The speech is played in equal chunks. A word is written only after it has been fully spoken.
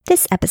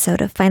This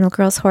episode of Final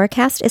Girls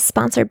Horrorcast is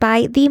sponsored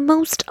by the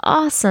most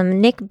awesome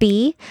Nick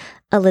B,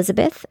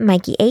 Elizabeth,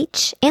 Mikey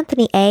H,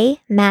 Anthony A,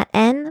 Matt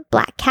N,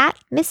 Black Cat,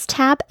 Miss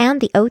Tab, and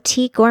the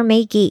OT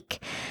Gourmet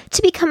Geek.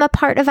 To become a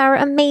part of our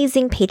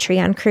amazing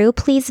Patreon crew,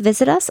 please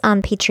visit us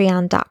on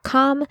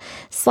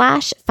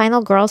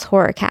patreon.com/Final Girls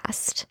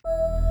Horrorcast.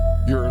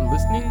 You're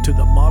listening to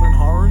the Modern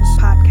Horrors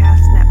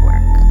Podcast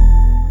Network.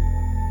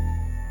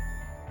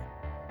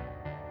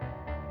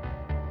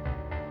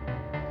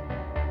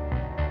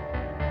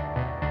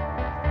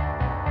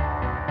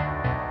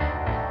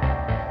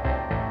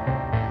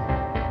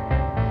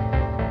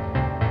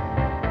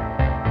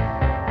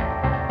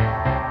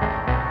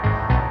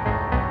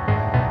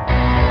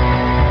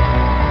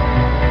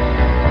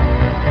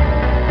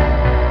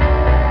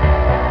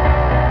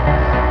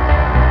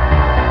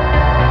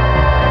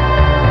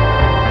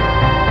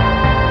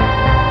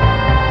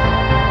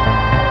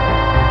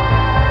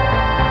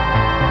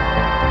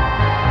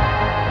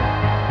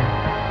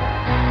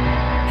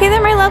 Hey there,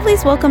 my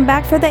lovelies. Welcome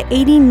back for the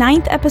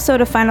 89th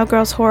episode of Final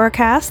Girls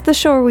Horrorcast, the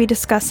show where we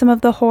discuss some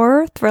of the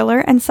horror,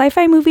 thriller, and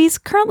sci-fi movies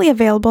currently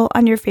available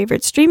on your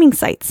favorite streaming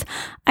sites.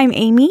 I'm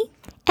Amy.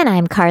 And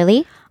I'm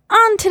Carly.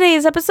 On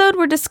today's episode,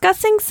 we're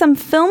discussing some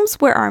films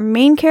where our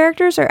main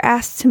characters are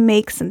asked to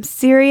make some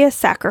serious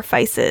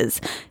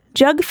sacrifices.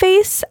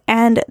 Jugface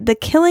and The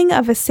Killing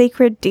of a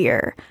Sacred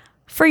Deer.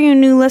 For you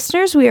new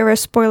listeners, we are a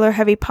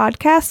spoiler-heavy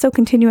podcast, so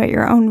continue at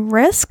your own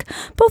risk.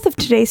 Both of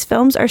today's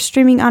films are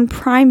streaming on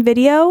Prime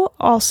Video,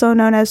 also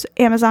known as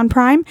Amazon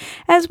Prime,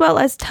 as well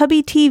as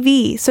Tubi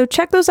TV, so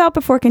check those out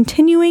before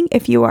continuing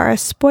if you are a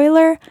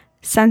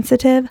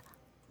spoiler-sensitive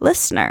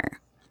listener.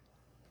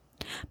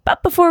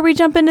 But before we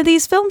jump into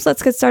these films,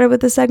 let's get started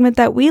with the segment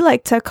that we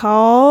like to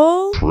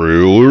call...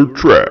 Trailer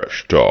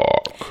Trash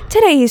Talk.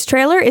 Today's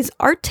trailer is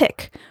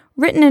Arctic,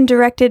 written and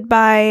directed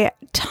by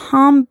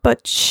Tom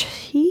Bocci?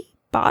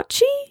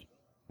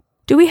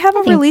 Do we have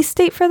a release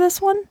date for this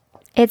one?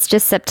 It's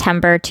just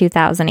September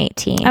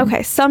 2018.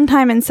 Okay,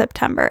 sometime in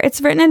September. It's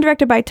written and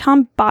directed by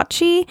Tom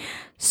Bocci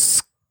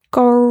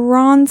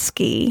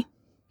Skoronsky.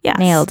 Yes.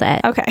 Nailed it.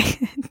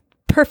 Okay.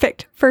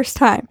 Perfect. First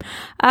time.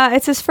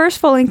 It's his first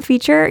full-length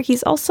feature.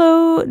 He's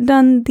also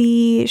done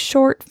the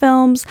short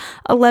films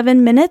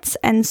 11 Minutes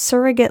and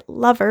Surrogate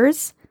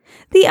Lovers.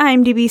 The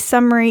IMDb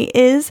summary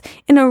is,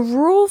 in a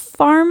rural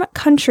farm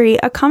country,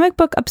 a comic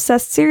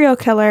book-obsessed serial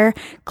killer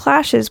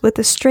clashes with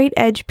a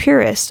straight-edge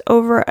purist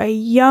over a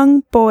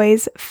young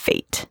boy's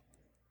fate.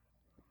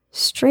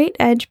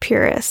 Straight-edge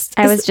purist.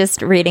 I was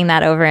just reading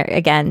that over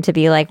again to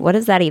be like, what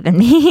does that even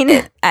mean?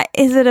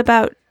 Is it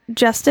about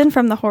Justin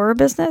from the horror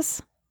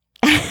business?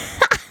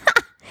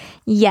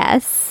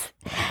 Yes.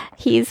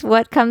 He's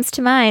what comes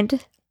to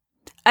mind.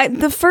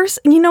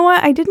 You know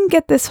what? I didn't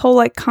get this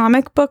whole,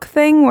 comic book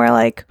thing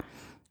where,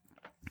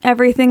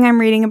 everything I'm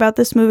reading about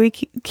this movie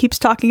keeps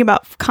talking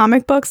about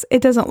comic books.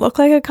 It doesn't look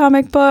like a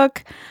comic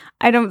book.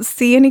 I don't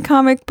see any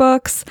comic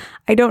books.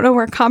 I don't know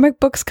where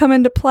comic books come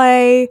into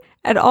play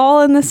at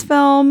all in this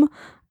film.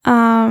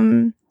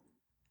 I'm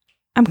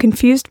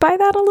confused by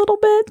that a little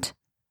bit.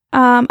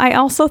 I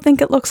also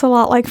think it looks a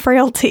lot like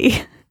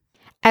Frailty.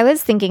 I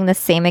was thinking the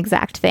same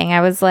exact thing.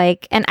 I was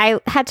like, and I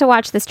had to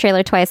watch this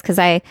trailer twice because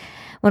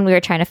when we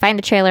were trying to find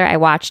a trailer, I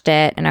watched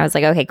it and I was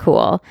like, okay,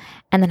 cool.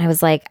 And then I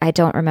was like, I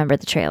don't remember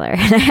the trailer.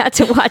 And I had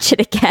to watch it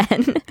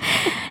again.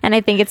 And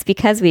I think it's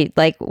because we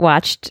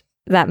watched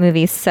that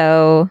movie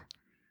so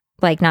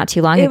not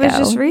too long ago. It was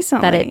just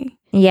recently.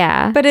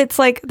 Yeah. But it's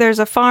there's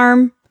a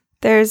farm.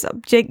 There's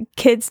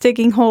kids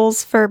digging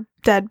holes for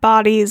dead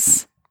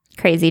bodies.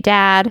 Crazy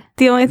dad.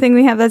 The only thing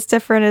we have that's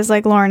different is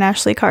Lauren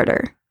Ashley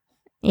Carter.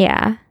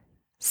 Yeah.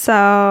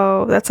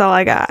 So that's all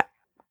I got.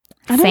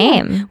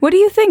 Same. What do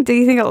you think? Do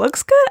you think it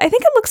looks good? I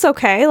think it looks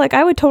okay.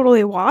 I would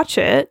totally watch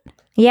it.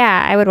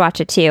 Yeah, I would watch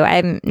it too.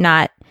 I'm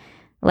not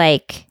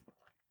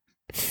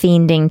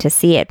fiending to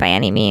see it by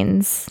any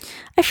means.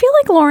 I feel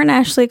like Lauren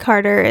Ashley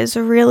Carter is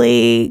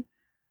really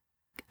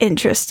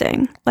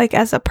interesting,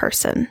 as a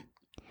person.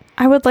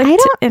 I would like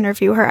to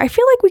interview her. I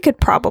feel like we could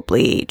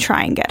probably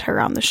try and get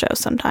her on the show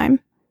sometime.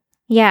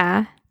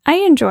 Yeah. I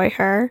enjoy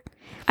her.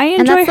 I enjoy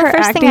and that's her the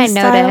first acting thing I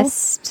style.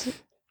 noticed,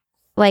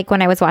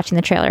 when I was watching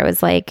the trailer,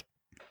 was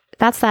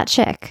that's that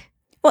chick.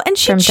 Well, and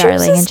she from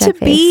Darling chooses and to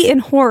Jugface. be in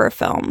horror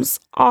films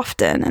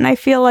often, and I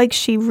feel like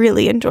she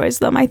really enjoys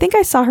them. I think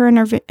I saw her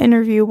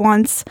interview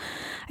once.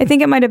 I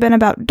think it might have been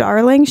about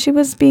Darling. She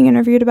was being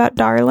interviewed about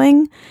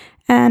Darling,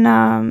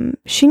 and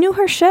she knew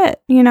her shit,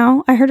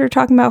 I heard her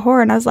talking about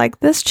horror, and I was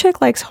like, this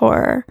chick likes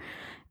horror.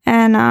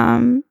 And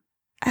I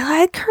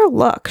like her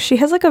look. She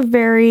has a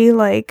very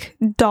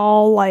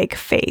doll-like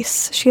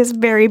face. She has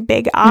very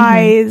big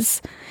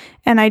eyes,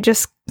 and I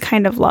just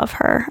kind of love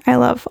her. I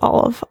love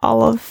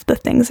all of the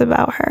things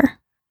about her.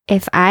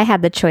 If I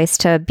had the choice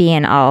to be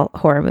in all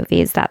horror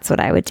movies, that's what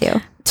I would do.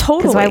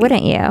 Totally. Because why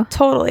wouldn't you?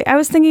 Totally. I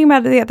was thinking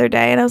about it the other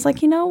day, and I was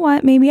like, you know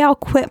what? Maybe I'll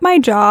quit my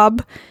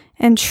job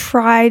and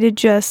try to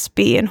just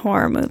be in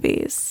horror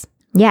movies.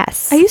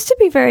 Yes. I used to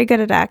be very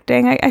good at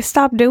acting. I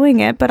stopped doing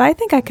it, but I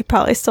think I could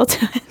probably still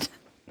do it.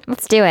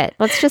 Let's do it.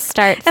 Let's just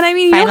start. And I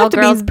mean, you don't Final have to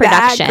Girls be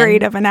production. that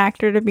great of an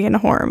actor to be in a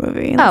horror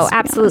movie. Oh, let's be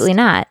absolutely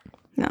honest.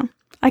 not. No.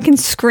 I can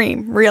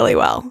scream really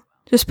well.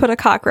 Just put a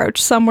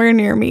cockroach somewhere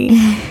near me.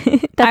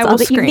 That's I all will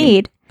that you scream.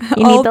 need.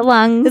 You need the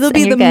lungs. It'll and be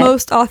you're the good.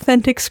 most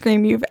authentic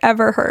scream you've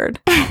ever heard.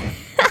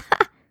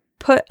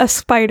 Put a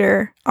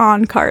spider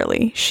on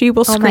Carly. She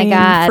will Oh my scream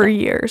God. for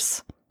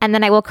years. And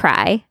then I will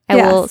cry. I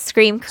Yes. will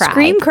scream, cry.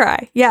 Scream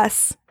cry.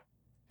 Yes.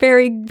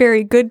 Very,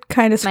 very good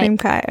kind of scream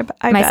cry.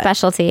 I My bet.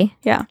 specialty.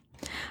 Yeah.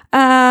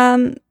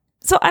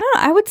 So I don't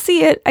know. I would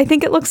see it. I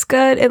think it looks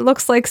good. It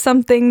looks like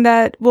something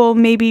that will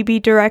maybe be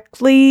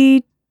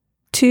directly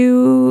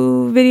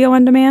to video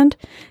on demand.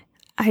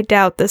 I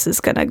doubt this is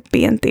going to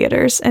be in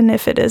theaters. And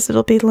if it is,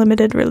 it'll be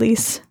limited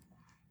release.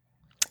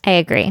 I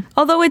agree.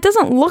 Although it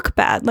doesn't look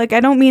bad. Like, I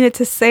don't mean it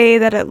to say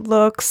that it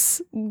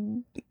looks,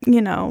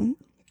 you know,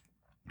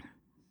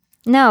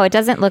 No, it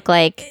doesn't look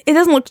like it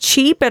doesn't look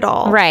cheap at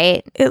all.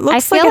 right. It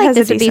looks I feel like it like has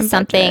this a would be decent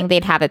something budget.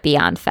 they'd have at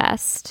Beyond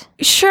Fest.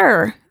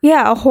 Sure.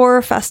 Yeah, a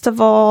horror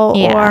festival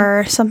Yeah.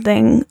 or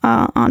something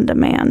on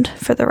demand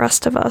for the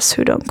rest of us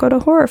who don't go to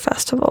horror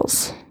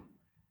festivals.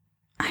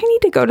 I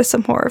need to go to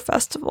some horror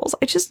festivals.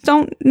 I just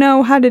don't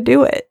know how to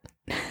do it.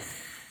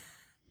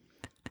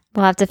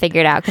 We'll have to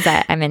figure it out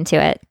because I'm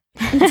into it.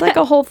 It's like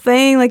a whole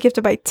thing. Like, you have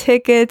to buy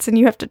tickets and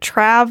you have to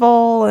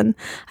travel. And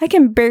I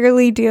can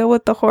barely deal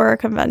with the horror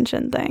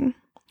convention thing,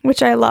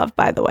 which I love,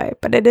 by the way.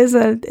 But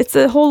it's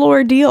a whole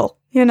ordeal,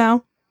 you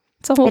know?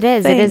 It's a whole It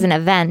is. thing. It is an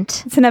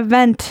event. It's an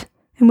event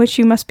in which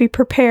you must be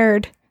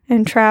prepared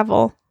and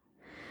travel.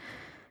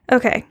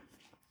 Okay.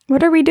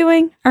 What are we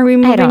doing? Are we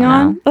moving don't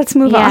on? know. Let's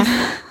move Yeah.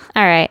 on.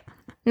 All right.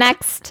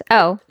 Next.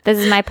 Oh, this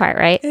is my part,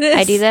 right? It is.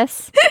 I do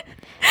this?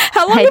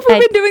 How long I- have we I-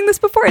 been doing this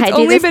before? It's I do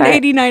only this been part.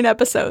 89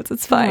 episodes.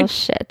 It's fine. Oh,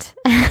 shit.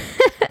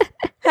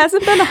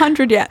 Hasn't been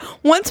 100 yet.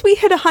 Once we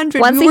hit 100,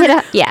 Once we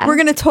hit yeah. we're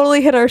going to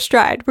totally hit our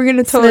stride. We're going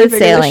to totally Smooth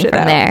figure this sailing shit from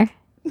out. there.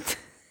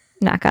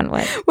 Knock on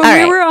wood. When All we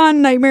right. were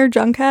on Nightmare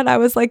Junkhead, I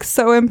was like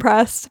so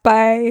impressed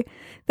by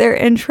their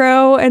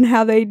intro and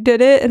how they did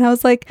it. And I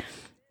was like,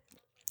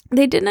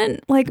 they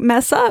didn't like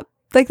mess up.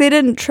 Like, they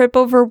didn't trip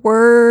over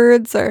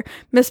words or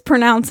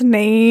mispronounce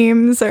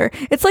names, or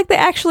it's like they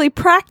actually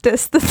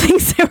practiced the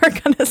things they were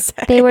going to say.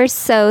 They were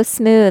so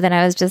smooth, and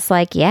I was just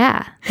like,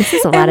 yeah, this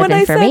is a lot of when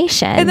I said-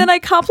 information. and then I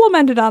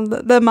complimented on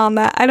them on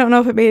that. I don't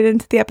know if it made it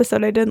into the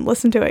episode. I didn't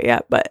listen to it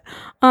yet, but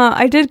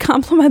I did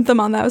compliment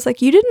them on that. I was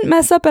like, you didn't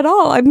mess up at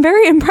all. I'm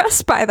very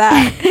impressed by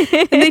that.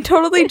 And they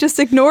totally just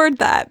ignored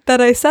that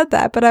I said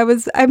that. But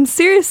I'm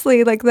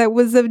seriously like, that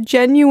was a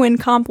genuine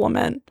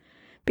compliment,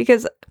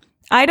 because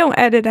I don't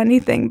edit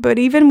anything, but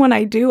even when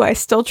I do, I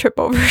still trip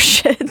over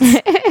shit.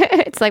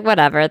 It's like,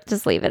 whatever,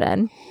 just leave it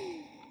in.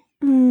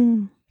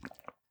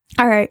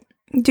 All right.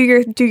 Do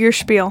your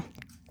spiel.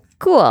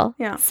 Cool.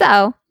 Yeah.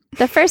 So,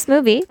 the first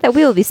movie that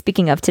we will be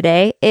speaking of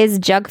today is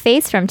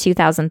Jugface from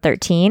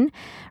 2013,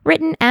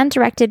 written and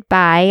directed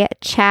by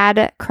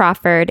Chad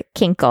Crawford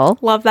Kinkle.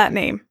 Love that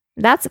name.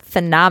 That's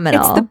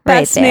phenomenal. It's the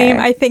best right there.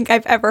 name I think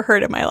I've ever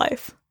heard in my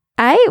life.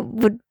 I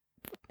would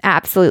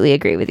absolutely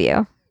agree with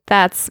you.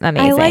 That's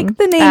amazing. I like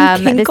the name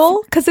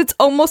Kinkle because it's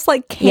almost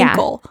like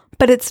Kinkle,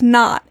 but it's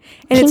not.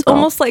 And it's Kinkle.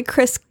 almost like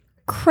Kris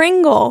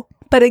Kringle,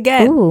 but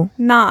again, Ooh.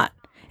 not.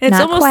 And it's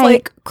Not almost quite.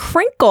 like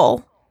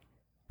Crinkle,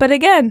 but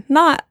again,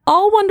 not.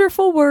 All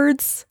wonderful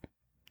words,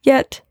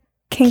 yet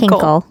Kinkle.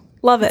 Kinkle.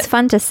 Love It's it.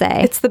 fun to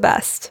say. It's the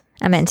best.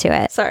 I'm into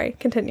it. Sorry,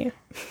 continue.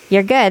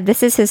 You're good.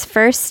 This is his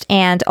first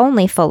and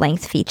only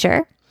full-length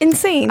feature.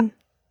 Insane.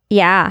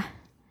 Yeah.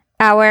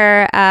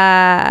 Our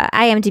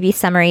IMDb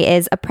summary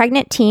is: a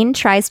pregnant teen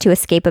tries to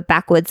escape a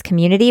backwoods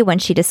community when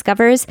she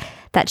discovers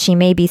that she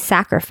may be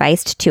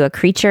sacrificed to a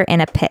creature in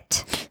a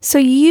pit. So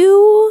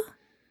you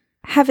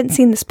haven't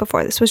seen this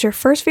before. This was your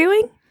first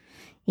viewing?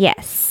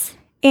 Yes.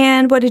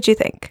 And what did you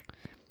think?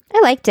 I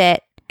liked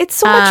it. It's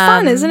so much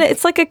fun, isn't it?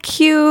 It's like a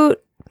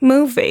cute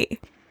movie.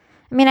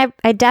 I mean,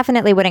 I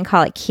definitely wouldn't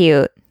call it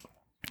cute.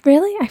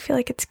 Really? I feel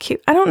like it's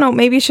cute. I don't know.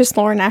 Maybe it's just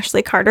Lauren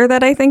Ashley Carter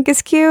that I think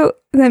is cute.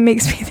 That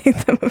makes me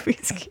think the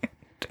movie's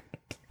cute.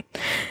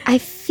 I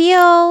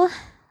feel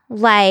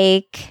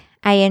like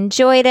I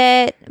enjoyed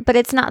it, but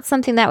it's not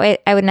something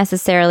that I would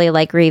necessarily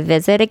like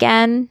revisit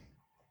again.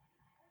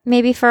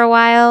 Maybe for a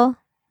while.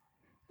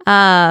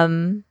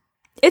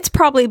 It's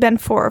probably been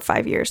 4 or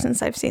 5 years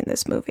since I've seen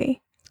this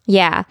movie.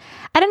 Yeah.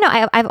 I don't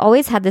know. I've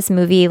always had this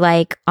movie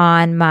like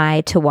on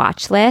my to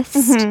watch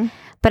list,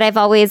 but I've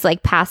always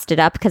like passed it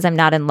up because I'm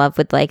not in love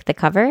with like the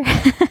cover,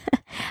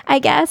 I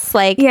guess.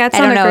 Like, Yeah, it's I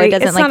not don't a know. great- It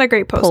doesn't it's like not a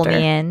great pull poster.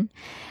 me in.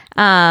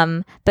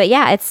 But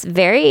yeah, it's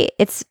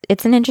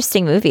an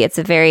interesting movie. It's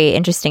a very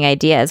interesting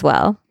idea as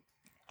well.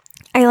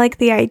 I like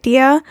the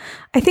idea.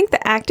 I think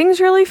the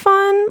acting's really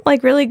fun,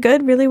 like really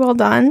good, really well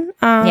done.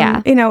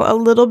 Yeah. You know, a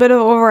little bit of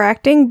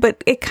overacting,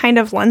 but it kind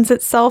of lends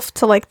itself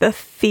to like the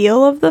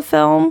feel of the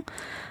film.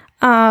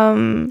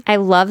 I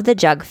love the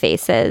jug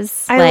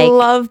faces. I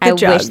love the I wish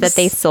jugs. that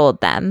they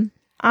sold them.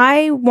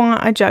 I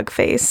want a jug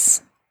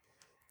face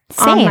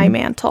Same. on my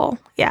mantle.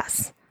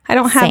 Yes. I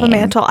don't have a Same.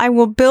 mantle. I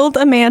will build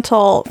a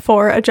mantle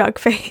for a jug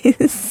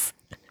face.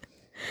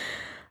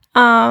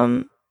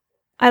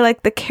 I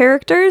like the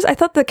characters. I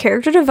thought the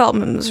character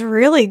development was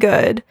really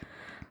good.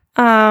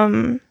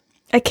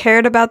 I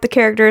cared about the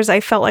characters. I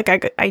felt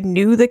like I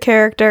knew the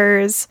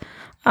characters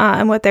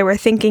and what they were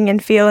thinking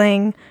and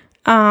feeling.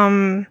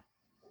 I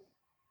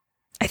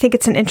think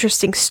it's an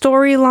interesting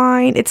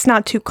storyline. It's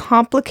not too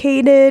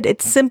complicated.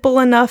 It's simple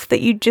enough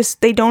that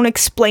they don't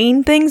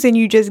explain things and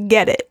you just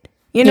get it.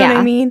 You know what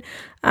I mean?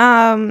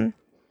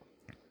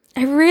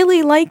 I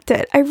really liked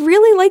it. I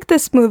really like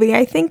this movie.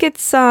 I think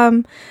it's,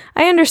 I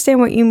understand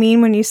what you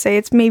mean when you say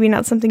it's maybe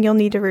not something you'll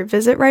need to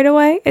revisit right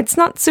away. It's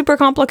not super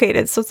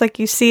complicated. So it's like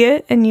you see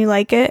it and you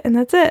like it and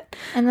that's it.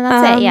 And then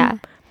that's it, yeah.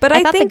 But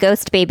I thought the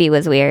ghost baby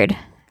was weird.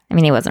 I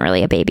mean, he wasn't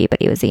really a baby,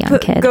 but he was a young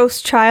kid.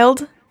 Ghost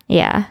child?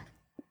 Yeah.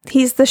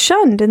 He's the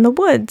shunned in the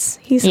woods.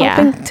 He's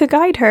helping to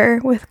guide her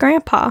with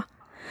Grandpa.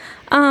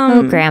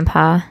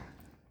 Grandpa.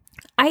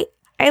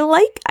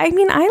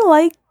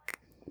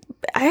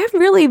 I have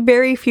really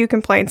very few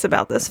complaints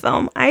about this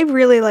film. I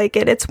really like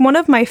it. It's one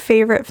of my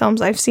favorite films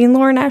I've seen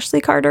Lauren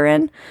Ashley Carter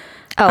in.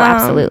 Oh,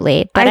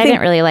 absolutely. But I didn't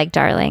really like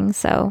Darling,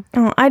 so.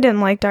 Oh, I didn't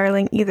like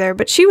Darling either,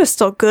 but she was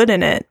still good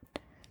in it.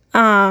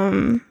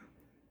 I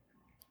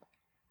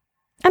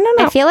don't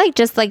know. I feel like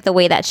just like the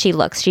way that she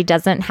looks, she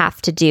doesn't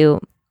have to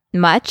do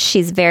much.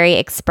 She's very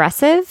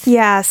expressive.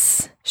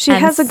 Yes. She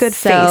has a good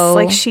face.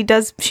 Like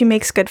she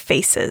makes good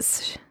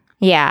faces.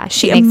 Yeah,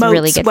 she makes emotes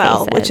really good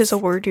well, faces. which is a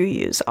word you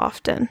use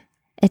often.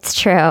 It's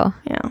true.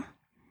 Yeah.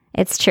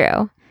 It's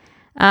true.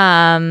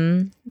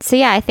 So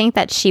yeah, I think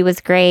that she was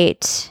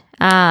great.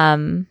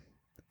 I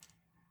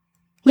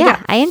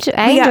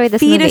enjoyed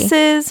this movie.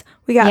 Fetuses,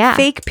 we got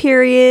fake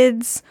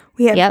periods,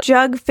 we have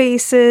jug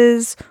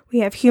faces, we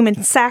have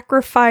human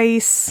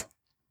sacrifice.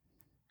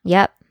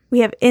 Yep. We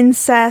have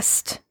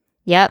incest.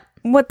 Yep.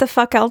 What the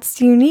fuck else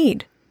do you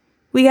need?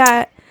 We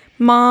got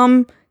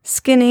mom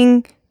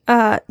skinning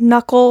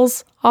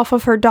Knuckles off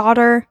of her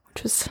daughter,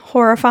 which was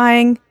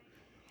horrifying.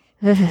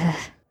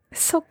 It's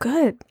so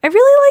good. I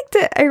really liked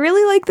it. I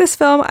really like this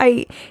film.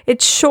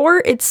 It's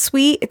short, it's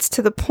sweet, it's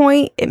to the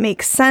point, it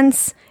makes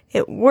sense,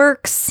 it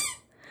works.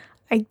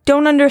 I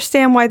don't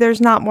understand why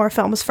there's not more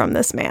films from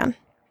this man.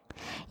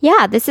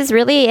 Yeah, this is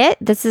really it.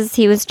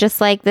 He was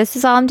just like, this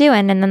is all I'm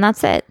doing, and then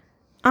that's it.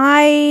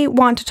 I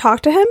want to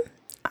talk to him.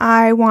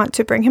 I want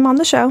to bring him on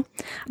the show.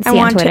 I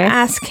want to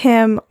ask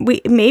him,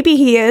 maybe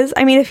he is.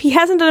 I mean, if he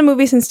hasn't done a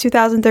movie since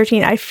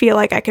 2013, I feel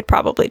like I could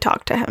probably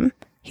talk to him.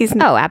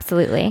 Oh,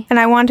 absolutely. And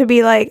I want to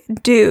be like,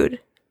 dude,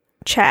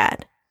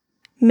 Chad,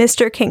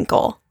 Mr.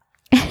 Kinkle,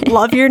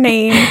 love your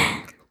name.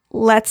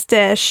 Let's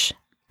dish.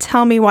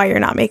 Tell me why you're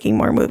not making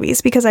more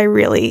movies, because I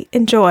really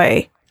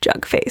enjoy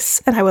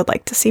Jugface and I would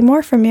like to see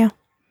more from you.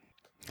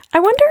 I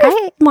wonder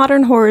if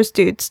Modern Horrors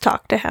dudes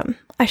talk to him.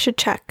 I should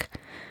check.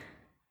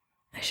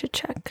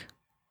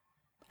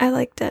 I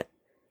liked it.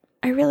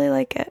 I really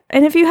like it.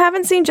 And if you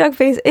haven't seen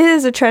Jugface, it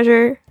is a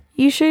treasure.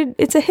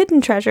 It's a hidden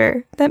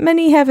treasure that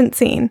many haven't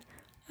seen.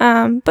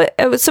 But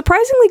it was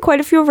surprisingly quite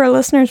a few of our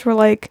listeners were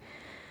like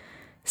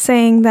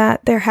saying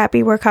that they're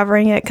happy we're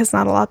covering it because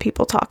not a lot of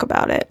people talk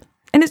about it.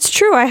 And it's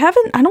true. I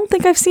don't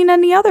think I've seen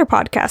any other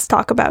podcasts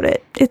talk about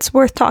it. It's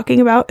worth talking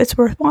about. It's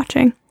worth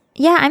watching.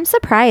 Yeah, I'm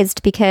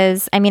surprised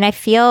because, I mean, I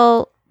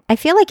feel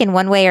like in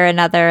one way or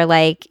another,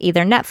 like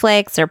either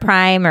Netflix or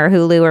Prime or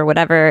Hulu or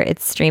whatever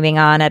it's streaming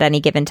on at any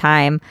given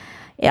time,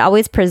 it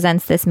always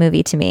presents this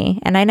movie to me.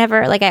 And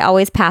I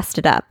always passed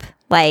it up.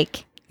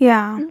 Like,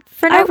 yeah,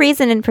 for no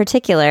reason in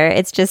particular.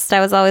 It's just,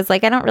 I was always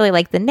like, I don't really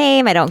like the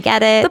name. I don't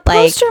get it. The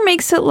poster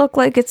makes it look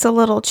like it's a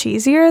little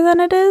cheesier than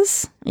it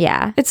is.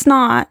 Yeah. It's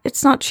not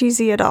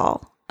cheesy at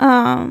all.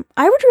 I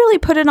would really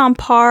put it on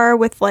par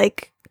with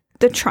like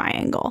The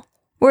Triangle,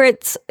 where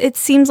it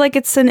seems like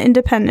it's an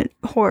independent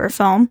horror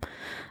film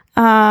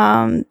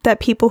that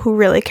people who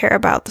really care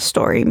about the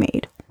story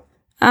made.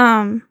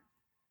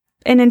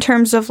 And in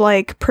terms of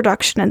like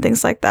production and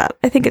things like that,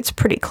 I think it's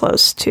pretty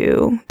close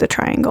to The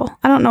Triangle.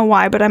 I don't know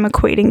why, but I'm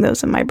equating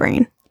those in my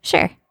brain.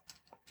 Sure.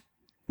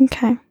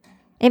 Okay.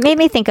 It made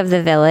me think of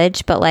The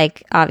Village, but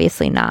like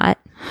obviously not.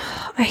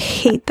 I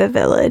hate The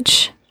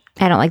Village.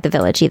 I don't like The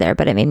Village either,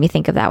 but it made me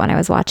think of that when I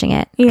was watching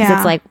it. Because Yeah.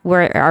 it's like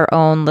we're our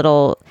own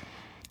little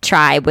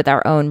tribe with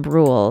our own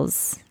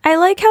rules. I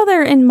like how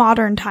they're in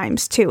modern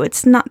times too.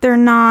 They're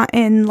not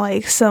in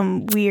like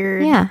some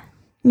weird,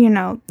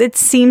 it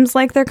seems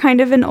like they're kind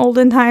of in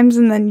olden times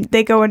and then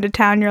they go into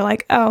town. You're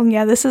like, oh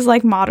yeah, this is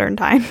like modern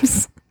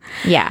times.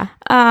 Yeah.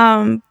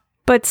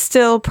 But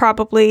still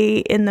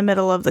probably in the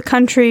middle of the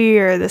country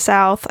or the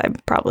South.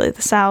 Probably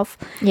the South.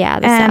 Yeah.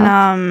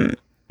 South.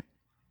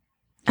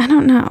 I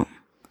don't know.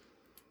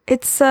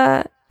 It's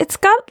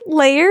got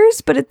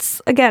layers, but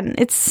it's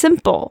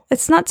simple.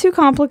 It's not too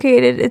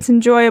complicated. It's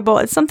enjoyable.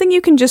 It's something you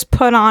can just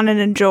put on and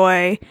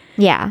enjoy.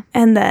 Yeah.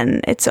 And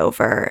then it's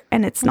over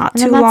and it's not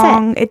too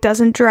long. It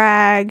doesn't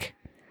drag.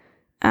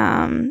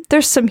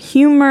 There's some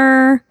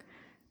humor.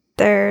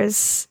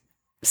 There's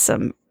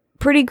some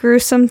pretty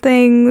gruesome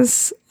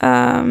things.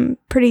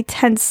 Pretty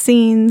tense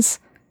scenes.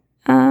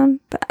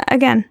 But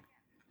again,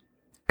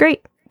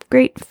 great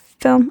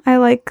film. I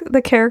like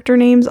the character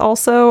names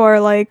also are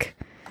like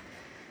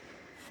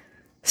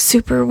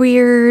super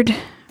weird.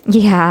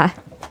 Yeah.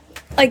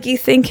 Like you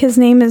think his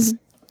name is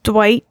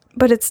Dwight,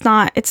 but it's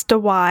not. It's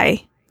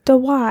Dewey.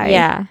 Dewey.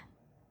 Yeah.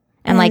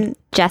 And like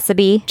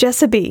Jessaby.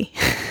 Jessaby.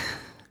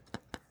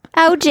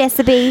 Oh,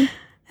 Jessaby.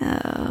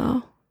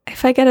 Oh.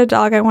 If I get a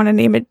dog, I want to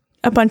name it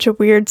a bunch of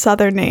weird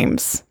Southern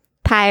names.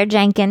 Pyre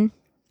Jenkin.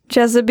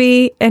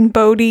 Jessaby and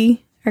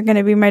Bodie are going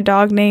to be my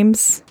dog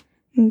names.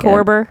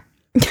 Corber.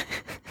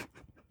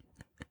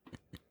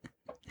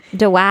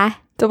 Dewey.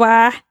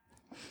 Dewey.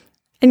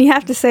 And you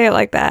have to say it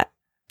like that.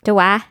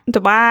 Dewey.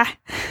 Dewey.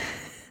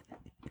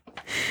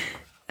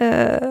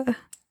 The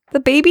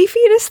baby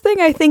fetus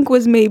thing, I think,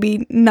 was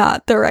maybe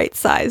not the right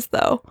size,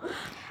 though.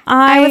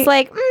 I was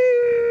like,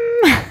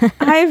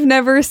 I've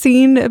never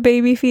seen a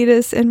baby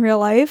fetus in real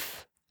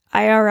life,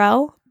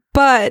 IRL,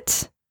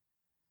 but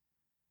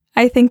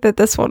I think that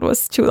this one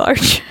was too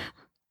large.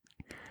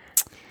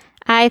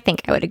 I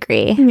think I would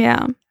agree.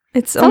 Yeah.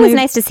 It's always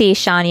nice to see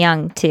Sean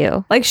Young,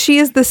 too. Like, she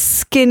is the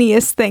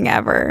skinniest thing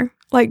ever.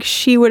 Like,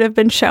 she would have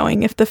been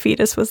showing if the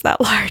fetus was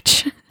that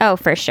large. Oh,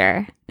 for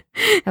sure.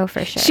 Oh,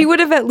 for sure. She would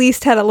have at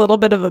least had a little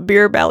bit of a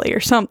beer belly or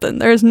something.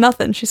 There's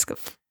nothing. She's got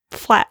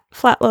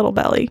flat little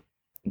belly.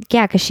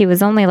 Yeah, because she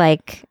was only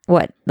like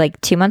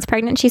 2 months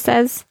pregnant, she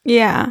says?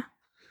 Yeah.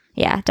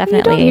 Yeah,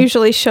 definitely. You don't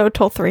usually show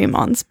till 3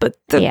 months, but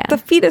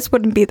the fetus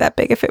wouldn't be that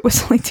big if it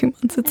was only 2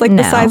 months. It's like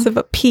the size of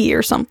a pea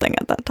or something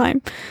at that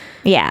time.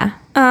 Yeah.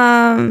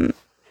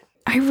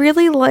 I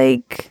really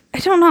like, I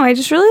don't know, I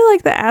just really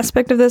like the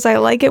aspect of this. I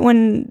like it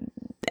when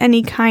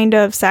any kind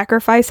of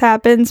sacrifice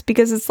happens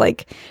because it's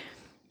like,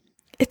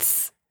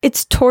 it's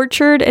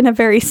tortured in a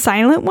very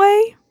silent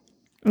way.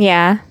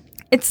 Yeah.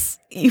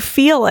 You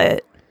feel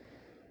it,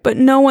 but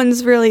no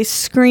one's really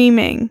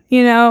screaming,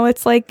 you know?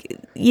 It's like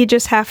you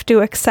just have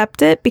to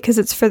accept it because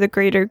it's for the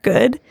greater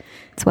good.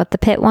 It's what the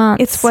pit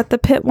wants. It's what the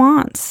pit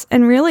wants.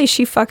 And really,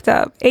 she fucked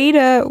up.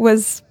 Ada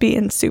was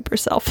being super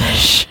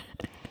selfish.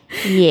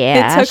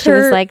 Yeah, she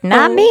was like,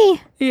 not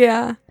me.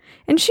 Yeah.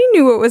 And she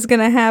knew what was going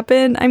to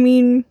happen. I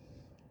mean,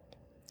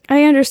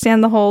 I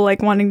understand the whole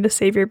like wanting to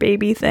save your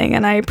baby thing.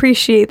 And I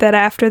appreciate that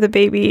after the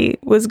baby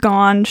was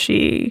gone,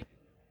 she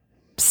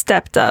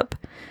stepped up.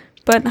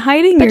 But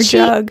hiding your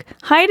jug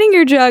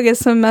is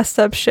some messed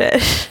up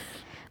shit.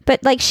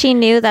 But like she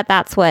knew that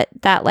that's what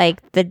that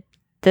like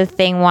the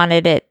thing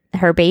wanted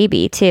her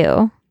baby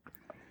too.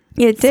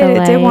 It did.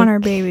 So, it did want her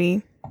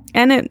baby.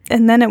 And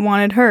then it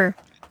wanted her.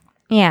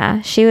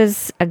 Yeah, she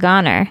was a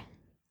goner.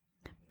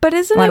 But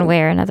isn't one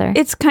way or another?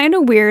 It's kind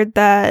of weird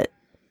that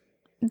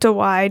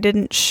Dewey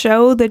didn't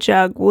show the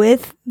jug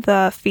with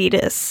the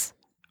fetus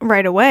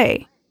right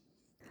away.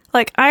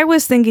 Like, I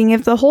was thinking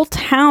if the whole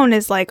town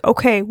is like,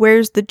 okay,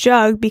 where's the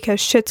jug?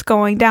 Because shit's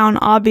going down.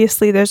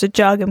 Obviously, there's a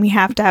jug and we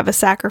have to have a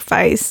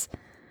sacrifice.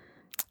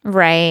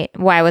 Right.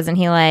 Why wasn't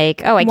he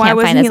like, oh, I can't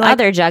find this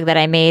other jug that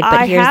I made,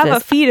 but here's this. I have a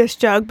fetus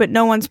jug, but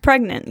no one's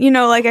pregnant. You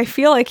know, like, I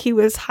feel like he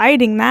was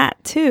hiding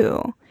that,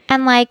 too.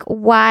 And, like,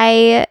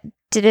 why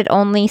did it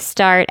only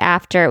start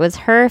after it was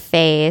her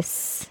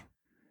face?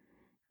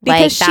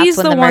 Because she's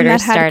the one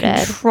that had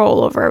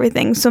control over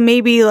everything. So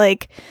maybe,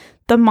 like,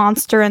 the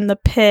monster in the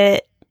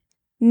pit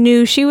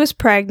knew she was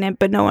pregnant,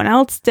 but no one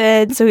else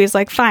did. So he's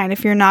like, fine,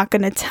 if you're not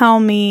going to tell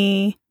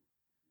me.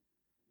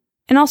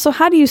 And also,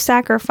 how do you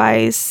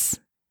sacrifice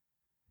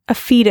a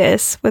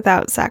fetus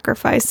without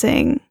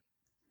sacrificing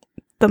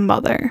the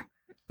mother?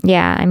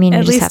 Yeah, I mean,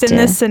 at least in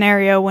this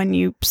scenario when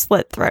you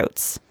slit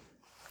throats.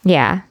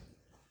 Yeah.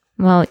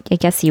 Well, I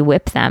guess you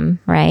whip them,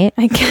 right?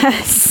 I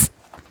guess.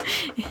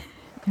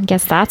 I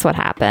guess that's what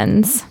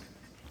happens.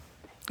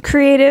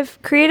 Creative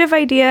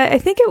idea. I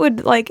think it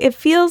would it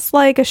feels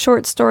like a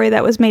short story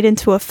that was made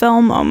into a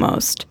film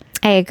almost.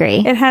 I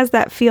agree. It has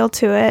that feel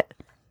to it.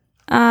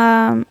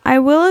 I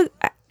will,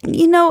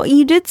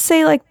 you did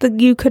say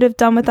you could have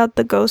done without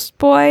the ghost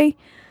boy.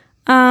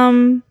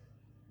 And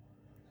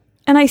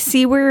I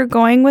see where you're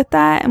going with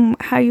that and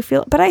how you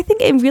feel, but I think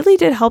it really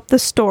did help the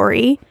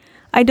story.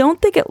 I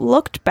don't think it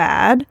looked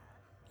bad.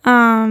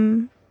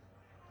 They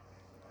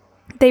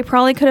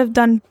probably could have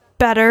done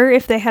better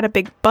if they had a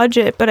big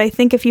budget, but I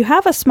think if you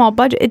have a small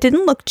budget, it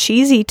didn't look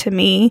cheesy to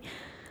me.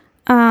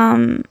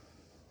 It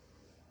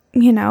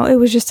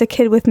was just a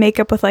kid with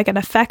makeup with an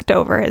effect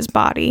over his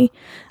body.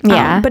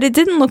 Yeah. But it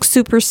didn't look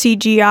super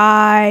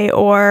CGI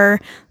or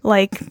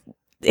like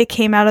it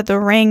came out of the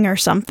ring or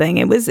something.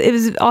 It was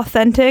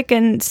authentic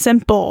and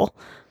simple.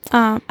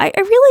 I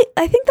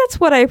think that's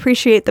what I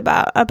appreciate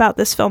about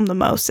this film the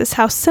most is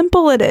how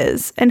simple it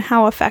is and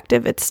how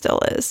effective it still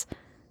is.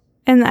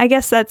 And I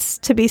guess that's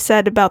to be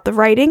said about the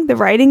writing. The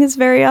writing is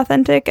very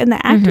authentic and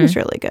the acting's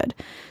really good.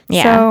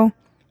 Yeah. So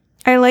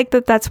I like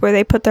that that's where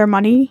they put their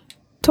money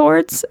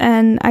towards,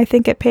 and I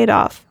think it paid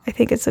off. I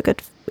think it's a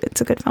good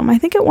film. I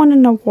think it won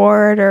an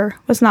award or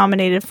was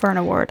nominated for an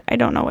award. I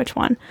don't know which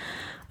one.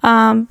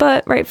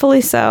 But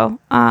rightfully so.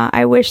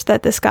 I wish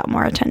that this got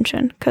more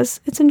attention because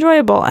it's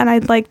enjoyable and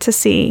I'd like to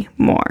see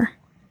more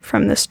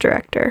from this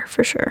director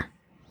for sure.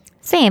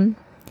 Same.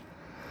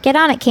 Get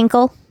on it,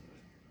 Kinkle.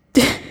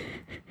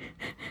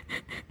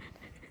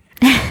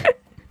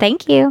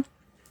 Thank you.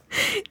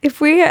 If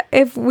we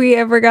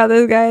ever got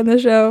this guy in the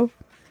show,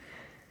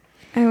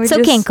 I would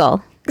So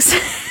Kinkle.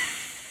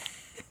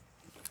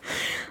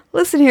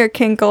 Listen here,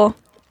 Kinkle.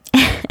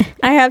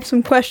 I have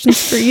some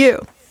questions for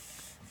you.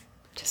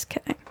 Just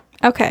kidding.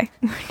 Okay.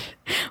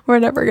 We're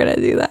never going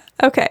to do that.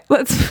 Okay,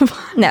 let's move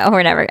on. No,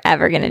 we're never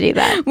ever going to do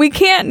that. We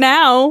can't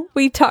now.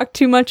 We talked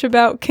too much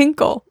about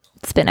Kinkle.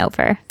 It's been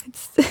over.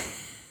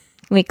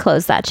 We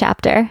close that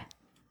chapter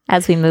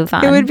as we move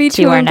on. It would be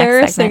to too our next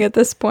embarrassing segment. at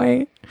this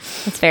point.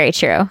 It's very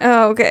true.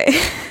 Oh, okay.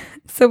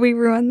 So we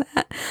ruined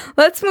that.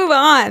 Let's move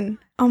on.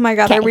 Oh my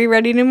God. Okay. Are we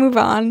ready to move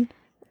on?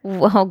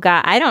 Oh,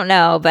 God. I don't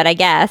know, but I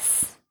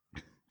guess.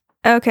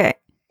 Okay.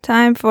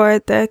 Time for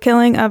The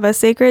Killing of a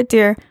Sacred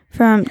Deer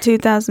from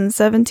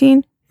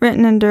 2017.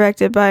 Written and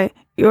directed by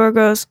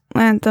Yorgos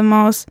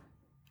Lanthimos.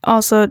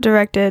 Also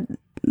directed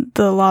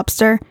The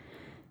Lobster.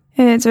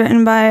 It's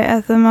written by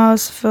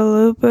Ethemos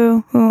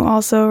Philippou, who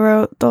also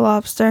wrote The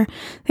Lobster.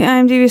 The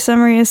IMDb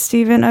summary is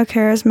Stephen, a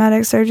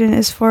charismatic surgeon,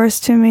 is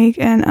forced to make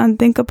an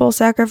unthinkable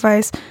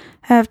sacrifice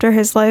after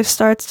his life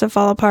starts to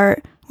fall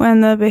apart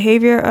when the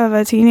behavior of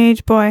a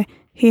teenage boy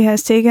he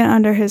has taken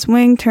under his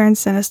wing turns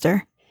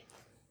sinister.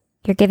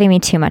 You're giving me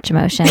too much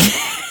emotion.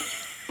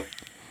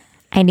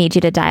 I need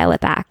you to dial it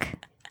back.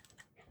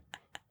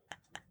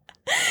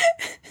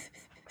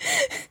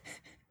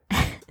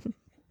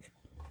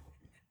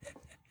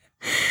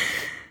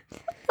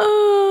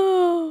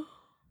 Oh,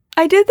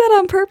 I did that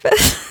on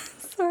purpose.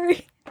 Sorry.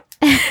 Sorry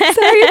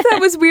if that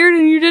was weird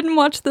and you didn't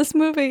watch this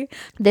movie.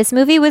 This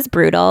movie was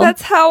brutal.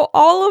 That's how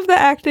all of the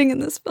acting in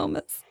this film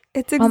is.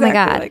 It's exactly my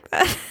God. like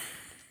that.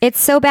 It's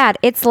so bad.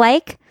 It's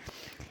like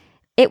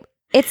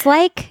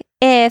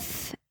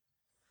if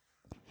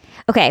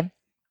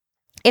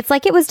it's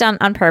like it was done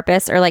on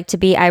purpose or like to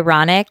be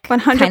ironic.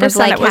 100% kind of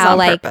like it was how on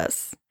like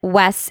purpose.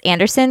 Wes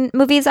Anderson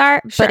movies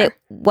are, Sure. but it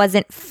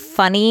wasn't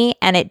funny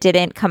and it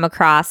didn't come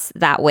across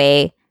that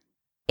way.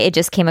 It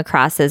just came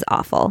across as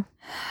awful.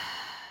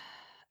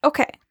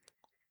 Okay.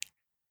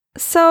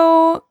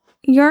 So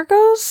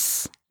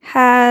Yorgos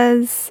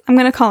has, I'm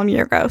going to call him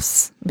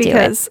Yorgos Do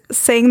because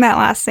saying that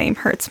last name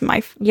hurts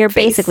my You're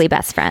face. basically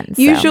best friends.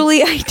 so.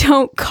 Usually I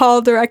don't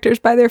call directors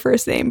by their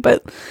first name,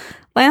 but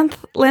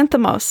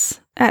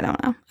Lanthimos, I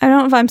don't know. I don't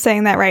know if I'm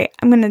saying that right.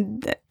 I'm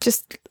going to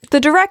just, the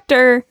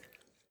director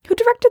who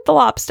directed The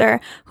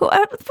Lobster, which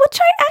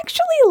I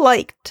actually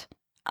liked.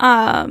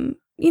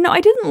 I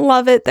didn't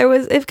love it.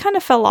 It kind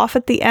of fell off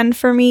at the end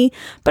for me,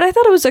 but I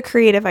thought it was a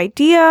creative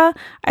idea.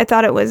 I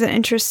thought it was an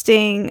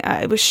interesting,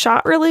 it was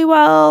shot really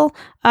well.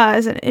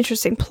 It's an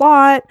interesting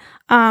plot.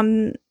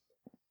 It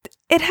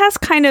has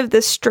kind of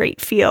this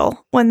straight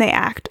feel when they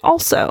act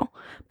also,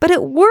 but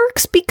it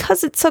works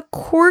because it's a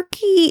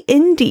quirky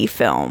indie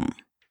film.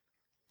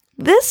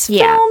 This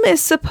film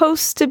is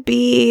supposed to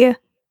be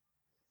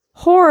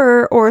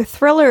horror or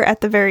thriller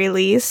at the very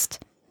least.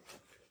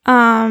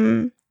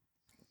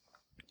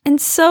 And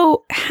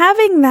so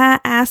having that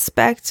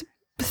aspect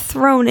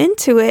thrown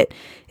into it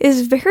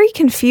is very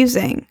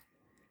confusing.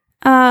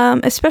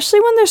 Especially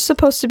when there's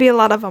supposed to be a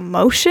lot of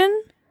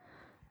emotion.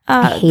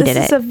 I hated this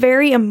is it. a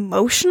very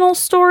emotional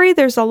story.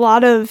 There's a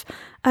lot of,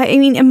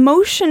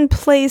 emotion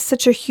plays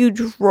such a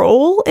huge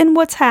role in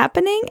what's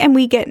happening, and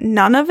we get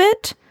none of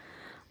it.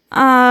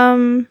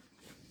 And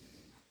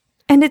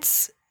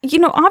it's,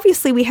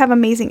 obviously we have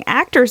amazing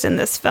actors in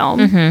this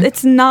film. Mm-hmm.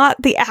 It's not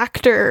an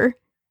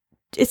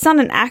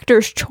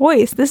actor's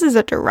choice. This is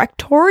a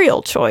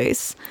directorial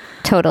choice.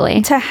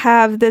 Totally. To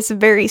have this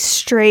very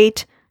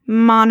straight,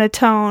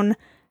 monotone,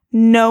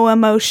 no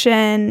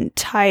emotion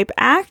type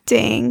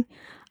acting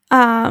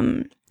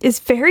is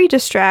very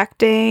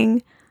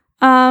distracting.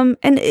 And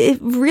it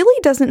really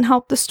doesn't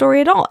help the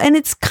story at all. And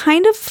it's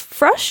kind of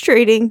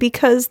frustrating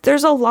because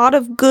there's a lot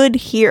of good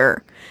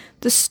here.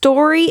 The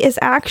story is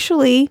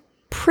actually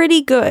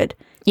pretty good.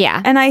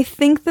 Yeah. And I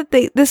think that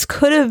this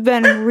could have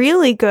been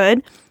really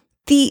good.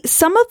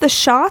 Some of the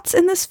shots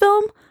in this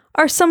film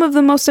are some of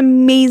the most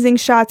amazing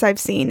shots I've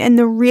seen, and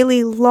the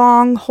really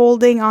long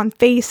holding on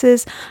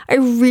faces. I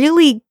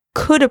really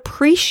could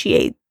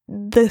appreciate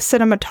the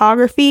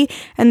cinematography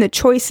and the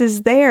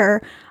choices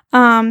there.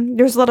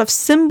 There's a lot of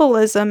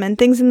symbolism and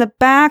things in the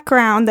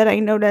background that I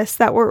noticed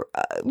that were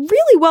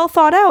really well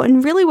thought out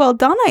and really well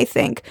done, I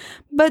think.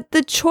 But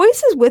the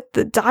choices with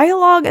the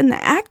dialogue and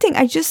the acting,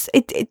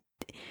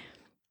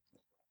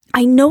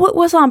 I know it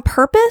was on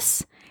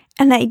purpose,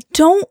 and I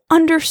don't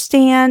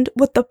understand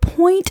what the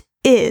point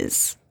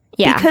is.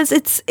 Yeah. Because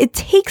it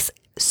takes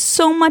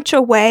so much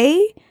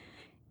away,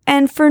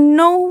 and for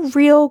no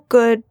real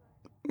good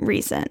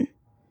reason.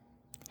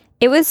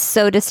 It was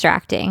so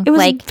distracting. It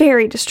was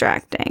very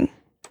distracting.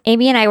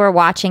 Amy and I were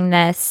watching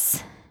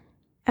this.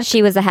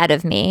 She was ahead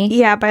of me.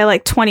 Yeah, by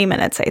like 20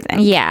 minutes, I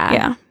think. Yeah.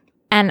 Yeah.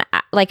 And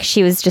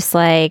she was just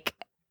like,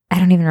 I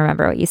don't even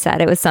remember what you said.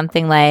 It was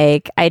something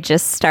like, I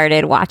just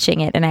started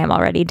watching it and I am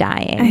already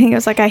dying. I think it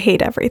was like, I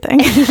hate everything.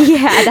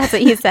 Yeah, that's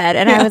what you said.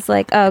 And I was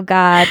like, oh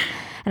God.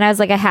 And I was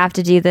like, I have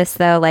to do this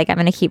though. Like, I'm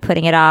going to keep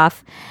putting it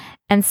off.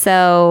 And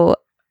so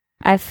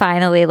I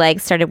finally like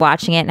started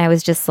watching it and I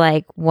was just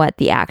like, what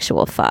the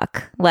actual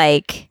fuck?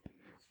 Like,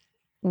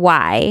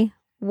 why?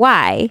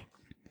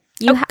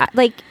 You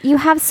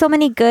have so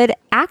many good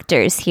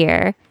actors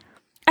here.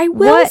 I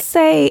will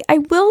say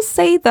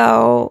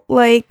though,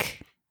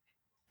 like,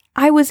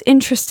 I was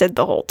interested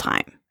the whole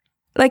time.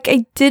 Like,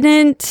 I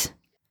didn't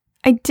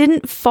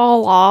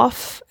fall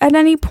off at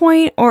any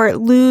point or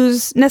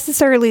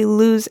necessarily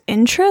lose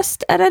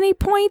interest at any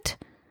point.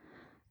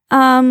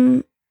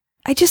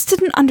 I just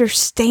didn't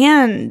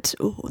understand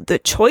the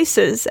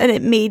choices, and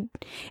it made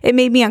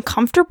me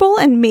uncomfortable,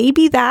 and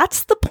maybe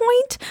that's the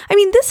point. I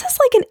mean, this is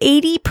like an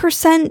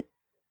 80%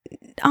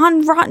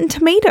 on Rotten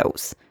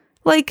Tomatoes.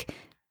 Like,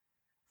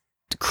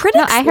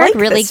 critics I heard like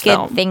really this good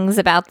film. things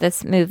about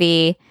this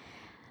movie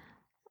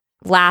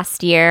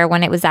last year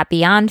when it was at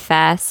Beyond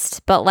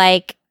Fest, but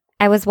like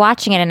I was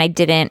watching it and I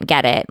didn't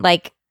get it.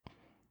 Like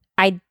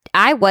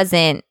I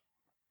wasn't,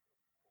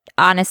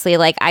 honestly,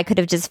 like I could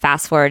have just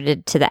fast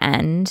forwarded to the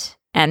end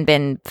and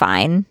been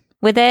fine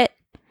with it.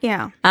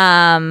 Yeah.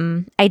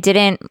 I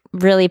didn't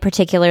really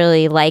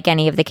particularly like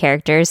any of the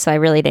characters, so I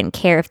really didn't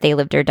care if they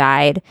lived or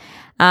died.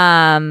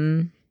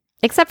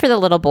 Except for the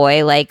little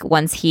boy, like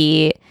once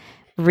he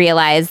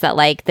realized that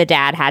like the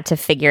dad had to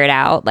figure it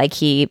out, like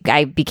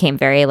I became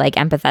very like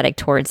empathetic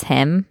towards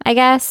him, I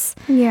guess.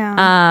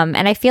 Yeah.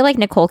 And I feel like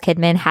Nicole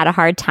Kidman had a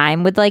hard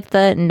time with like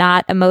the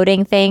not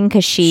emoting thing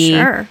because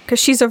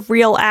she's a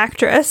real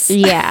actress.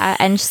 Yeah,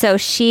 and so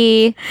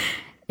she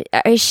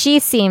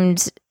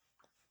seemed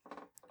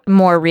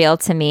more real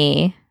to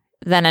me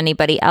than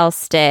anybody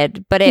else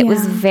did, but it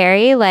was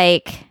very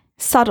like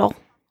subtle.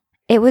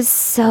 It was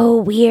so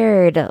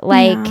weird.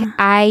 Like,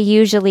 I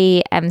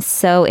usually am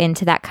so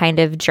into that kind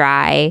of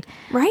dry.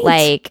 Right.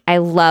 Like, I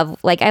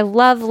love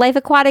Life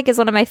Aquatic is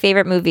one of my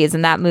favorite movies,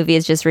 and that movie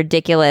is just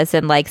ridiculous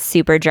and like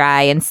super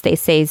dry, and they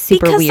say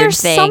super because weird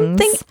there's things.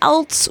 Something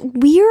else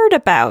weird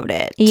about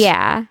it.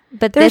 Yeah.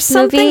 But there's this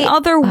movie,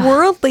 something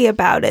otherworldly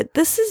about it.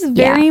 This is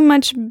very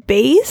much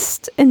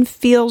based and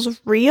feels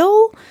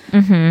real.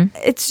 Mm-hmm.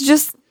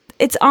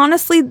 It's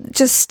honestly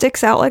just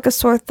sticks out like a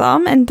sore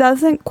thumb and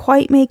doesn't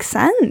quite make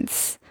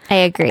sense. I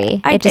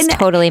agree. It just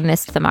totally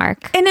missed the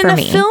mark. And in a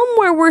film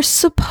where we're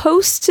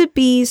supposed to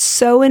be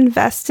so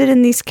invested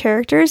in these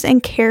characters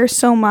and care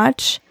so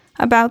much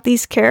about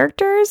these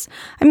characters,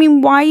 I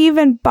mean, why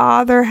even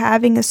bother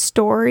having a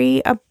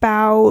story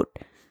about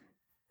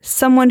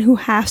someone who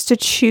has to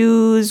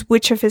choose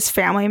which of his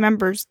family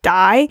members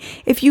die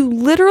if you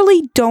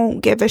literally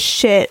don't give a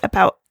shit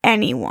about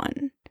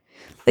anyone?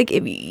 Like,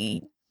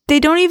 they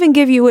don't even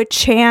give you a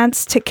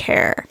chance to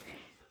care.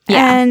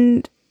 Yeah.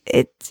 And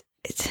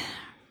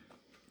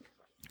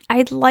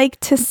I'd like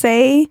to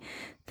say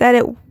that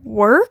it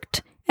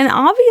worked. And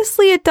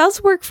obviously it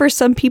does work for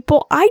some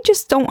people. I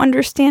just don't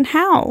understand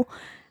how.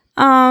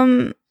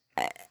 And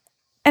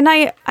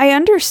I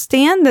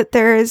understand that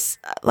there's,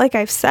 like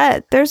I've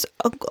said,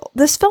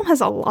 this film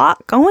has a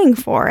lot going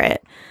for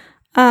it.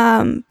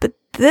 But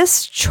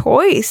this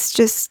choice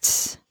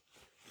just...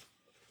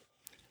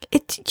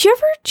 Do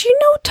you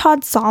know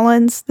Todd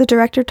Solondz, the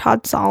director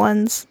Todd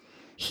Solondz?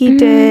 He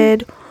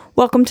did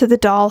Welcome to the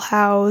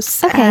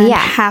Dollhouse and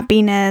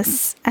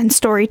Happiness and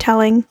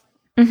Storytelling.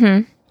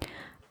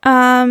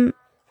 Mm-hmm.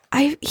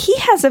 He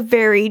has a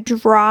very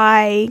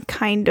dry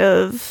kind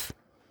of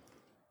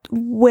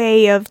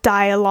way of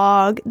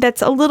dialogue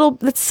that's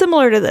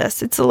similar to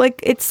this.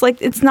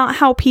 It's not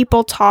how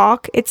people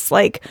talk. It's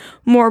like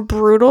more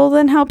brutal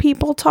than how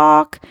people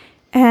talk,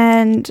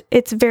 and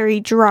it's very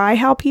dry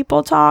how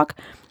people talk.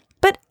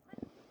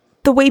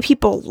 The way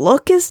people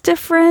look is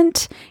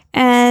different,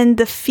 and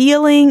the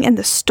feeling and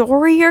the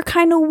story are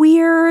kind of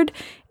weird,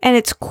 and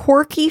it's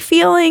quirky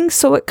feeling,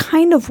 so it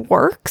kind of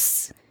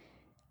works.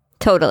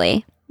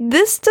 Totally.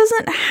 This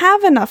doesn't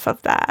have enough of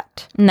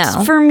that.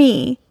 No. For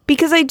me,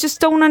 because I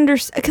just don't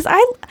understand. Because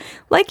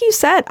like you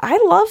said,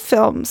 I love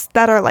films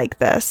that are like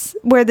this,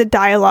 where the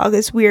dialogue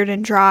is weird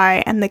and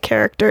dry, and the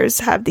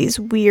characters have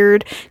these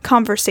weird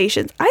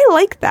conversations. I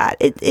like that.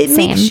 It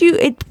makes you...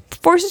 It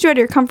forces you out of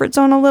your comfort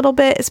zone a little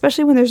bit,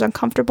 especially when there's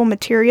uncomfortable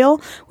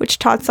material, which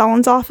Todd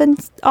Solondz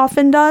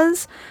often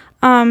does.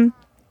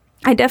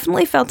 I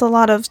definitely felt a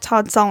lot of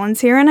Todd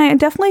Solondz here, and I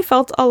definitely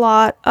felt a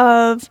lot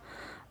of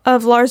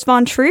Lars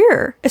von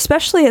Trier,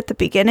 especially at the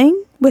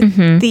beginning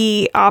with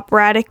the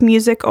operatic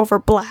music over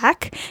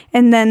black,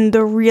 and then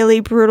the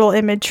really brutal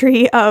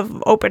imagery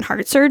of open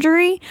heart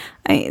surgery.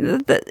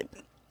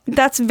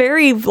 That's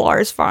very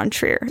Lars von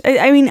Trier.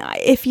 I mean,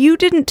 if you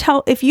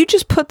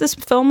just put this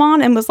film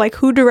on and was like,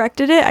 who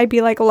directed it? I'd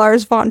be like,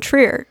 Lars von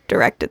Trier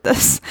directed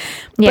this.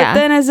 Yeah. But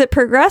then as it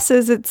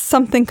progresses, it's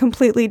something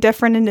completely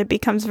different, and it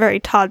becomes very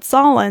Todd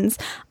Solondz.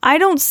 I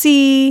don't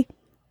see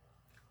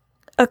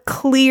a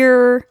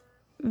clear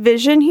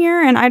vision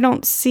here, and I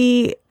don't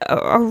see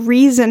a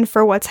reason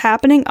for what's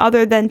happening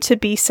other than to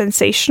be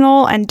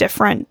sensational and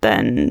different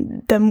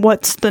than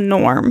what's the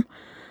norm.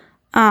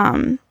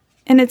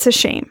 And it's a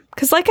shame.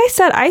 Because like I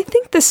said, I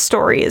think this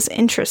story is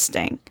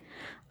interesting.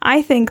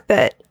 I think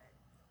that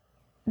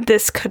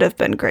this could have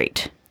been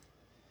great.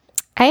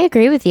 I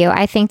agree with you.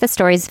 I think the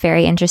story is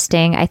very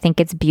interesting. I think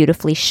it's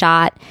beautifully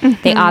shot.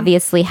 They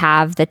obviously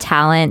have the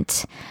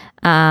talent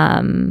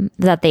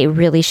that they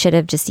really should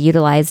have just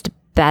utilized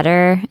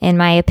better, in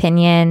my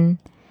opinion.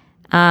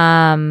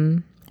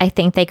 I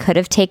think they could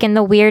have taken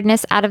the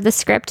weirdness out of the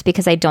script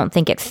because I don't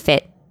think it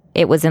fit.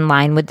 It was in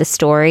line with the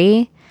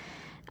story.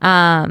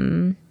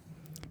 But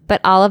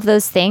all of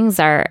those things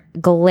are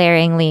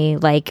glaringly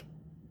like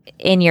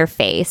in your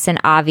face and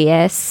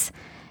obvious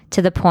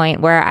to the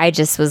point where I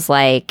just was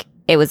like,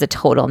 it was a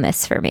total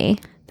miss for me.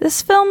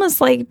 This film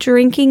is like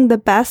drinking the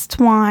best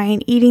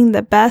wine, eating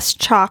the best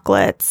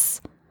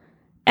chocolates,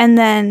 and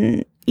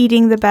then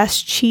eating the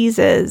best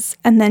cheeses,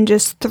 and then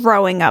just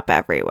throwing up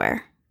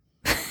everywhere.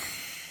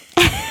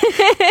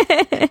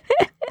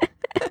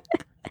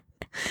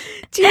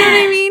 Do you know what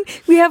I mean?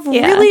 We have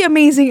really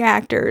amazing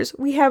actors.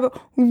 We have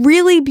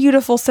really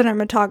beautiful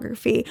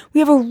cinematography.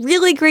 We have a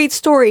really great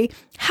story.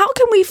 How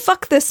can we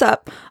fuck this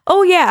up?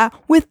 Oh yeah,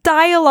 with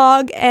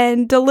dialogue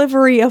and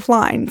delivery of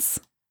lines.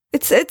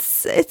 It's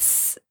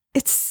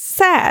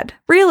sad.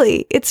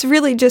 Really. It's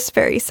really just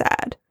very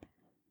sad.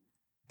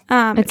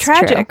 It's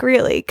tragic, true.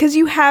 Really, because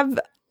you have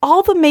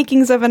all the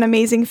makings of an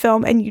amazing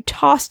film and you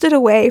tossed it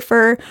away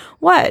for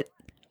what?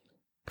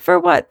 For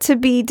what? To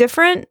be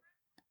different?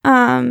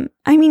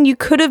 I mean, you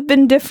could have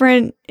been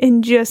different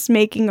in just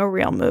making a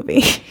real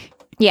movie.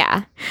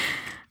 Yeah.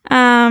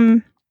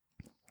 And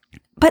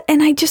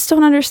I just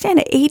don't understand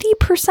it.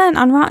 80%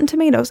 on Rotten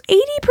Tomatoes.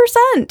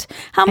 80%!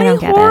 How many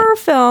horror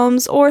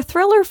films or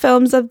thriller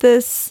films of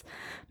this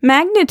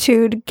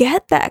magnitude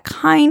get that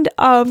kind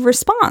of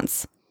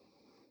response?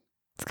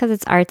 It's because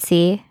it's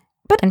artsy.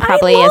 But and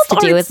probably has to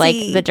do with like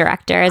the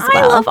director as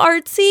well. I love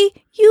artsy.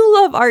 You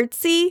love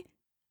artsy.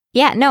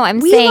 Yeah, no, I'm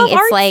saying it's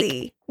artsy.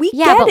 Like we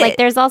yeah, get but it. like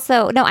there's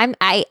also no,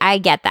 I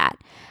get that.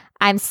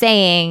 I'm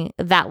saying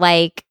that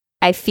like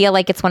I feel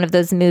like it's one of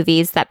those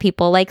movies that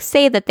people like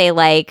say that they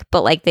like,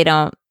 but like they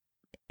don't,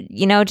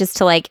 you know, just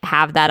to like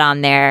have that on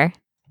there.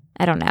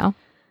 I don't know.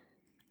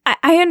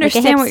 I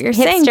understand what you're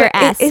saying,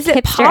 but is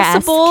it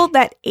possible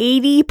that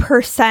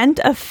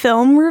 80% of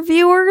film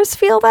reviewers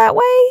feel that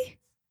way?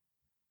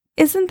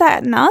 Isn't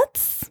that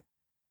nuts?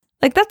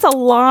 Like, that's a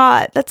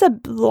lot. That's a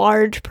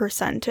large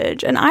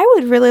percentage. And I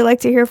would really like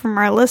to hear from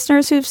our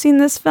listeners who've seen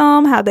this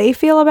film, how they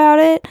feel about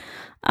it.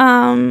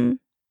 I'm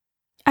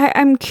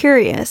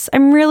curious.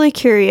 I'm really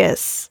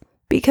curious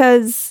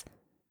because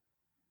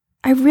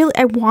I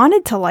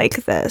wanted to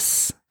like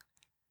this.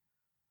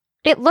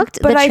 The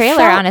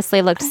trailer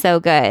honestly looked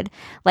so good.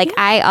 Like,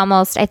 yeah.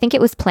 I think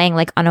it was playing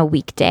like on a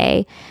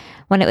weekday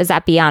when it was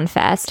at Beyond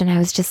Fest. And I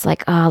was just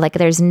like, oh, like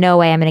there's no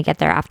way I'm going to get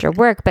there after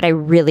work. But I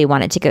really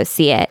wanted to go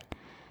see it.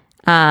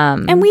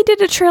 And we did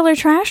a trailer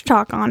trash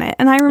talk on it.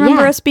 And I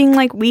remember us being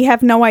like, we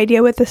have no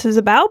idea what this is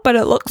about, but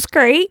it looks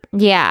great.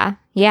 Yeah.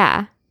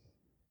 Yeah.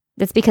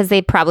 That's because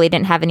they probably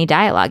didn't have any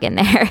dialogue in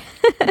there.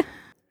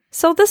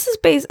 So this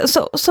is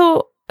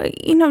so,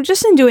 you know,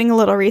 just in doing a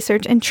little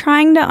research and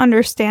trying to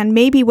understand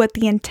maybe what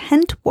the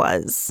intent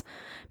was,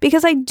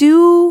 because I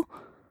do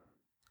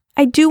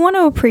want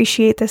to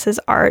appreciate this as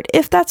art,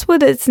 if that's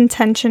what its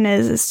intention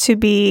is to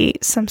be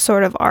some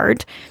sort of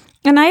art.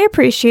 And I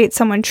appreciate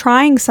someone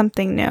trying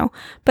something new,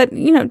 but,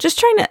 you know,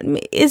 just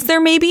is there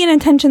maybe an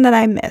intention that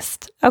I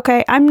missed?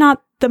 Okay, I'm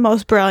not the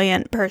most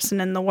brilliant person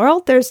in the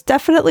world. There's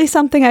definitely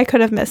something I could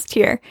have missed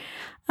here.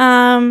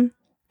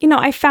 You know,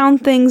 I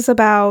found things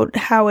about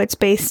how it's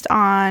based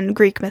on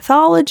Greek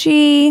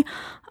mythology.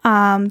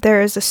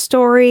 There is a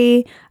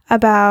story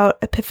about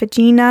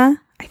Iphigenia.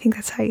 I think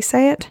that's how you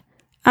say it.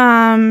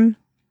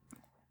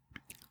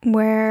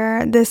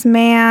 Where this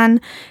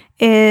man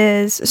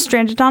is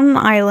stranded on an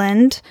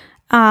island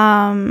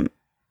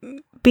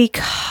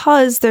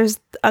because there's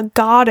a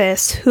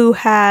goddess who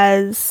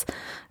has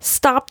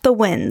stopped the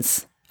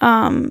winds,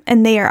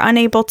 and they are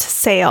unable to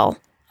sail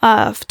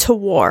to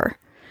war.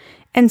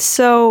 And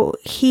so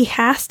he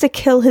has to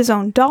kill his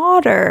own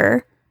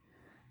daughter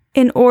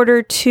in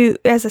order to,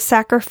 as a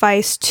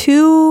sacrifice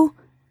to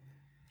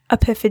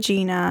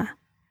Iphigenia,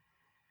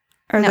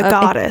 or the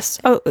goddess.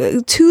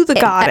 To the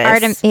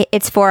goddess.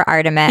 It's for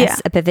Artemis. Yeah.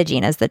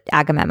 Iphigenia is the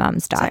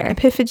Agamemnon's daughter. Sorry,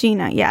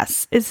 Iphigenia,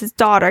 yes, is his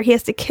daughter. He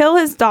has to kill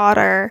his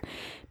daughter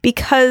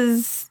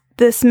because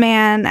this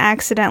man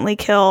accidentally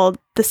killed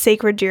the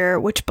sacred deer,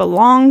 which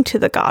belonged to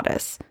the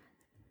goddess.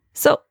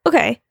 So,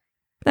 okay,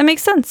 that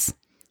makes sense.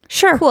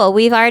 Sure. Cool.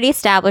 We've already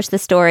established the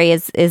story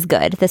is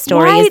good. The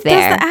story is there.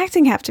 Why does the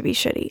acting have to be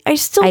shitty? I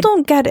still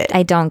don't get it.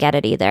 I don't get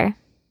it either.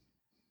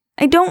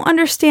 I don't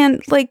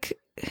understand, like,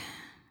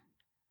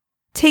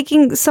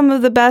 taking some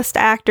of the best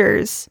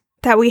actors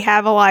that we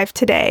have alive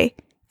today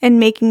and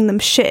making them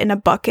shit in a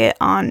bucket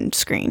on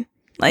screen.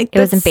 Like, it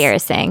was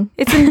embarrassing.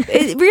 It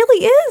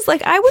really is.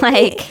 Like, I would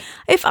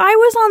if I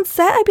was on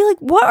set, I'd be like,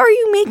 what are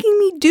you making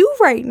me do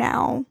right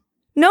now?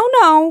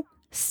 No.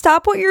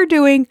 Stop what you're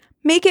doing.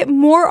 Make it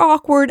more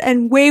awkward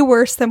and way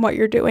worse than what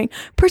you're doing.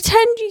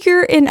 Pretend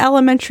you're in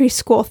elementary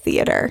school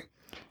theater.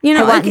 You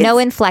know, I want no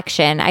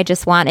inflection. I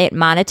just want it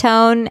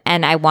monotone,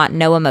 and I want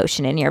no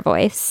emotion in your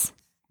voice.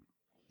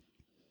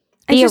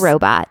 Be a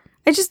robot.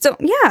 I just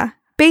don't, yeah.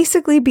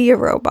 Basically be a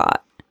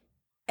robot.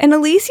 And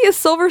Alicia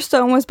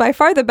Silverstone was by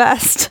far the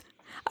best.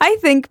 I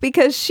think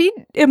because she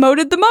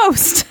emoted the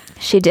most.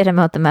 She did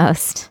emote the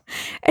most.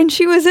 And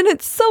she was in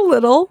it so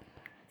little.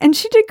 And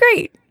she did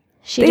great.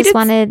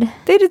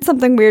 They did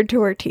something weird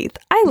to her teeth.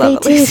 I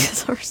love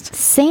Alicia Silverstone.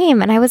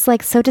 Same. And I was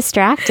like so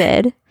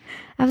distracted.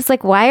 I was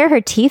like, why are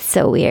her teeth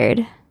so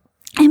weird?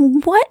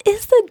 And what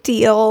is the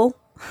deal?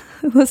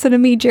 Listen to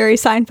me, Jerry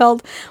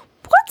Seinfeld.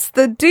 What's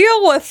the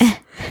deal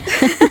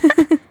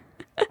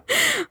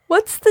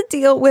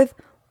with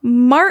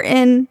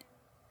Martin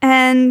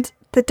and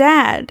the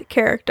dad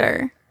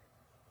character?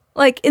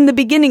 Like in the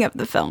beginning of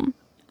the film.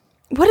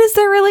 What is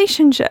their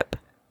relationship?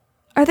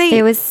 Are they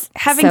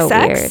having so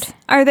sex? Weird.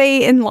 Are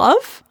they in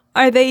love?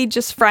 Are they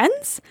just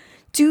friends?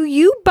 Do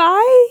you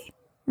buy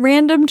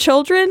random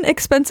children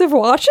expensive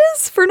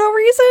watches for no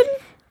reason?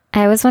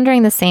 I was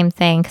wondering the same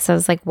thing because I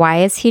was like,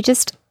 why is he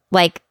just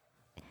like,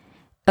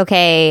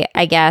 okay,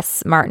 I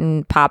guess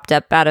Martin popped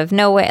up out of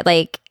nowhere,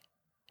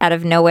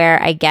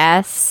 I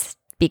guess,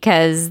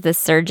 because the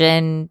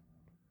surgeon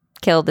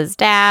killed his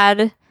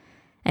dad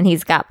and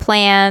he's got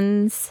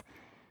plans.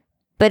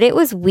 But it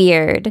was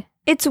weird.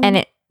 It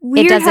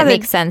doesn't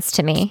make sense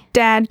to me.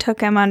 Dad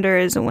took him under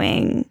his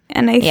wing.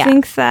 And I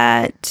think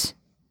that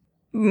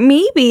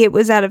maybe it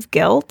was out of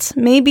guilt.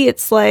 Maybe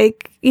it's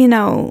like,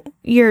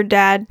 your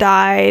dad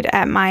died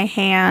at my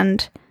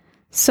hand,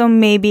 so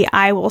maybe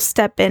I will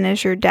step in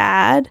as your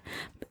dad.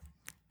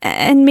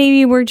 And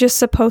maybe we're just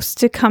supposed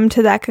to come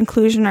to that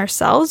conclusion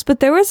ourselves. But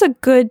there was a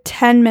good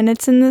 10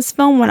 minutes in this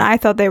film when I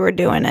thought they were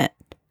doing it.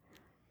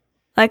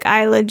 Like,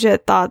 I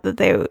legit thought that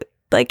they would.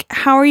 Like,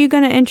 how are you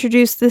going to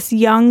introduce this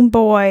young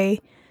boy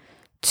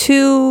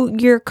to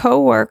your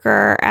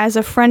coworker as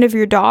a friend of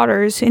your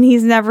daughter's, and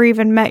he's never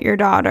even met your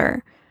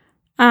daughter?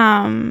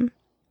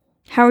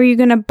 How are you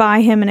going to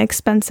buy him an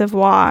expensive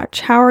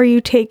watch? How are you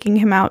taking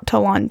him out to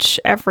lunch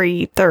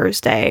every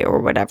Thursday or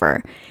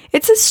whatever?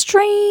 It's a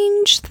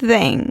strange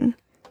thing.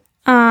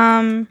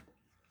 I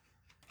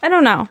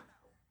don't know.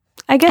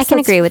 I guess I can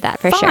agree with that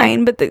for fine,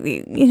 sure. But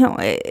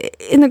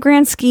in the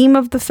grand scheme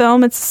of the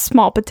film, it's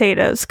small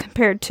potatoes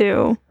compared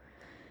to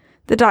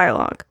the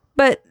dialogue.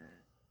 But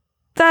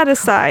that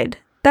aside,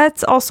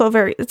 that's also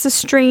it's a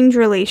strange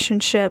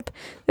relationship.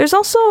 There's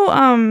also,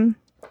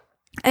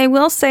 I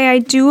will say, I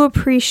do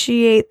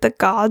appreciate the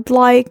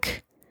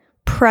godlike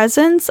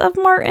presence of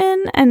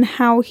Martin and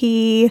how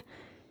he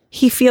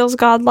feels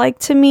godlike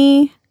to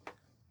me.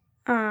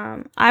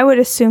 I would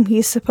assume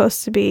he's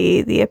supposed to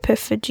be the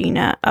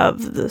Epiphagina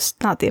of this,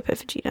 not the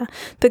Epiphagina,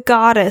 the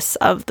goddess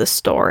of the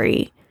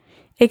story,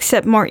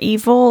 except more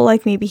evil.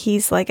 Like maybe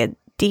he's like a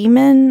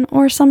demon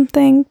or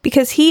something,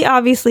 because he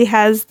obviously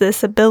has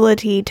this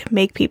ability to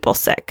make people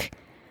sick.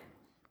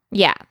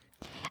 Yeah.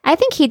 I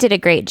think he did a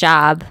great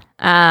job.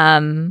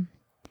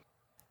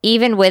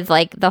 Even with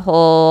like the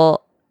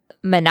whole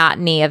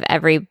monotony of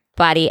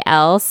everybody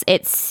else,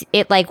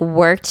 it like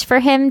worked for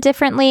him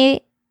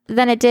differently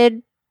than it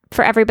did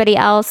for everybody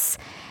else.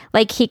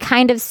 Like he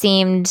kind of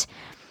seemed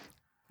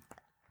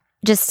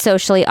just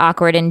socially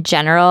awkward in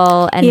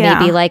general, and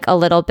maybe like a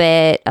little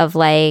bit of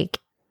like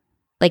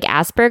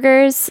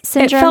Asperger's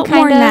syndrome. It felt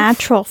more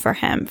natural for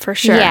him, for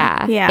sure.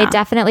 Yeah. It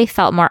definitely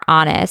felt more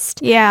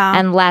honest. Yeah.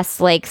 And less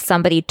like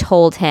somebody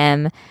told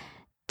him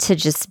to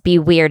just be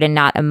weird and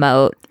not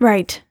emote.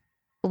 Right.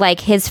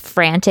 Like his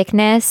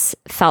franticness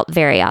felt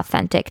very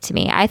authentic to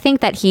me. I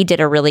think that he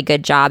did a really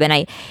good job,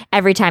 and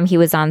every time he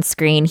was on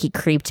screen, he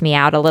creeped me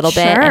out a little bit,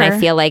 and I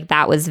feel like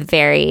that was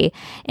very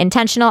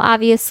intentional,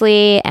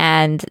 obviously,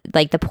 and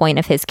like the point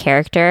of his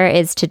character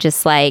is to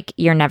just like,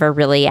 you're never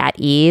really at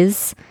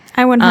ease.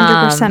 I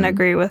 100%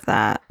 agree with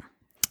that.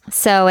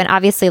 So, and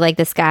obviously like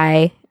this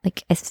guy,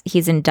 like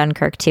he's in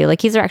Dunkirk too.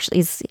 Like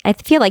I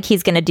feel like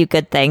he's going to do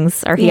good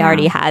things, or he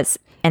already has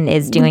and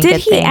is doing good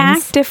things. Did he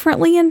act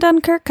differently in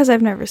Dunkirk? Because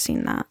I've never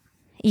seen that.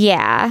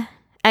 Yeah.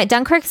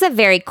 Dunkirk is a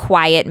very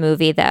quiet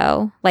movie,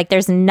 though. Like,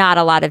 there's not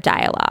a lot of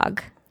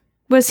dialogue.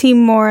 Was he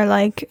more,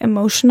 like,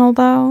 emotional,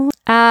 though?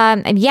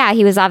 And yeah,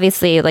 he was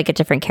obviously, like, a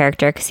different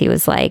character because he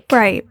was, like...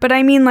 Right, but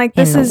I mean, like,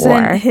 this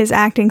isn't his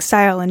acting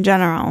style in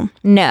general.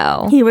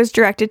 No. He was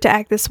directed to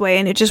act this way,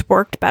 and it just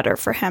worked better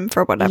for him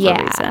for whatever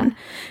reason.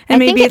 And I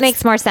think it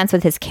makes more sense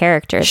with his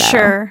character,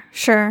 though.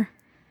 Sure.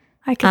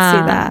 I can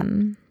see that.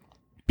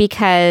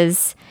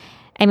 Because,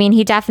 I mean,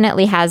 he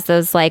definitely has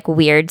those like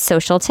weird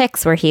social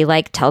tics where he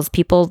like tells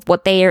people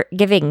what they are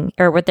giving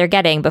or what they're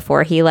getting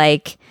before he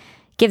like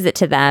gives it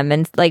to them,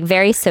 and like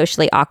very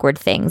socially awkward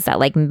things that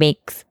like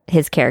makes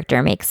his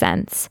character make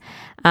sense.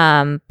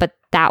 But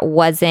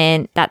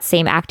that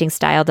same acting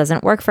style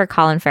doesn't work for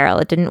Colin Farrell.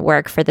 It didn't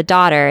work for the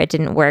daughter. It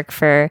didn't work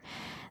for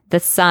the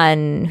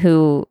son,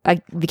 who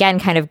again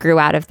kind of grew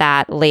out of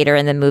that later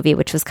in the movie,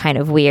 which was kind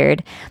of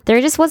weird.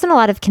 There just wasn't a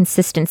lot of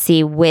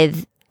consistency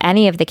with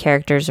any of the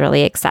characters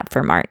really, except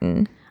for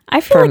Martin.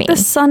 I feel like the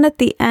son at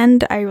the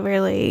end, I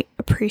really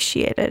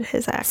appreciated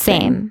his acting.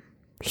 Same.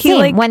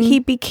 He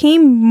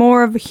became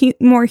more of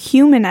more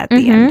human at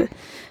the end.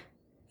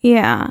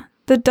 Yeah,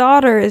 The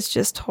daughter is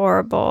just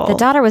horrible. The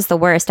daughter was the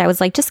worst. I was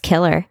like, just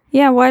kill her.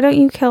 Yeah, why don't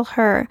you kill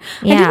her?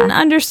 Yeah. I didn't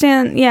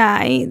understand. Yeah,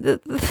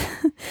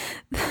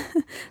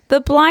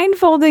 the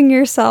blindfolding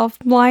yourself,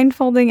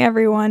 blindfolding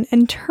everyone,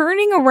 and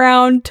turning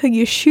around till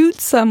you shoot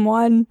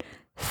someone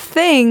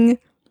thing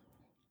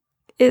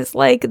is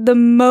like the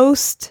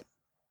most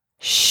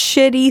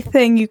shitty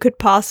thing you could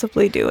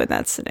possibly do in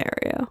that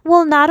scenario.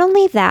 Well, not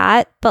only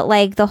that, but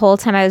like the whole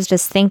time I was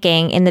just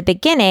thinking in the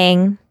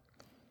beginning,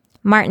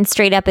 Martin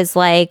straight up is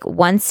like,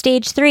 once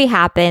stage 3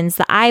 happens,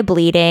 the eye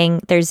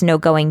bleeding, there's no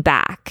going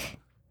back.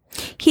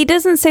 He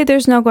doesn't say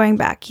there's no going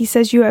back. He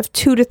says you have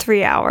 2 to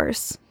 3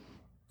 hours.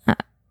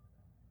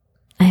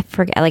 I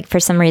forget, like for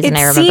some reason It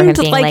I remember him seemed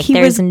being like like, he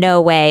there's was-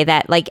 no way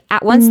that like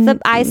once the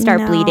eyes start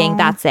No. bleeding,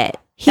 that's it.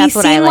 He That's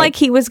what I seemed like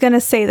he was going to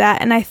say that,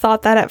 and I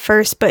thought that at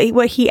first, but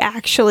what he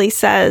actually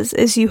says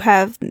is you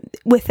have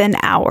within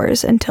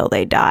hours until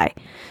they die.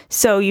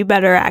 So you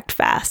better act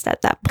fast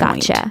at that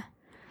point. Gotcha.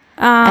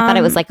 I thought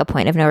it was like a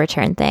point of no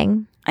return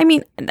thing. I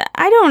mean,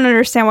 I don't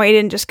understand why he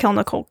didn't just kill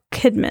Nicole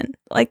Kidman.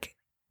 Like,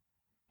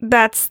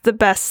 that's the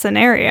best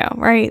scenario,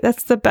 right?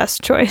 That's the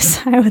best choice,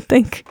 I would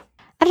think.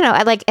 I don't know.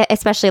 I like,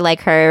 especially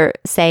like her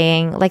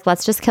saying, like,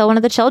 let's just kill one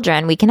of the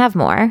children. We can have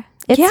more.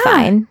 It's Yeah.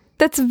 fine.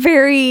 That's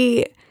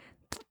very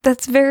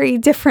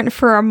different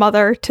for a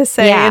mother to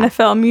say Yeah. in a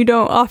film. You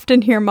don't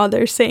often hear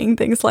mothers saying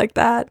things like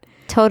that.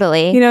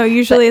 Totally. You know,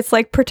 usually it's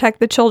like protect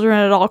the children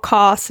at all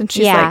costs. And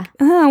she's Yeah.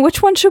 like,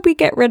 which one should we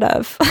get rid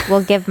of?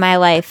 Will give my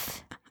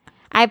life.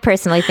 I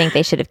personally think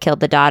they should have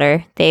killed the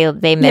daughter. They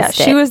missed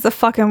it. She was the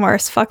fucking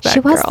worst. Fuck that She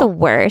was girl. the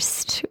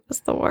worst. She was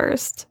the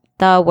worst.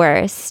 The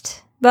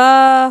worst.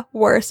 The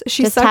worst.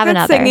 She Just sucked have at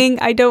another. singing.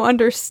 I don't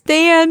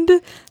understand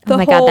the Oh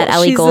my whole, god, that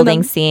Ellie she's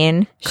Goulding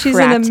scene She's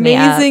cracked an me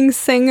up. amazing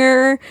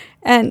singer,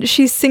 and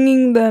she's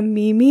singing the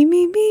me, me,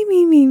 me, me,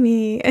 me, me,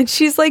 me. And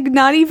she's like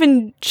not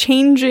even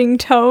changing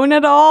tone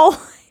at all.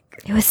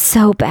 It was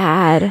so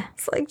bad.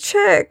 It's like,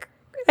 chick.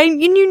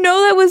 And you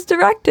know that was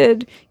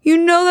directed. You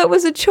know that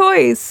was a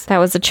choice. That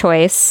was a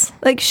choice.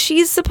 Like,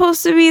 she's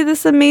supposed to be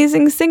this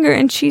amazing singer,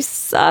 and she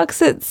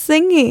sucks at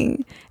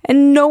singing,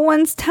 and no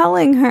one's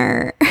telling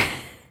her.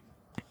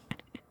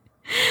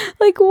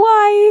 Like,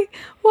 why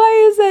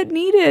is that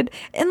needed?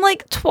 And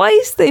like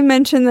twice they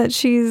mention that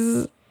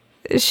she's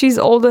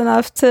old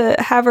enough to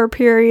have her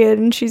period,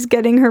 and she's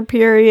getting her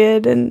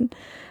period, and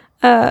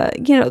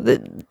you know,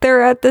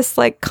 they're at this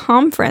like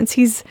conference.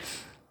 He's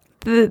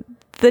the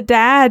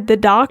dad, the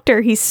doctor,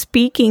 he's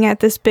speaking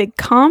at this big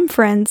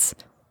conference,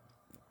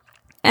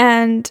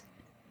 and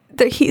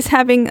he's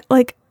having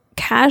like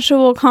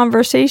casual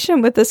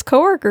conversation with his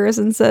coworkers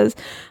and says,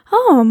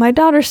 "Oh, my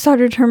daughter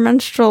started her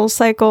menstrual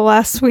cycle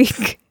last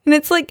week." And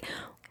it's like,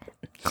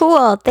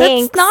 Cool,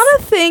 thanks. that's not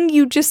a thing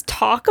you just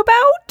talk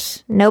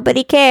about.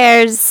 Nobody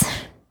cares.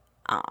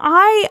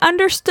 I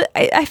understood.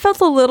 I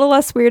felt a little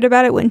less weird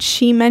about it when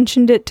she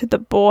mentioned it to the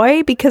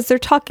boy, because they're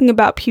talking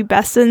about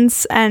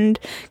pubescence and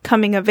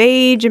coming of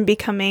age and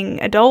becoming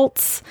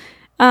adults.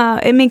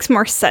 It makes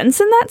more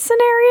sense in that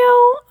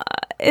scenario.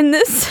 In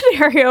this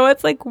scenario,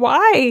 it's like,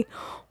 why?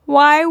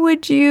 Why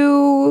would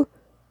you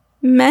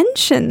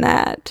mention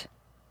that?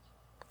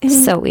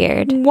 So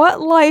weird.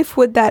 What life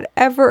would that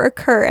ever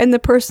occur? And the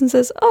person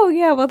says, "Oh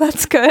yeah, well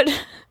that's good."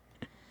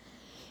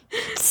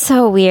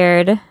 So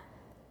weird.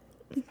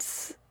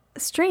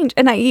 Strange.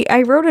 And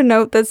I wrote a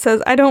note that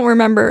says, I don't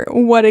remember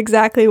what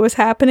exactly was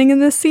happening in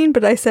this scene,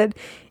 but I said,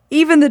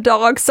 even the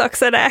dog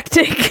sucks at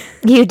acting.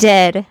 You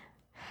did.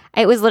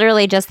 It was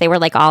literally just they were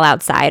like all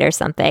outside or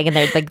something, and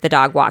they're like the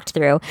dog walked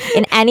through.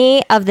 In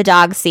any of the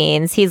dog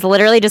scenes, he's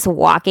literally just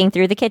walking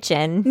through the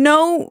kitchen.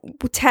 No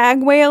tail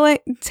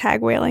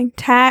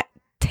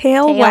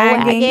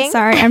wagging. wagging.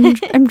 Sorry,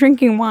 I'm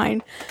drinking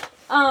wine.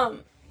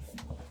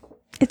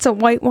 It's a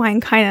white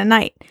wine kind of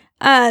night.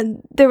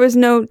 There was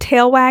no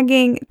tail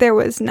wagging. There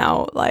was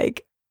no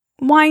like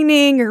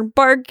whining or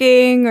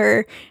barking,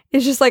 or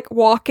it's just like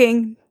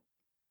walking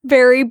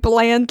very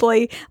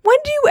blandly. When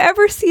do you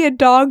ever see a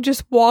dog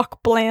just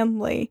walk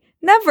blandly?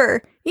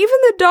 Never. Even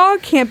the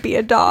dog can't be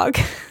a dog.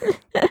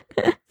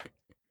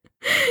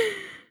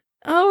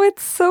 Oh,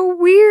 it's so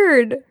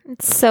weird.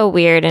 It's so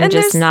weird and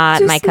just there's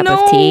not my cup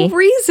no of tea.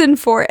 Reason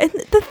for it. And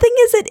the thing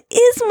is, it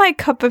is my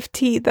cup of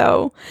tea,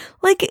 though.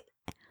 Like,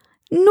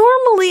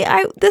 normally,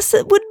 this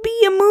would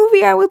be a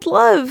movie I would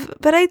love,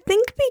 but I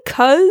think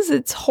because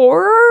it's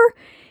horror,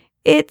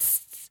 it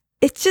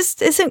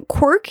just isn't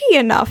quirky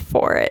enough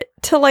for it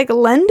to like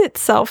lend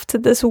itself to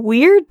this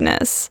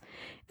weirdness.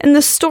 And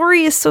the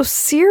story is so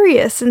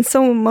serious and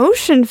so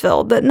emotion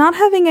filled that not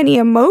having any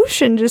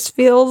emotion just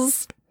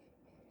feels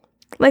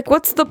like,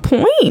 what's the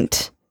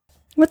point?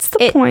 What's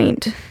the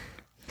point?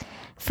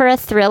 For a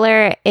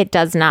thriller, it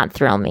does not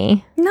thrill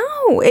me.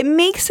 No, it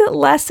makes it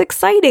less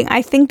exciting.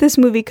 I think this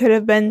movie could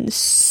have been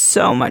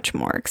so much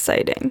more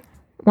exciting.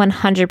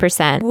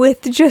 100%.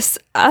 With just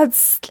a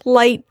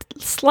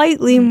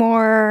slightly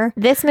more...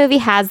 This movie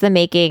has the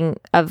making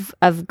of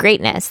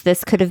greatness.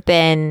 This could have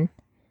been,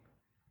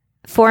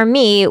 for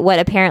me, what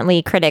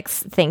apparently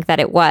critics think that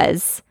it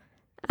was.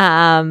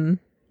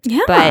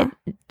 Yeah. But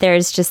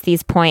there's just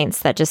these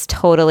points that just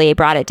totally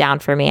brought it down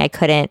for me.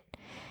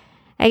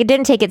 I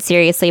didn't take it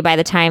seriously by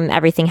the time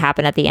everything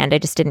happened at the end. I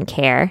just didn't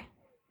care.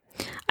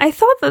 I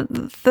thought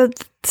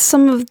that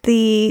some of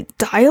the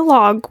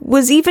dialogue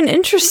was even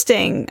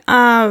interesting,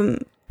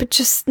 but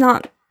just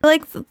not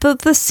like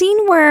the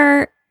scene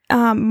where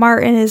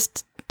Martin is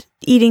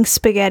eating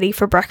spaghetti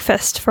for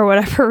breakfast for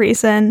whatever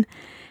reason,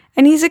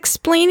 and he's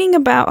explaining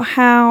about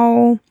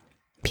how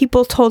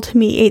people told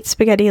him he ate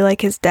spaghetti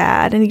like his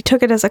dad, and he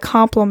took it as a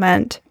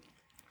compliment,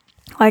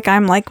 like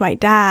I'm like my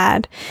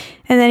dad,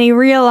 and then he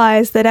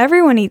realized that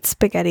everyone eats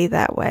spaghetti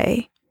that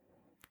way.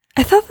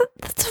 I thought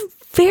that's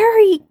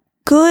very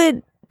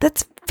good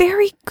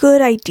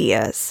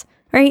ideas,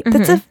 right?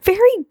 That's a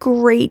very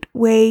great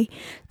way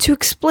to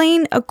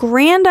explain a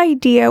grand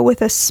idea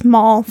with a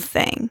small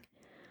thing.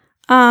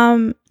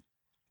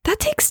 That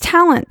takes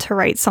talent to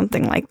write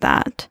something like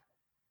that.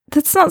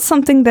 That's not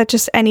something that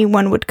just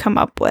anyone would come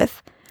up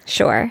with.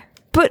 Sure.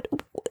 But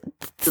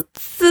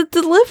the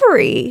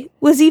delivery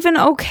was even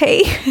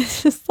okay.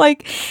 It's just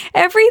like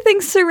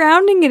everything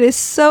surrounding it is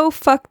so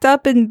fucked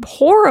up and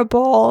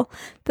horrible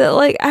that,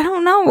 like, I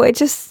don't know, it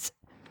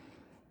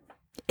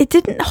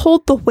didn't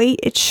hold the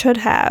weight it should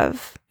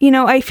have. You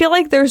know, I feel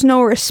like there's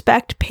no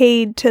respect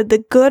paid to the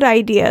good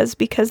ideas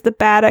because the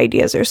bad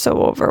ideas are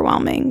so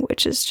overwhelming,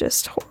 which is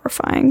just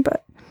horrifying.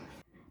 But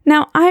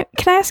now, can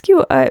I ask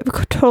you a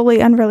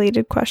totally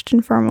unrelated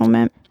question for a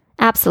moment?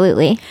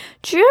 Absolutely.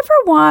 Did you ever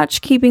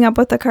watch Keeping Up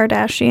with the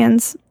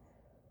Kardashians?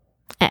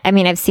 I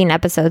mean, I've seen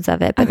episodes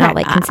of it, but Okay. not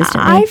like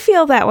consistently. I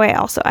feel that way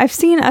also. I've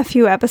seen a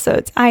few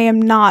episodes. I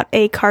am not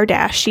a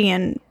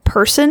Kardashian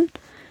person.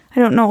 I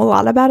don't know a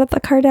lot about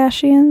the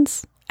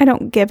Kardashians. I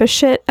don't give a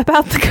shit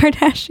about the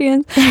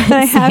Kardashians, but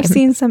I have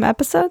seen some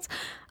episodes.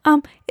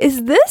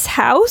 Is this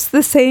house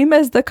the same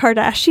as the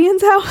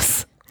Kardashians'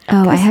 house?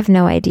 Oh, I have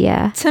no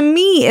idea. To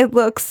me, it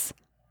looks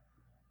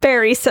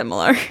very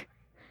similar.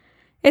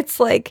 It's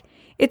like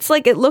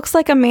it looks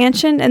like a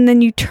mansion, and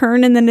then you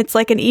turn, and then it's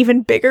like an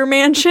even bigger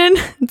mansion.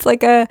 It's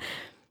like a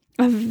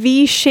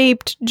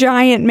V-shaped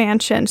giant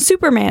mansion,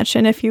 super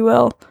mansion, if you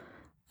will.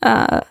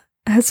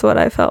 That's what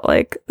I felt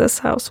like this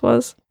house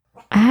was.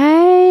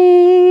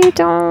 I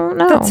don't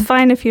know. That's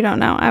fine if you don't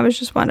know. I was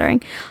just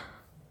wondering.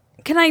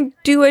 Can I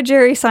do a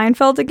Jerry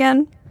Seinfeld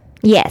again?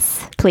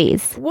 Yes,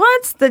 please.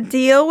 What's the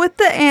deal with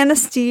the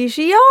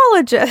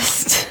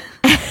anesthesiologist?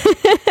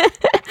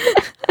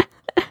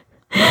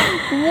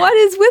 What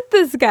is with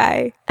this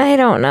guy? I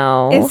don't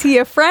know. Is he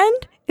a friend?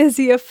 Is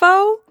he a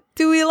foe?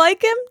 Do we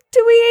like him?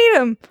 Do we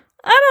hate him?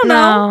 I don't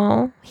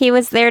know. No. He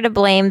was there to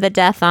blame the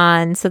death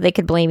on so they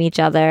could blame each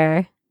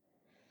other.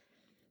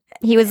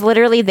 He was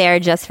literally there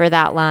just for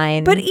that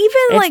line. But even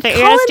it's like the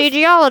Colin,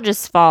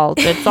 anesthesiologist's fault.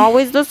 It's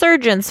always the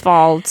surgeon's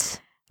fault.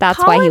 That's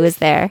why he was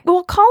there.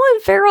 Well, Colin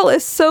Farrell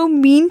is so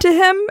mean to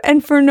him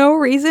and for no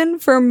reason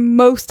for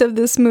most of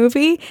this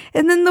movie.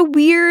 And then the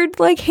weird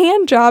like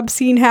hand job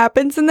scene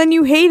happens and then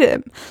you hate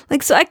him.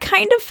 Like, so I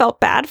kind of felt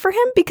bad for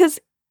him because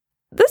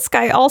this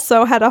guy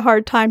also had a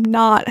hard time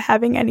not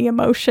having any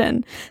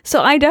emotion.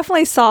 So I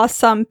definitely saw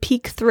some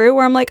peek through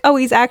where I'm like, oh,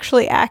 he's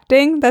actually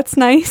acting. That's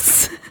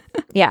nice.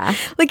 Yeah.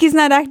 Like, he's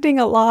not acting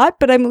a lot,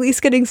 but I'm at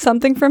least getting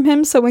something from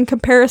him. So in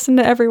comparison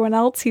to everyone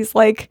else, he's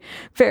like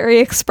very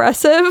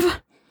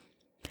expressive.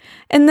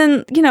 And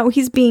then, you know,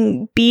 he's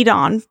being beat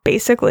on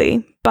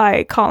basically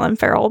by Colin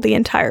Farrell the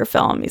entire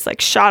film. He's like,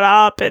 shut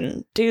up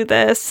and do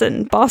this,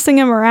 and bossing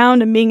him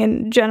around and being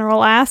a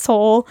general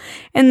asshole.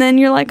 And then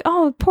you're like,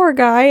 oh, poor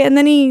guy. And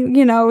then he,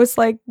 you know, is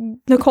like,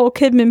 Nicole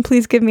Kidman,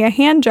 please give me a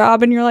hand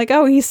job. And you're like,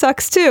 oh, he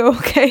sucks too.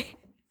 Okay.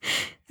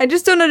 I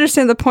just don't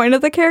understand the point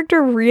of the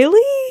character,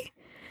 really.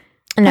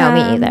 No,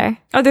 me either.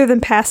 Other than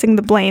passing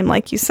the blame,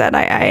 like you said,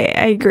 I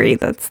agree.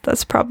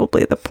 That's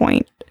probably the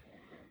point.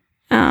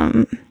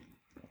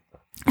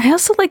 I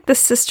also like the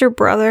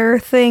sister-brother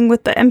thing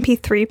with the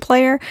MP3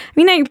 player. I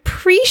mean, I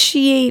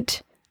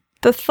appreciate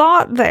the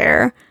thought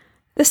there.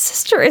 The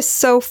sister is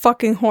so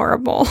fucking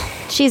horrible.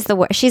 She's the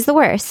worst. She's the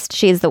worst.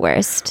 She's the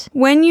worst.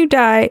 When you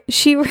die,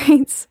 she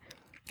writes,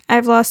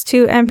 I've lost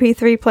 2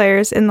 MP3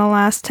 players in the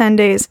last 10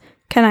 days.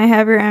 Can I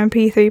have your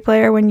MP3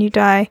 player when you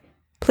die?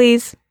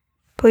 Please,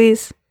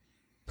 please,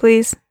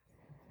 please.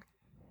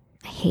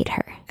 I hate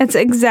her. That's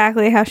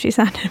exactly how she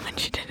sounded when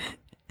she did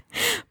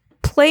it.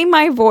 Play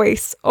my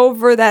voice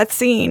over that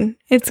scene.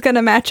 It's going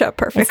to match up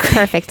perfectly. It's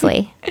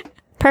perfectly.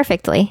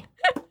 Perfectly.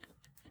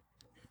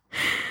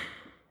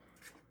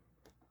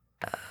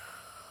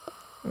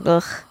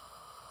 Ugh.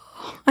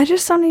 I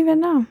just don't even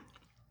know.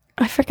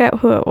 I forget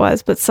who it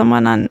was, but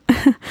someone on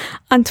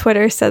on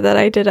Twitter said that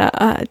I did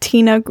a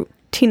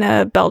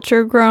Tina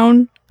Belcher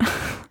groan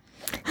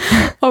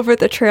over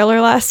the trailer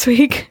last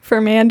week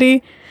for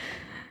Mandy.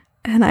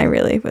 And I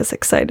really was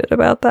excited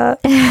about that.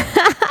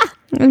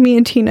 Me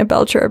and Tina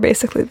Belcher are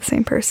basically the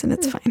same person.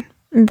 It's fine.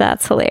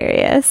 That's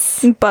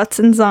hilarious. Butts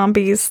and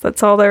zombies.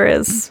 That's all there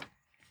is.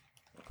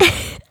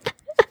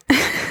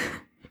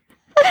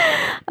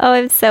 Oh,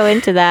 I'm so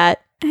into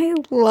that. I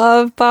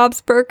love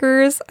Bob's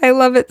Burgers. I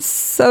love it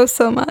so,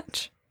 so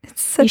much.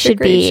 It's such a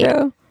great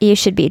show. You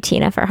should be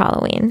Tina for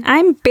Halloween.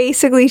 I'm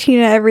basically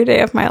Tina every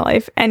day of my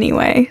life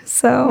anyway,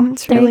 so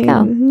it's There you really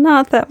go.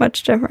 not that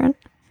much different.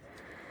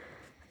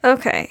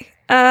 Okay.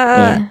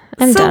 I'm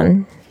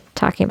done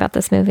talking about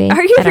this movie.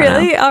 Are you I don't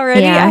really know.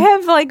 already? Yeah. I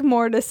have like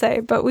more to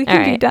say, but we can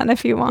All be right. done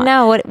if you want.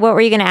 No, what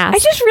were you going to ask? I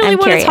just really I'm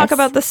want to talk curious.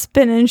 about the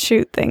spin and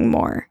shoot thing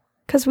more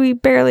because we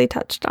barely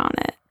touched on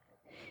it.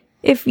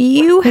 If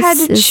you had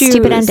to This choose,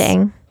 stupid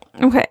ending.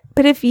 Okay,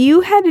 but if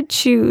you had to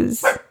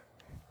choose,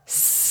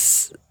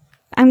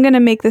 I'm gonna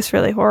make this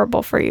really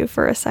horrible for you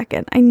for a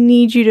second. I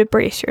need you to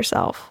brace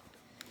yourself.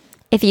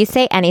 If you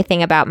say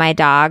anything about my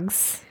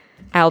dogs,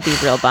 I'll be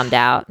real bummed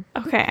out.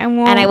 Okay, I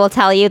won't. And I will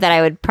tell you that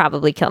I would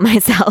probably kill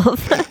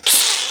myself.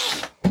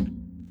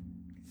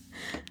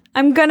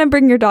 I'm gonna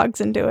bring your dogs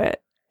into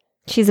it.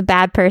 She's a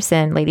bad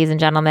person, ladies and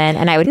gentlemen,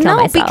 and I would kill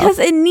myself. Because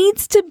it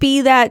needs to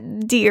be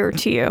that dear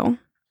to you.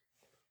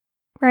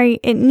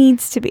 Right? It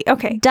needs to be.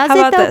 Okay. Does how it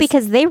about though? this?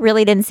 Because they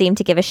really didn't seem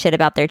to give a shit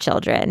about their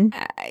children.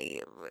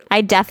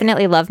 I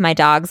definitely love my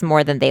dogs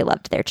more than they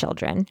loved their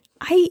children.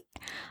 I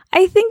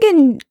think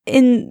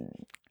in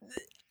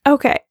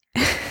okay.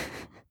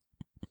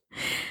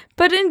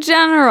 But in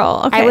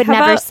general, okay, I would how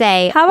never about-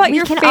 say. How about we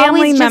your can family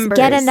always members?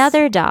 Just get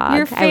another dog. Your I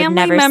would family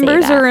never say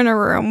members that. are in a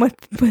room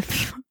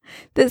with.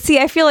 See,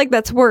 I feel like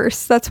that's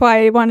worse. That's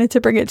why I wanted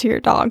to bring it to your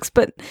dogs,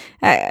 but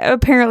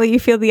apparently you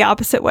feel the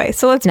opposite way.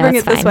 So let's No, bring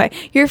it's it this fine.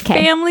 way. Your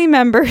Okay. family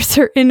members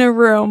are in a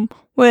room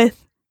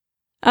with,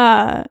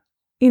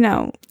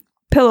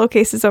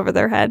 pillowcases over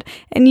their head,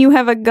 and you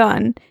have a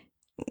gun.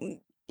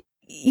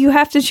 You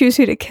have to choose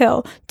who to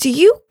kill. Do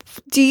you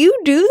do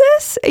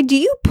this? Do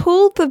you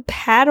pull the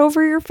hat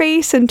over your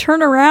face and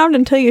turn around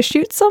until you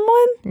shoot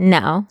someone?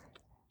 No.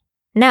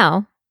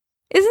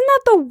 Isn't that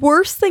the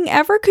worst thing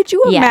ever? Could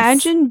you Yes.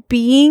 imagine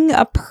being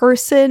a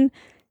person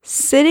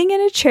sitting in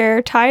a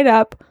chair tied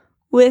up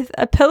with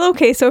a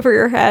pillowcase over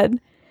your head,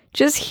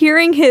 just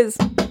hearing his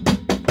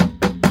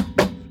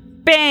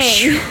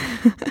bang?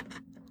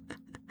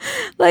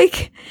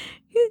 Like,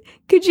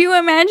 could you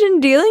imagine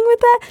dealing with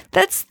that?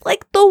 That's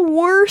like the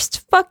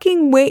worst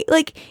fucking way.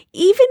 Like,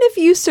 even if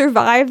you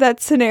survive that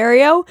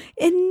scenario,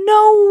 in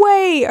no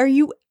way are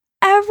you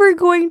ever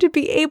going to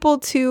be able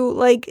to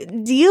like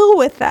deal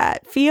with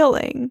that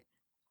feeling.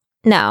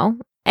 No.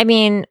 I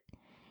mean,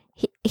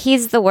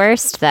 he's the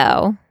worst,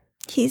 though.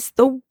 He's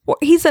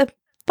a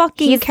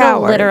fucking He's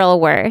coward. the literal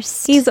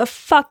worst. He's a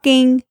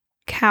fucking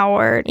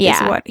coward is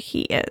Yeah. what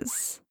he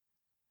is.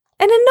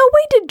 And in no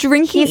way did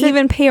drinking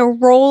even play a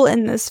role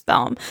in this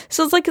film.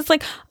 So it's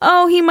like,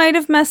 oh, he might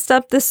have messed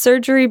up this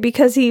surgery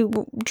because he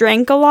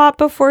drank a lot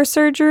before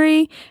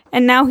surgery,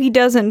 and now he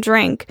doesn't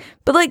drink.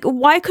 But like,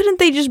 why couldn't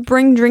they just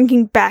bring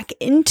drinking back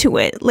into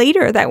it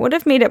later? That would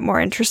have made it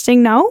more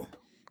interesting, no?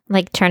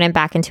 like turn him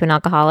back into an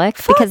alcoholic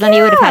Fuck because then he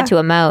would have yeah. had to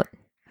emote.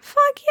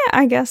 Fuck yeah,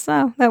 I guess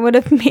so. That would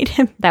have made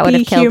him That would be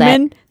have killed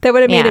human. it. That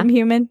would have made Yeah. him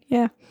human.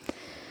 Yeah.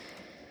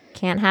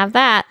 Can't have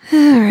that. All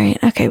right.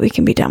 Okay, we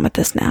can be done with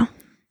this now.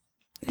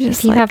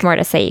 If you have more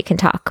to say, you can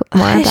talk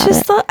more It's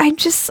about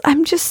just it.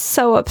 I'm just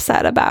so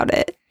upset about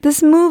it.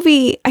 This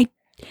movie,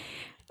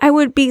 I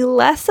would be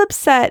less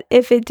upset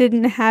if it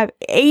didn't have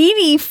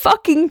 80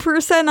 fucking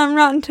 % on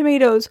Rotten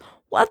Tomatoes.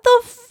 What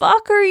the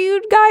fuck are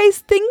you guys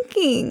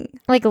thinking?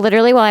 Like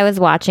literally while I was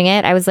watching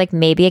it, I was like,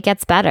 maybe it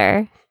gets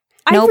better.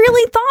 I Nope.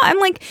 really thought, I'm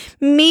like,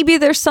 maybe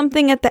there's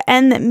something at the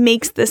end that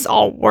makes this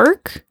all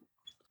work.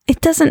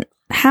 It doesn't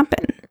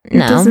happen.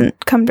 No. It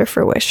doesn't come to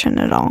fruition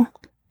at all.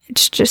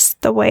 It's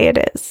just the way it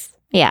is.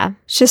 Yeah.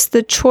 It's just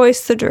the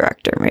choice the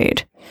director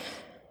made.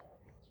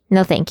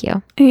 No, thank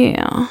you.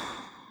 Yeah.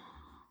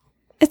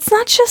 It's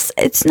not just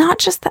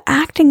the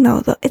acting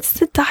though. It's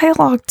the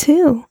dialogue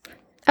too.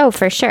 Oh,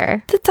 for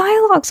sure. The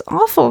dialogue's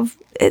awful.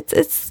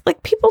 It's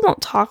like people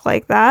don't talk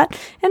like that.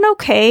 And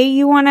okay,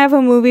 you want to have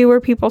a movie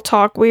where people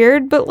talk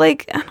weird, but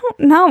like I don't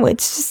know.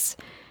 It's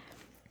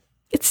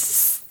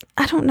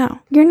I don't know.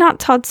 You're not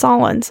Todd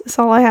Solondz. Is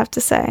all I have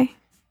to say.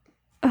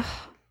 Ugh.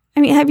 I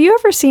mean, have you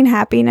ever seen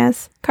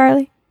Happiness,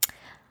 Carly?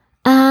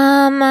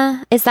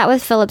 Is that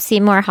with Philip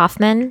Seymour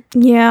Hoffman?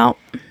 Yeah.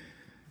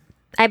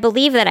 I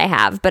believe that I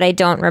have, but I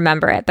don't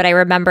remember it. But I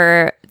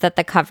remember that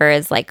the cover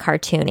is like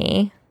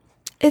cartoony.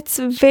 It's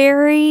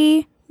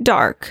very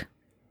dark.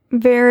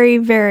 Very,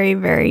 very,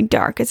 very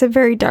dark. It's a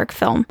very dark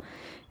film.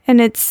 And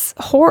it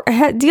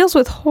deals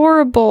with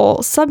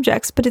horrible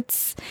subjects, but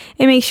it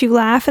makes you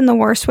laugh in the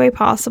worst way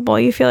possible.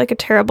 You feel like a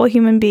terrible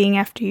human being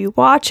after you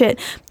watch it.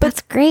 But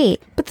That's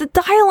great. But the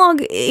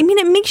dialogue, I mean,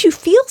 it makes you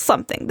feel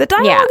something. The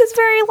dialogue is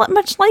very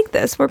much like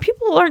this, where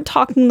people aren't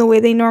talking the way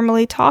they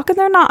normally talk, and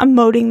they're not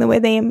emoting the way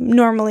they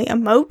normally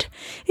emote.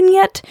 And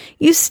yet,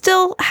 you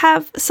still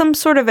have some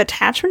sort of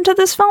attachment to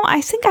this film.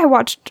 I think I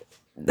watched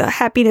The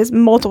Happiness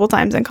multiple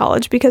times in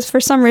college, because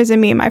for some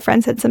reason, me and my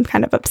friends had some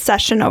kind of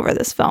obsession over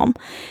this film.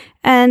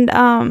 And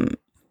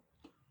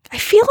I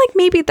feel like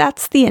maybe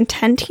that's the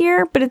intent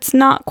here, but it's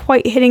not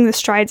quite hitting the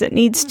strides it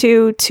needs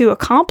to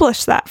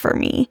accomplish that for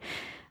me.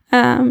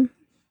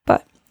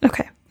 But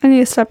okay, I need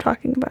to stop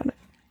talking about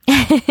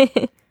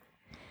it.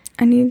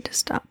 I need to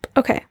stop.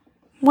 Okay,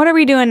 What are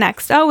we doing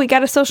next? Oh, we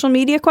got a social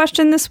media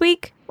question this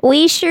week?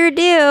 We sure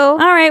do. All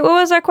right, what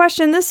was our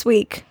question this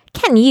week?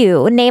 Can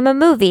you name a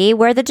movie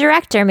where the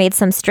director made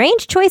some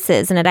strange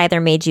choices and it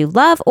either made you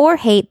love or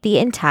hate the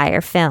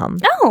entire film?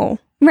 Oh,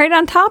 right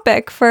on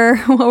topic for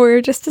what we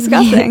were just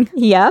discussing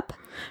Yep.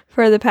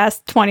 for the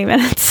past 20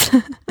 minutes.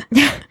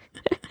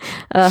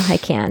 Oh, I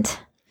can't.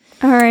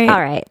 All right.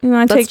 All right. You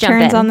want to Let's take jump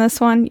turns in. on this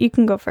one? You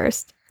can go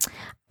first.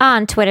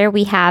 On Twitter,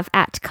 we have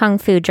at Kung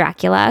Fu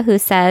Dracula, who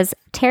says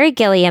Terry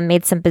Gilliam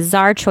made some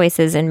bizarre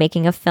choices in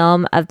making a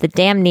film of the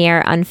damn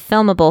near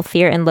unfilmable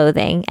Fear and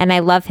Loathing, and I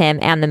love him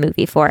and the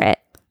movie for it.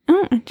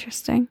 Oh,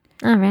 interesting.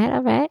 All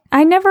right.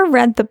 I never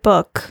read the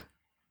book.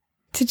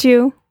 Did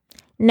you?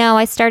 No,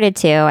 I started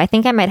to. I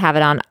think I might have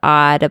it on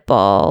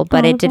Audible,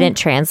 but it didn't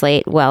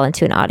translate well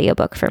into an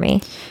audiobook for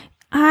me.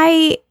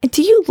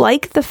 Do you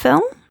like the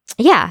film?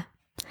 Yeah,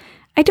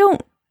 I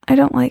don't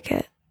like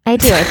it. I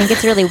do. I think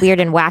it's really weird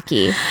and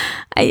wacky.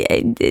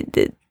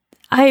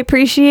 I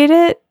appreciate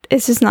it.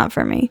 It's just not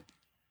for me.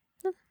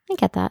 I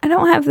get that. I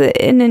don't have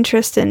an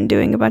interest in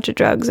doing a bunch of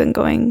drugs and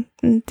going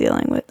and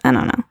dealing with. I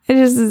don't know. It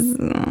just is.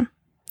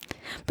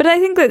 But I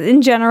think that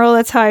in general,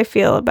 that's how I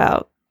feel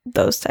about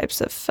those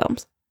types of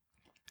films.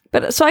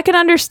 But so I can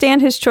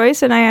understand his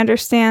choice, and I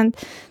understand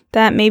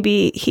that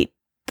maybe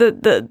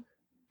the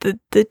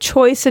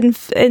choice in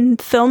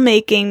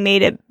filmmaking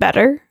made it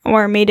better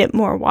or made it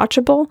more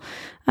watchable.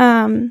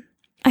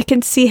 I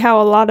can see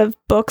how a lot of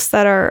books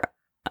that are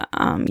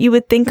you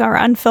would think are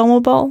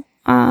unfilmable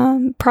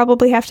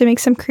probably have to make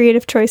some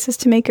creative choices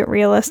to make it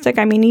realistic.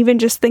 I mean, even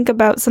just think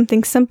about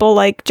something simple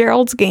like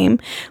Gerald's Game,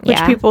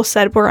 which people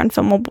said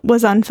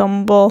was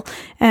unfilmable,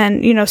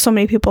 and so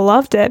many people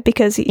loved it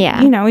because he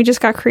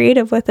just got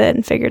creative with it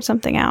and figured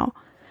something out.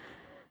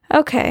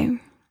 Okay.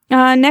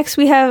 Next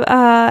we have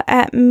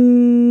at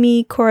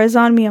Mi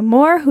Corazon Mi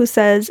Amor, who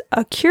says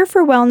A Cure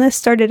for Wellness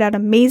started out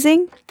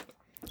amazing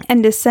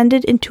and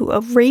descended into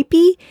a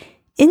rapey,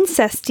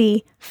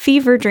 incesty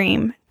fever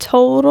dream.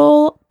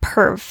 Total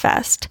perv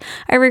fest.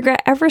 I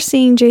regret ever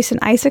seeing Jason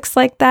Isaacs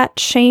like that.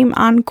 Shame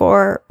on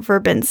Gore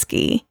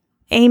Verbinski.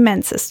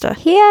 Amen, sister.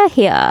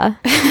 Yeah.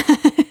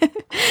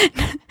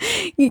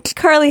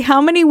 Carly,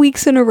 how many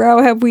weeks in a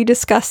row have we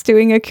discussed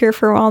doing A Cure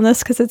for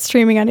Wellness because it's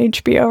streaming on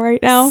HBO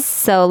right now?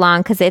 So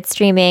long, because it's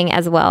streaming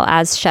as well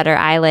as Shutter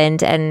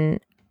Island, and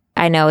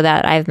I know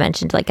that I've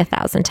mentioned like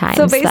 1,000 times.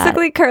 So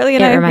basically, Carly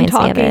and I have been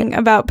talking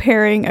about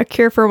pairing A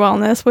Cure for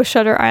Wellness with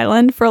Shutter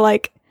Island for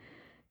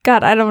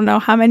God, I don't know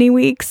how many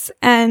weeks,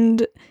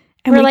 and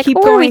we're we like, keep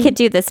or going. we could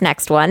do this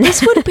next one.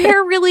 This would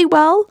pair really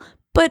well,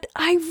 but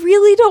I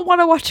really don't want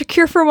to watch A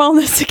Cure for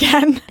Wellness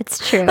again.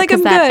 It's true. Like,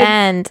 I'm that good.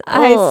 End.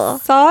 I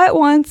saw it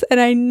once,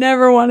 and I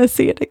never want to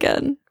see it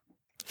again.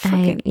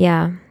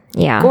 Yeah.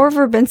 Gore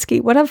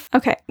Verbinski.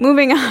 Okay,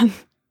 moving on.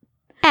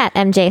 At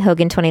MJ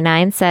Hogan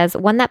 29 says,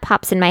 one that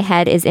pops in my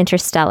head is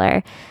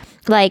Interstellar.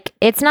 Like,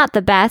 it's not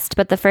the best,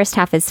 but the first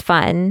half is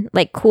fun.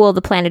 Like, cool,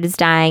 the planet is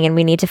dying and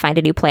we need to find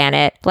a new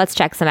planet. Let's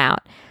check some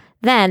out.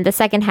 Then the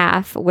second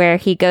half, where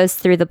he goes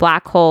through the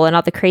black hole and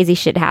all the crazy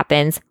shit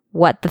happens.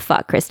 What the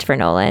fuck, Christopher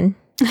Nolan?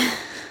 I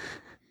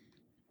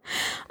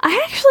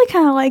actually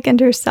kind of like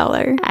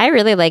Interstellar. I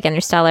really like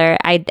Interstellar.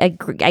 I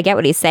get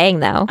what he's saying,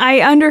 though. I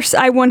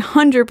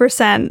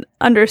 100%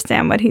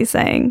 understand what he's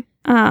saying.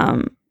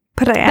 But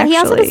he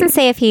also doesn't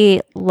say if he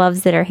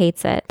loves it or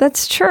hates it.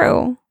 That's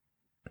true.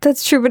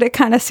 That's true, but it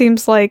kind of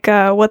seems like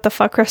what the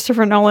fuck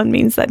Christopher Nolan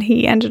means that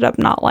he ended up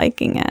not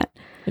liking it.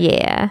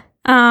 Yeah.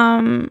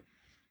 But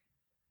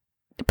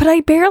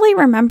I barely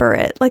remember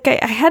it. Like,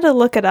 I had to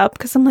look it up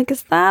because I'm like,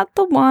 is that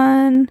the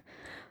one?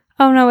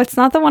 Oh, no, it's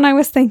not the one I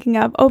was thinking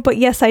of. Oh, but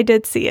yes, I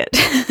did see it.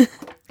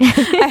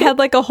 I had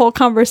like a whole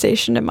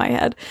conversation in my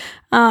head.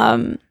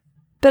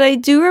 But I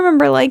do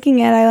remember liking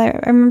it. I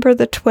remember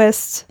the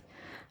twist.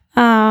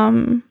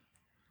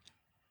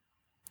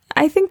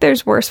 I think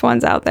there's worse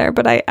ones out there,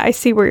 but I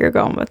see where you're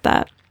going with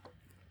that.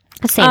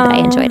 Same, but I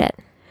enjoyed it.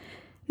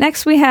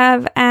 Next we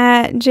have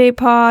at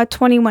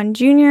JPaw21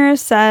 Jr.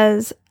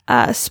 says,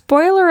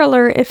 spoiler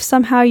alert if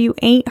somehow you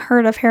ain't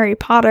heard of Harry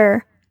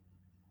Potter.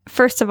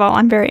 First of all,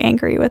 I'm very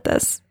angry with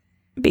this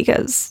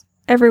because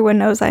everyone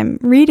knows I'm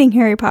reading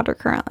Harry Potter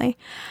currently.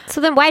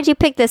 So then why'd you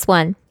pick this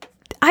one?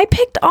 I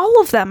picked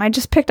all of them. I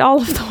just picked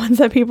all of the ones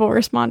that people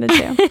responded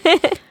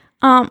to.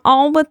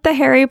 All with the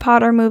Harry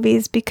Potter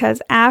movies,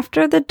 because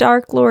after the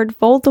Dark Lord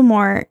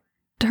Voldemort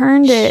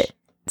turned it,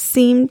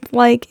 seemed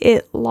like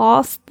it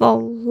lost the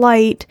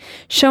light,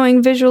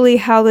 showing visually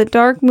how the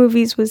dark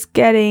movies was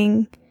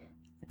getting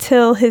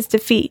till his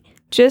defeat.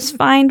 Just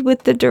find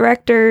with the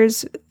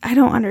directors, I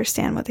don't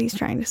understand what he's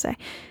trying to say.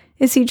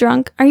 Is he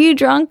drunk? Are you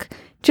drunk?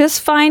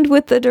 Just find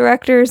with the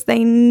directors,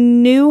 they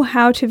knew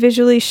how to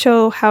visually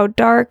show how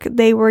dark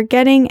they were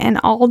getting, and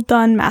all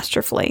done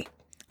masterfully.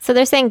 So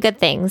they're saying good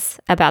things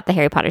about the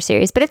Harry Potter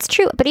series, but it's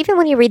true. But even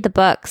when you read the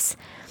books,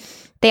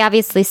 they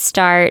obviously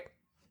start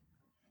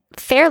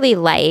fairly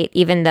light,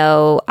 even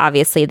though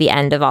obviously the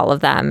end of all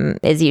of them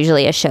is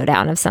usually a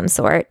showdown of some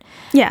sort.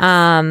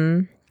 Yeah.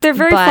 They're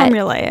very But-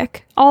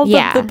 formulaic. All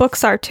the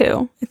books are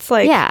too. It's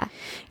like, Yeah.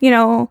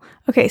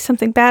 Okay,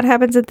 something bad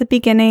happens at the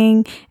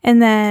beginning,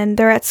 and then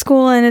they're at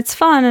school and it's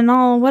fun and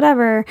all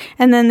whatever,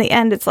 and then the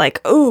end it's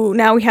like, oh,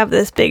 now we have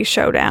this big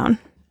showdown.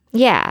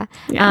 Yeah.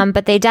 Yeah.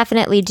 But they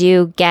definitely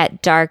do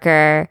get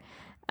darker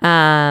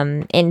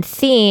in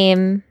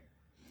theme,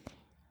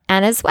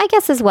 and as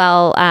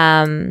well,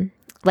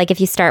 like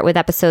if you start with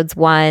episodes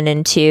 1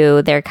 and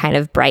 2, they're kind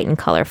of bright and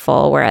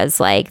colorful, whereas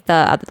like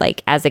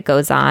as it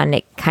goes on,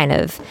 it kind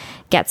of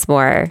gets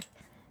more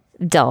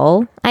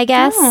dull, I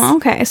guess. Oh,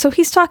 okay. So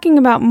he's talking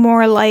about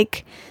more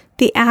like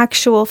the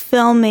actual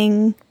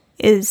filming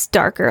is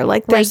darker.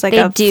 Like there's like they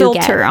a do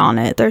filter on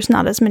it. There's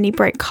not as many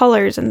bright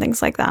colors and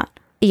things like that.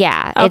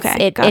 Yeah.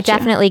 Okay, It gotcha.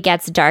 definitely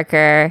gets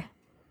darker.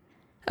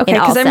 Okay, in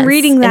all because I'm sense-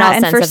 reading in all that,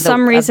 and sense for of the-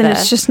 some of reason the-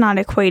 it's just not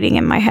equating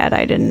in my head.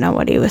 I didn't know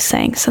what he was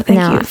saying. So thank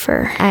No, you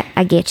for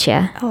I get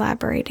you.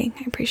 elaborating.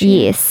 I appreciate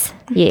it.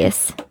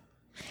 Yes.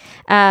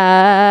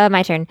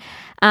 My turn.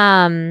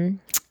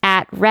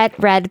 At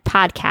Red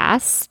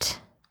Podcast,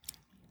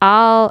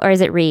 or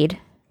is it Read?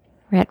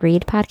 Red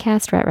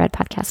Podcast? Red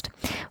Podcast.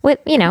 With,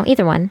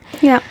 either one.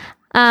 Yeah.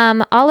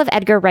 All of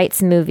Edgar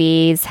Wright's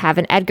movies have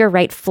an Edgar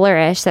Wright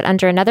flourish that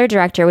under another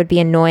director would be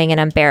annoying and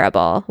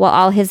unbearable. While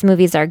all his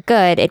movies are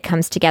good, it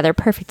comes together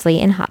perfectly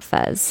in Hot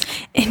Fuzz.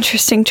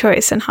 Interesting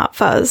choice in Hot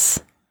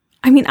Fuzz.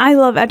 I mean, I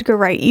love Edgar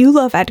Wright. You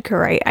love Edgar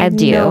Wright. I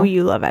do. know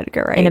you love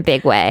Edgar Wright. In a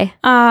big way.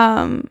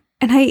 And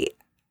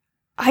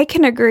I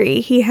can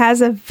agree. He has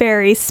a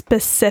very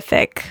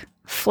specific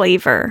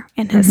flavor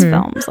in his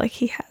films. Like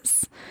he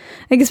has,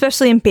 like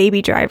especially in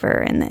Baby Driver,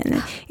 and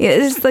then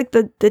it's like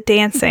the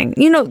dancing,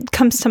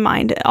 comes to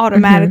mind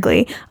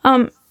automatically.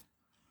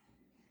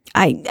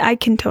 I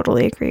can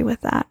totally agree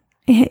with that.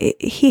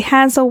 He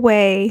has a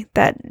way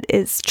that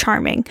is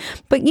charming,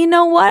 but you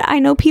know what? I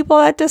know people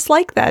that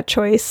dislike that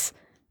choice,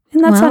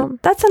 and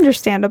that's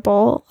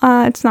understandable.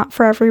 It's not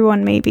for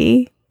everyone,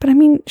 maybe, but I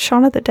mean,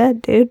 Shaun of the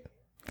Dead, dude.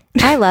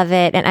 I love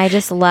it, and I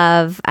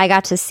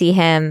got to see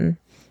him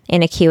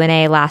in a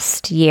Q&A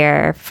last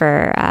year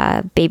for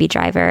Baby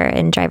Driver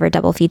and Driver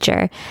Double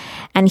Feature,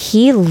 and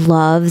he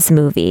loves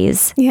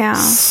movies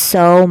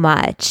so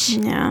much.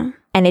 Yeah.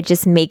 And it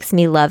just makes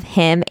me love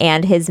him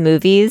and his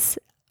movies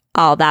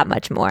all that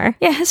much more.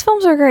 Yeah, his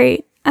films are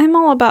great. I'm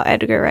all about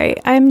Edgar Wright.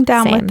 I'm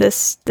down Same. with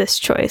this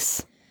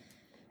choice.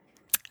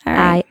 All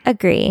right. I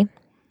agree.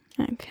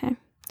 Okay.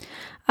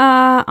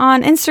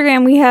 On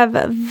Instagram, we have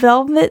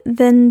Velvet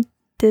Then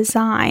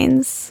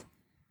Designs.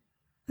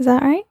 Is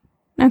that right?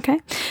 Okay.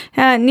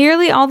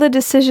 Nearly all the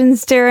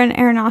decisions Darren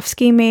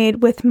Aronofsky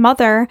made with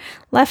Mother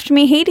left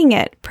me hating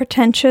it.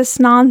 Pretentious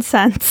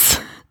nonsense.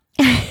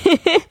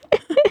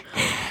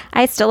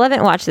 I still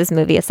haven't watched this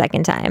movie a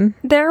second time.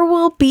 There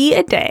will be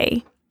a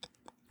day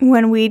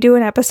when we do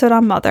an episode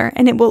on Mother,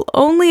 and it will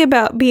only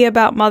be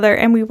about Mother,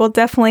 and we will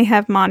definitely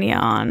have Manya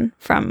on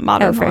from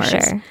Modern For Horrors.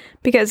 sure.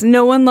 Because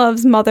no one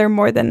loves Mother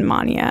more than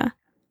Manya.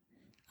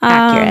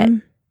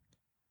 Accurate.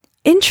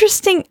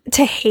 Interesting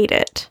to hate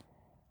it.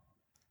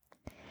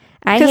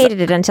 I hated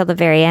it until the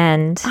very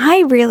end.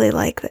 I really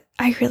like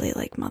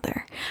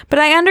Mother. But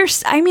I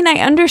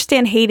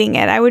understand hating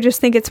it. I would just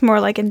think it's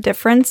more like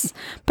indifference.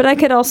 But I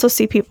could also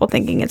see people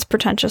thinking it's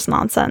pretentious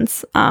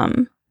nonsense.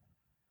 I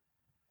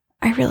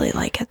really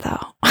like it though.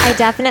 I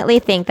definitely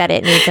think that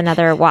it needs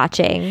another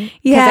watching.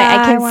 Yeah,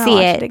 I can wanna see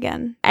watch it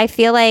again. I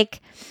feel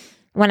like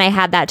when I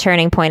had that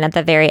turning point at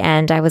the very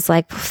end, I was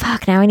like,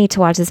 fuck, now I need to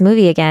watch this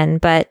movie again.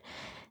 But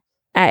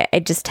I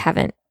just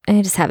haven't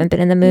been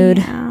in the mood.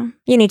 Yeah.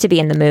 You need to be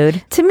in the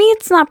mood. To me,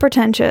 it's not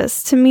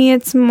pretentious. To me,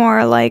 it's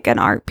more like an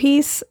art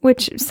piece,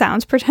 which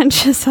sounds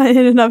pretentious in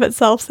and of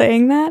itself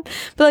saying that.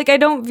 But like, I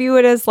don't view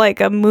it as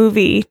like a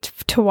movie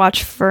to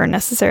watch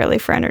necessarily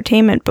for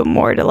entertainment, but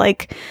more to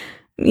like,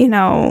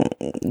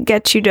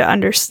 get you to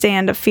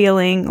understand a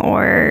feeling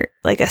or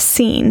like a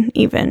scene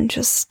even.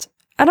 Just,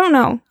 I don't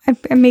know.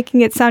 I'm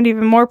making it sound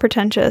even more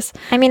pretentious.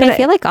 I mean, I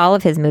feel like all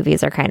of his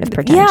movies are kind of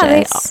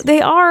pretentious. Yeah,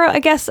 they are. I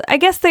guess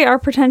they are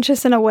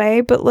pretentious in a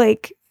way, but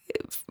like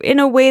in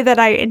a way that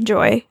I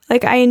enjoy.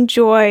 Like I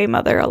enjoy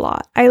Mother a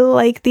lot. I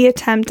like the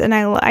attempt, and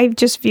I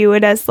just view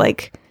it as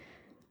like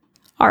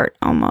art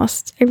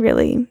almost. I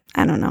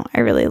don't know. I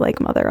really like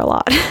Mother a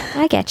lot.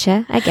 I get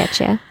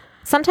you.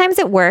 Sometimes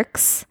it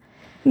works.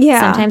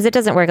 Yeah. Sometimes it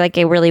doesn't work. Like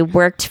it really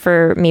worked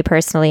for me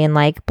personally in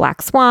like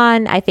Black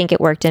Swan. I think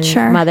it worked in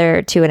Sure.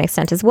 Mother to an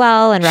extent as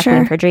well, and Requiem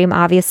Sure. for a Dream,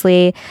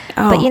 obviously.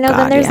 Oh, But then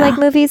God, there's yeah. like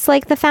movies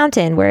like The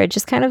Fountain where it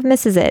just kind of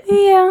misses it.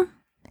 Yeah.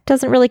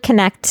 Doesn't really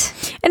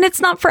connect. And it's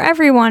not for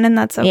everyone, and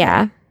that's okay.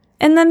 Yeah.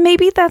 And then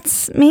maybe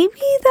that's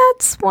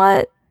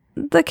what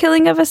The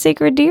Killing of a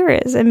Sacred Deer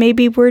is, and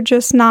maybe we're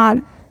just not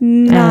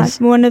Yes.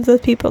 one of the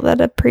people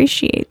that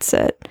appreciates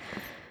it.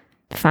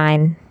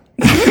 Fine.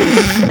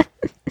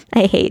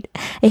 I hate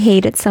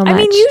it so much. I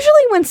mean,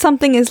 usually when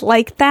something is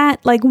like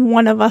that, like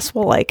one of us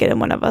will like it and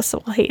one of us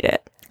will hate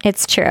it.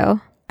 It's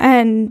true.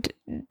 And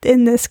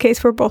in this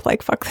case, we're both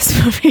like, fuck this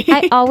movie.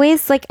 I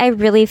always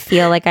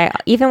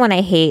even when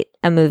I hate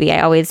a movie,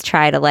 I always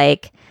try to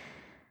like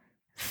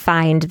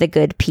find the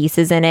good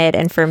pieces in it.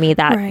 And for me,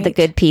 that Right. the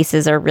good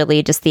pieces are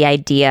really just the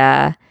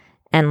idea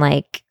and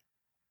like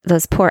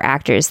those poor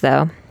actors,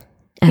 though.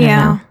 I don't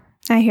know.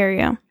 I hear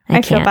you. I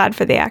I feel can't. bad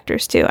for the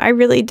actors too. I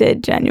really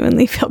did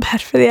genuinely feel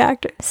bad for the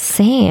actors.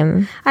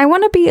 Same. I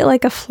want to be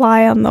like a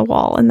fly on the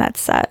wall in that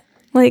set.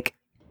 Like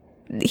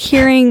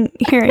hearing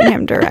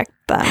him direct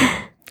them.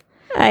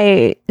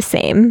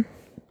 Same.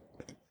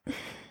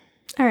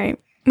 All right.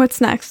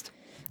 What's next?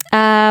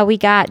 We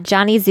got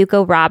Johnny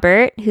Zuko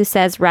Robert, who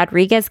says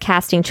Rodriguez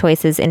casting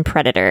choices in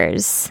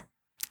Predators.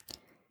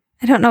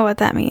 I don't know what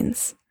that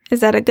means. Is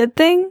that a good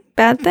thing?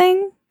 Bad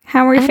thing?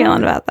 How are you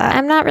feeling about that?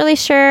 I'm not really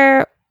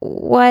sure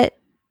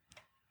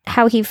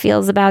how he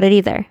feels about it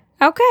either.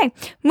 Okay,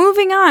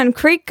 moving on.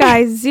 Crate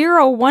Guy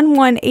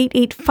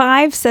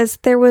 011885 says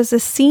there was a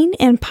scene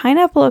in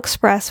Pineapple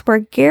Express where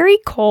Gary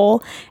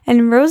Cole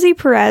and Rosie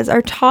Perez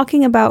are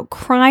talking about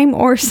crime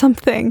or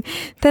something.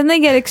 Then they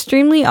get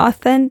extremely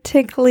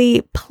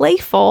authentically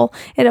playful.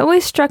 It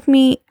always stuck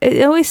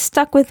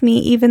with me,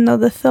 even though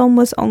the film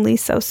was only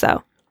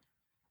so-so.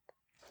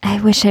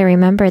 I wish I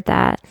remembered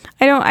that.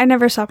 I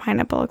never saw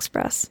Pineapple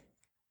Express.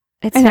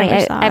 It's I funny.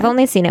 never saw I've it.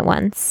 only seen it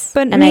once.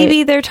 But and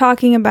maybe they're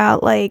talking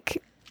about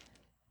like,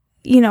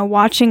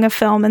 watching a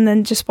film and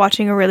then just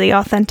watching a really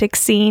authentic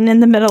scene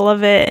in the middle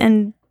of it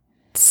and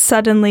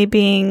suddenly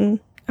being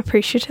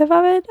appreciative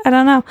of it. I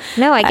don't know.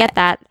 No, I get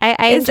that. I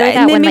Is enjoy that- that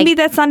and then when maybe like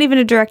that's not even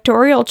a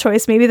directorial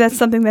choice. Maybe that's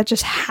something that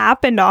just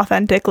happened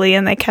authentically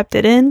and they kept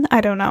it in.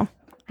 I don't know.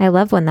 I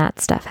love when that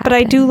stuff happens. But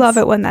I do love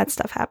it when that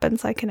stuff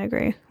happens. I can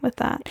agree with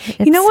that. It's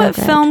you know so what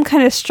good. film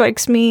kind of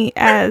strikes me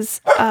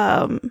as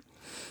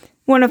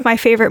one of my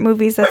favorite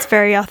movies that's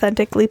very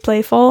authentically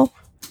playful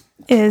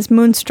is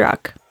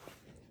Moonstruck.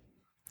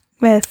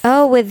 With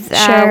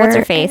Cher, what's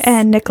her face?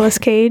 and Nicolas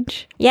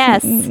Cage.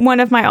 Yes. One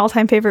of my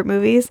all-time favorite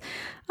movies.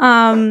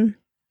 I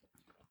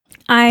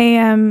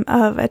am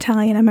of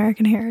Italian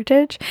American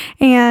heritage,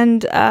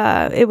 and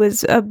it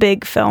was a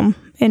big film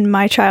in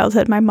my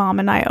childhood. My mom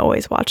and I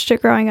always watched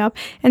it growing up,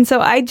 and so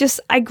I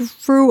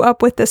grew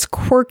up with this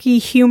quirky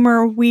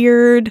humor,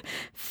 weird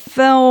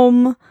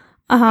film.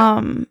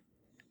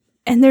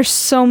 And there's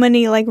so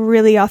many like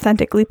really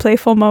authentically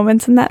playful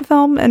moments in that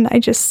film, and I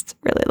just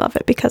really love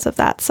it because of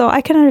that. So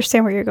I can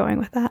understand where you're going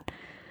with that.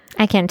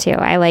 I can too.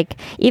 I like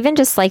even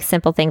just like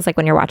simple things like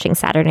when you're watching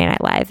Saturday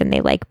Night Live and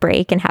they like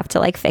break and have to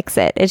like fix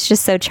it. It's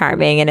just so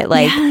charming and it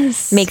like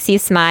Yes. makes you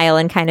smile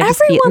and kind of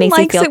just Everyone makes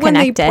you likes feel it when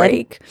connected. they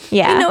break.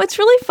 Yeah. It's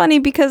really funny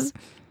because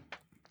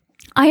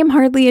I am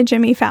hardly a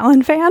Jimmy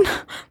Fallon fan,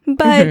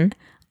 but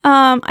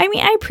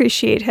I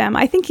appreciate him.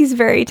 I think he's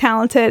very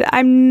talented.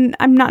 I'm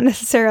not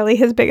necessarily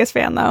his biggest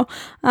fan though.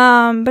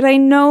 But I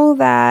know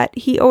that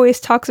he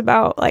always talks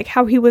about like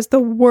how he was the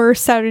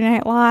worst Saturday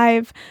Night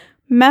Live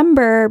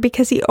member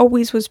because he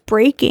always was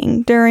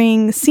breaking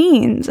during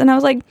scenes. And I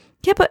was like,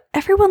 yeah, but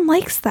everyone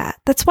likes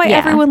that. That's why Yeah.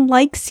 everyone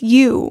likes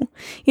you.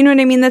 You know what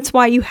I mean? That's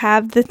why you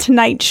have the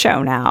Tonight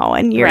Show now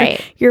and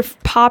you're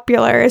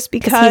popular is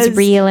because he's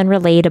real and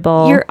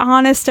relatable. you're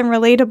honest and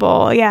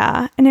relatable.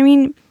 Yeah. And I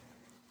mean,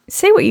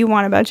 say what you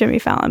want about Jimmy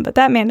Fallon, but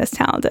that man is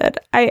talented.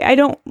 I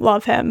don't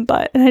love him,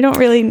 and I don't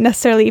really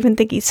necessarily even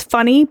think he's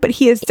funny, but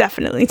he is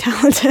definitely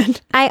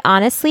talented. I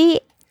honestly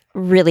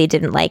really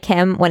didn't like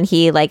him when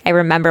he I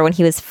remember when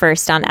he was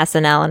first on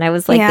SNL and I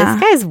was like, Yeah.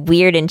 this guy's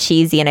weird and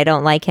cheesy and I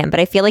don't like him. But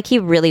I feel like he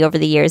really over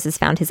the years has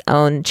found his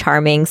own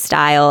charming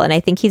style. And I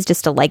think he's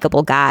just a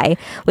likable guy,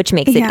 which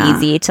makes Yeah. it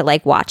easy to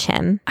like watch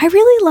him. I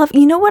really love,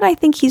 you know what I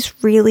think he's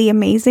really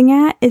amazing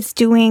at is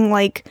doing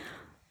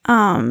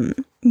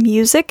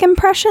music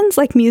impressions,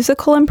 like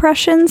musical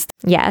impressions.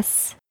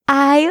 Yes.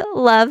 I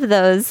love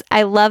those.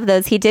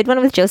 He did one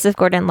with Joseph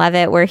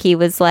Gordon-Levitt where he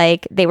was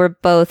like, they were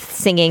both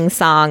singing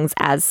songs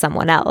as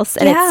someone else.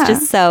 And Yeah. it's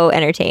just so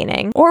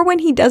entertaining. Or when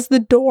he does the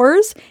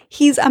Doors,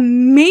 he's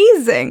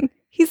amazing.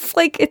 He's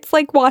like, it's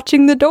like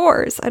watching the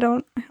Doors. I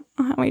don't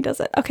know how he does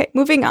it. Okay,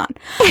 moving on.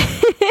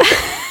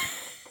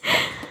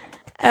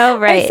 Oh,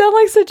 right. I sound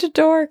like such a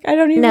dork. I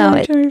don't even No,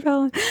 like Jimmy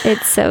Fallon.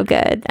 It's so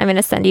good. I'm going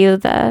to send you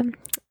the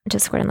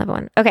just squared and level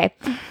one. Okay.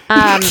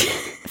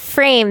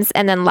 Frames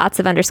and then lots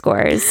of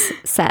underscores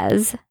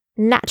says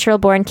natural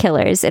born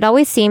killers. It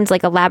always seemed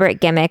like elaborate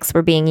gimmicks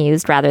were being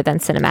used rather than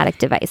cinematic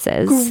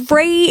devices.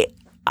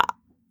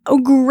 A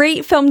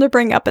great film to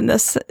bring up in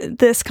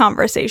this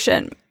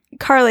conversation.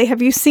 Carly,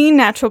 have you seen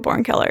Natural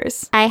Born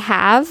Killers? I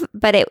have,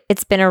 but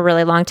it's been a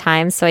really long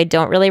time, so I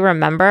don't really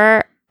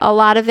remember a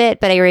lot of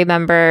it, but I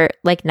remember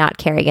like not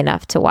caring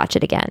enough to watch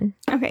it again.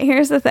 Okay,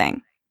 here's the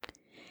thing.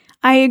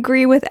 I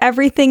agree with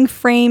everything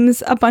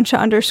Frames a bunch of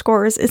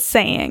underscores is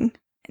saying.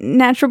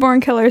 Natural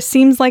Born Killers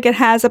seems like it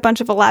has a bunch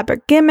of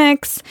elaborate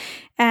gimmicks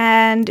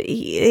and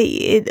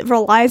it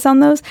relies on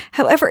those.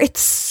 However,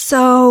 it's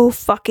so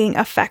fucking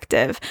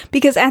effective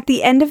because at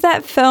the end of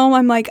that film,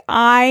 I'm like,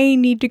 I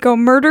need to go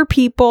murder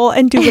people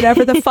and do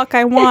whatever the fuck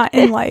I want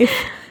in life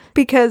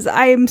because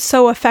I am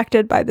so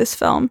affected by this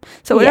film.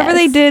 So whatever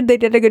Yes. they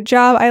did a good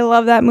job. I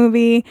love that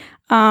movie.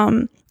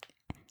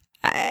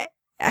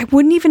 I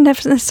wouldn't even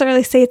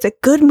necessarily say it's a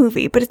good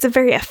movie, but it's a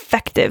very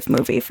effective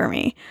movie for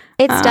me.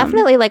 It's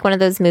definitely like one of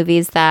those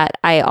movies that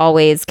I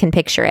always can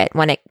picture it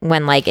when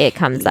it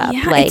comes up.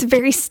 Yeah, like, it's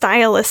very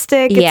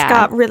stylistic. Yeah. It's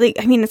got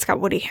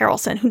Woody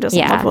Harrelson. Who doesn't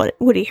love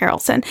Woody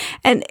Harrelson?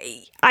 And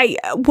I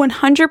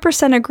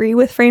 100% agree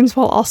with Frames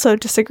while also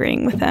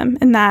disagreeing with him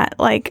in that,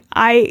 like,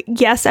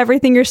 yes,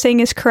 everything you're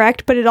saying is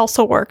correct, but it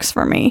also works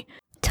for me.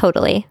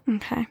 Totally.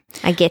 Okay.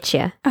 I get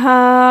you.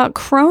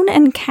 Crone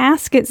and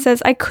Casket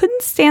says, I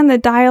couldn't stand the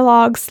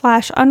dialogue /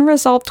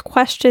 unresolved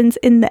questions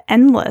in The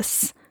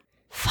Endless.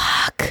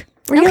 Fuck.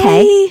 Really?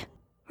 Okay.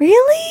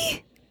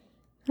 Really?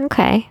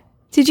 Okay.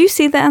 Did you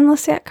see The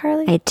Endless yet,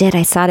 Carly? I did.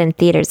 I saw it in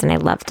theaters and I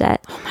loved it.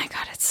 Oh my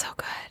God, it's so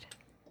good.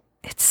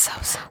 It's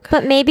so good.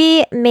 But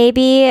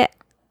maybe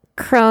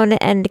Crone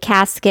and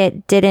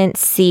Casket didn't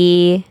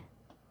see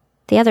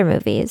the other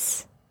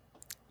movies.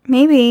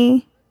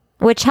 Maybe.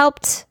 Which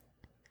helped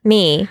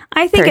me.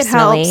 I think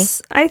personally. it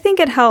helps. I think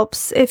it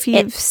helps if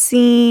you've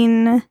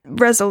seen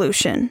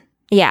Resolution.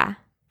 Yeah.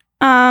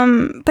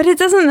 But it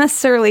doesn't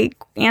necessarily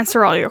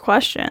answer all your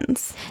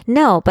questions.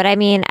 No, but I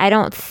mean, I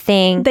don't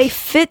think They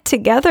fit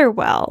together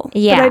well.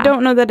 Yeah. But I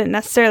don't know that it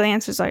necessarily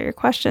answers all your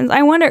questions.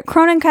 I wonder,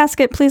 Crone and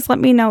Casket, please let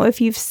me know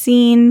if you've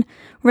seen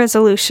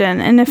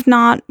Resolution. And if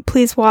not,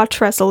 please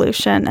watch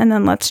Resolution and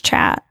then let's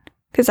chat.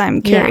 Because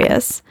I'm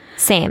curious.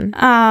 Same.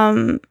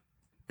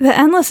 The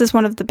Endless is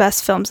one of the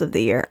best films of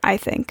the year, I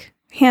think.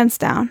 Hands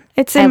down.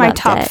 It's in my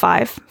top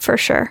 5, for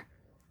sure.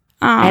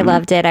 I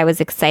loved it. I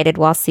was excited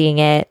while seeing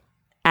it.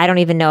 I don't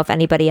even know if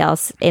anybody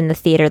else in the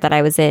theater that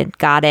I was in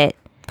got it.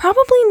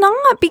 Probably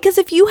not, because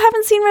if you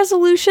haven't seen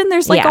Resolution,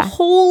 there's like a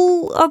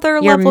whole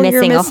other level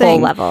you're missing. A whole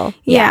level.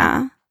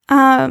 Yeah.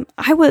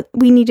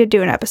 We need to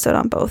do an episode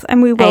on both,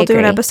 and we will do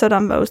an episode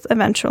on both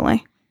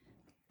eventually.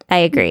 I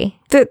agree.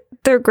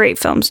 They're great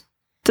films.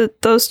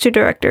 Those two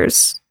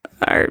directors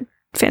are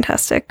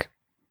fantastic.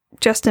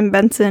 Justin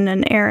Benson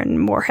and Aaron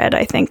Moorhead,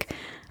 I think.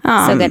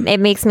 So good. It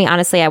makes me,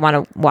 honestly, I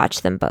want to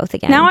watch them both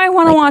again. Now I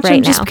want to watch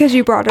them just because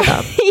you brought it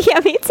up. Yeah,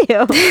 me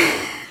too.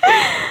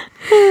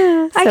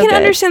 I can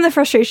understand the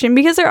frustration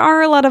because there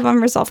are a lot of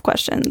unresolved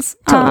questions.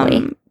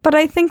 Totally. But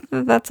I think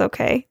that's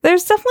okay.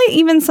 There's definitely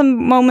even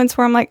some moments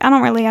where I'm like, I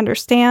don't really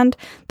understand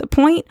the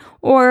point,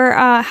 or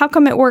how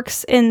come it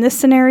works in this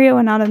scenario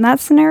and not in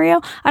that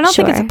scenario. I don't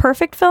think it's a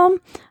perfect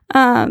film,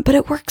 but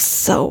it works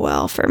so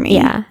well for me.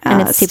 Yeah,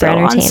 and it's super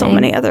entertaining on so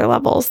many other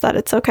levels that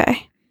it's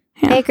okay.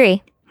 Yeah. I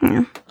agree.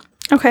 Yeah.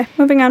 Okay,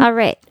 moving on. All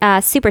right.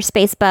 Super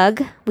Space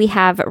Bug. We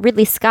have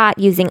Ridley Scott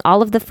using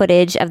all of the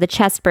footage of the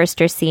chest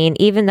burster scene,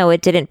 even though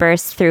it didn't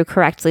burst through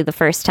correctly the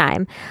first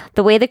time.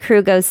 The way the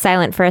crew goes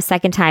silent for a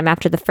second time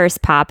after the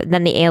first pop, and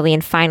then the alien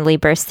finally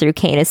bursts through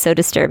Kane is so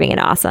disturbing and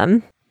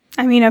awesome.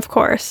 I mean, of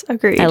course.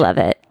 Agreed. I love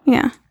it.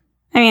 Yeah.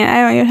 I mean, I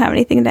don't even have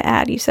anything to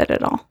add. You said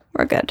it all.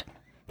 We're good.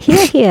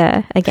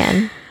 Here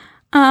again.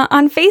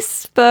 On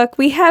Facebook,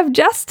 we have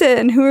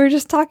Justin, who we were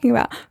just talking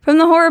about, from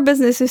the horror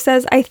business, who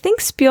says, I think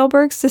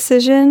Spielberg's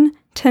decision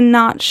to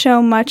not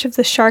show much of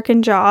the shark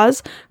in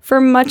Jaws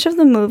for much of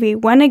the movie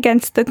went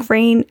against the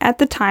grain at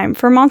the time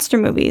for monster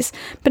movies,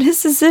 but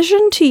his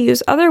decision to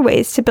use other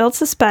ways to build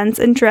suspense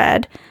and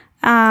dread,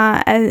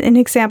 as an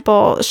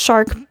example,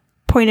 shark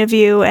point of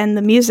view and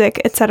the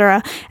music,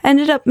 etc.,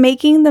 ended up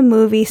making the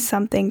movie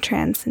something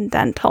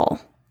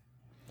transcendental.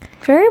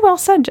 Very well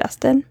said,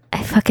 Justin.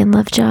 I fucking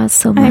love Jaws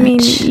so much. I mean,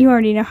 you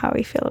already know how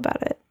we feel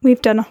about it.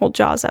 We've done a whole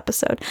Jaws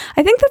episode.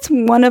 I think that's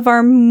one of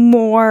our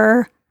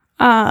more,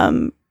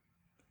 I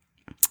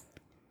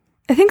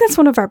think that's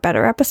one of our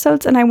better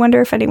episodes, and I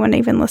wonder if anyone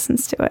even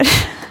listens to it.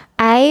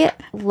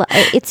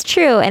 It's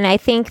true, and I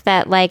think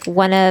that, like,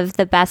 one of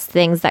the best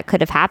things that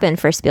could have happened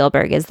for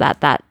Spielberg is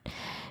that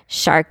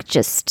shark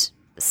just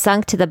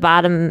sunk to the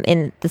bottom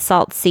in the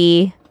salt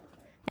sea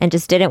and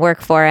just didn't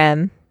work for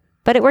him.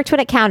 But it worked when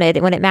it counted,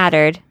 when it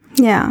mattered.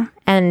 Yeah.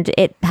 And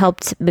it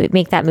helped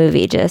make that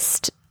movie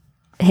just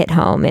hit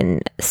home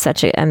in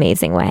such an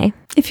amazing way.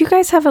 If you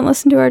guys haven't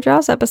listened to our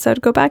Jaws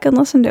episode, go back and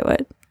listen to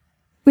it.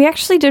 We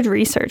actually did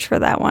research for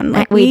that one.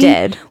 Like we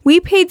did. We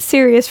paid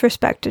serious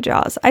respect to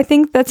Jaws. I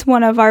think that's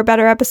one of our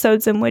better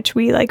episodes in which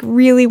we like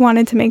really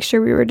wanted to make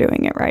sure we were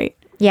doing it right.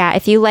 Yeah,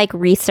 if you like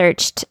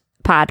researched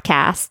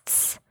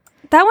podcasts,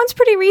 that one's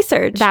pretty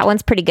researched. That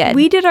one's pretty good.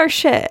 We did our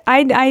shit.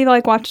 I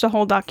like watched a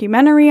whole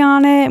documentary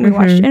on it, and we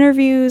watched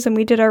interviews, and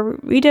we did our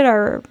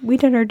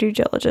due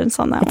diligence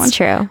on that one. It's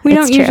true. We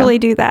don't usually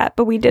do that,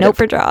 but we did it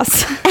for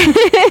Jaws.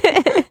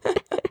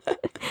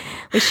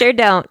 We sure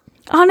don't.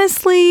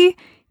 Honestly,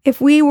 if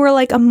we were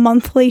like a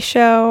monthly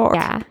show,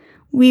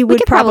 we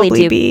would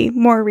probably be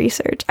more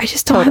research. I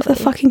just don't have the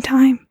fucking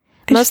time.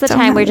 Most of the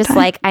time, we're just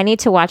like, I need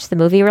to watch the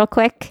movie real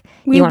quick.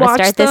 You want to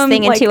start this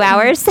thing in 2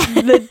 hours?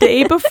 The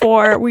day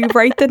before, we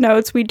write the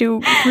notes, we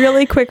do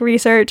really quick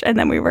research, and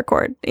then we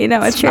record. You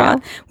know, it's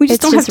not, we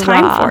just don't have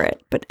time for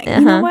it. But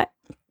you know what?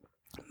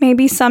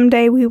 Maybe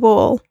someday we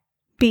will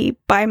be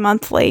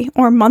bi-monthly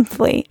or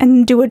monthly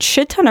and do a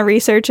shit ton of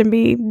research and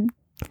be,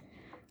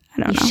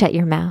 I don't know. Shut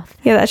your mouth.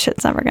 Yeah, that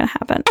shit's never going to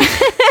happen.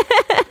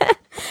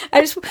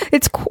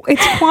 It's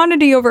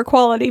quantity over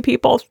quality,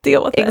 people.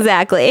 Deal with it.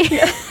 Exactly.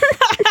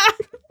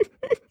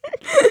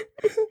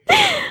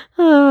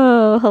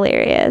 Oh,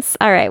 hilarious.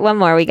 All right, one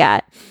more we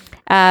got.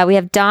 We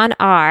have Don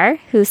R,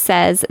 who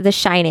says, The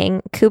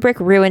Shining. Kubrick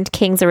ruined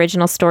King's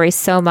original story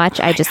so much,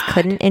 I just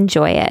couldn't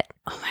enjoy it.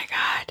 Oh my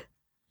God.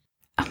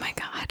 Oh my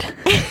God.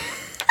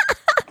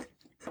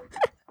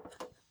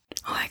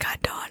 Oh my God,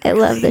 Dawn. I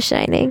love The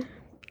Shining.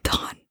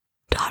 Dawn,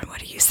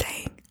 what are you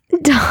saying?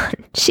 Dawn,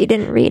 she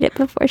didn't read it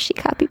before she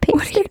copy pasted.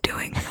 What are you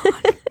doing,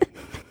 Dawn?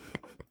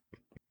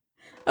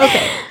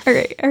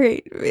 Okay, all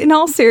right. In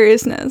all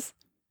seriousness,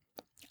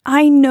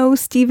 I know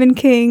Stephen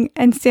King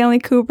and Stanley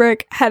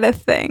Kubrick had a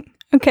thing,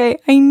 okay?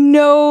 I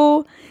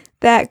know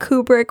that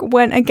Kubrick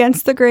went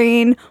against the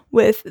grain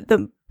with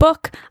the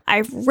book.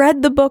 I've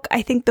read the book.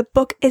 I think the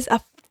book is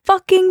a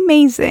fucking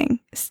amazing.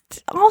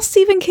 All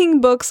Stephen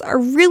King books are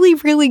really,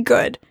 really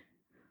good.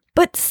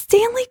 But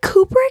Stanley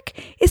Kubrick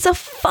is a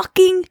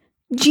fucking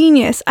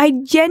genius. I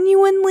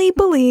genuinely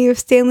believe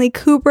Stanley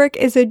Kubrick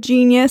is a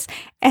genius,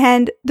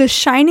 and The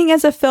Shining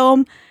as a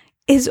film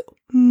is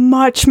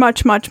much,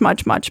 much, much,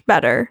 much, much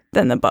better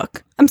than the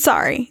book. I'm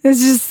sorry.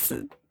 It's just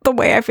the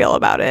way I feel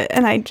about it.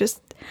 And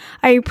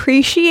I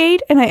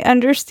appreciate and I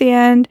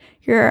understand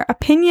your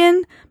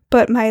opinion,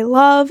 but my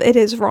love, it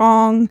is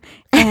wrong.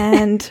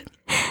 And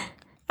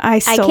I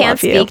still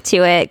can't love you. speak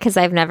to it because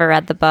I've never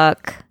read the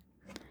book.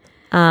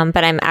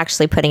 But I'm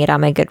actually putting it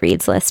on my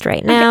Goodreads list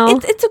right now.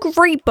 Okay, it's a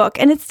great book,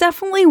 and it's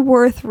definitely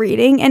worth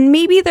reading. And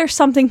maybe there's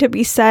something to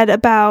be said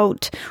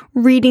about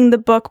reading the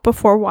book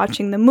before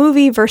watching the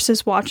movie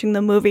versus watching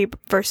the movie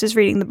versus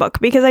reading the book.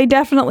 Because I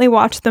definitely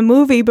watched the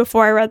movie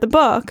before I read the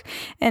book,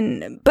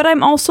 but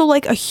I'm also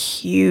like a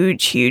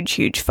huge, huge,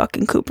 huge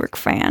fucking Kubrick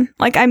fan.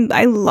 Like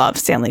I love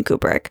Stanley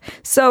Kubrick,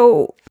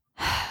 so.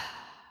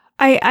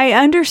 I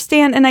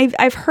understand, and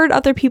I've heard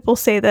other people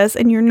say this,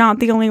 and you're not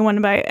the only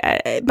one by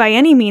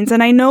any means.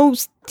 And I know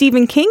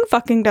Stephen King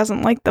fucking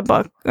doesn't like the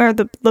book or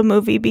the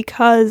movie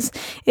because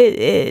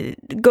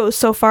it goes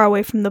so far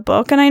away from the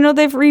book. And I know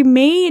they've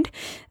remade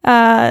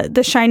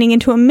The Shining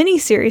into a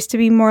miniseries to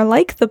be more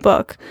like the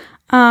book.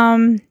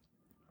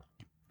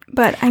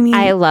 But I mean,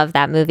 I love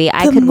that movie.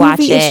 I could watch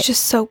it. The movie is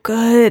just so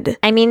good.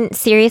 I mean,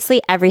 seriously,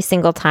 every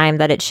single time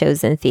that it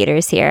shows in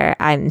theaters here,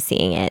 I'm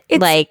seeing it.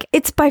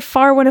 It's by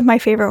far one of my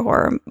favorite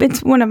horror.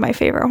 It's one of my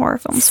favorite horror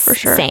films for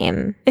sure.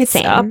 It's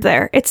Same. up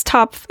there. It's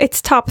top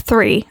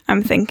 3.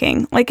 I'm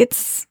thinking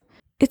it's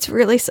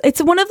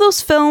one of those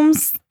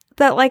films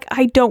that like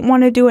I don't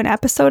want to do an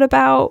episode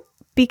about.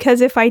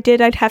 Because if I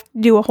did, I'd have to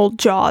do a whole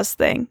Jaws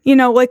thing. You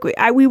know, like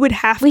we would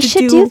have to do. We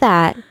should do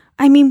that.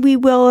 I mean, we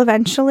will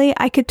eventually.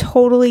 I could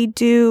totally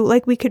do,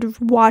 like, we could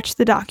watch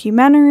the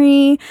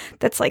documentary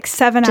that's like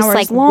 7 Just hours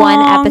like long.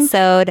 one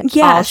episode,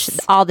 Yes.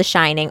 all The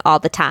Shining, all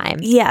the time.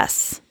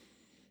 Yes.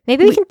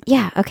 Maybe we can,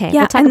 okay.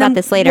 Yeah, We'll talk and about then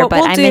this later, what but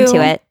we'll I'm do-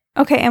 into it.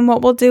 Okay, and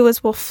what we'll do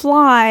is we'll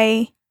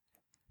fly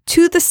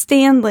to the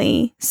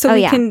Stanley so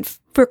we can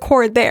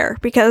record there.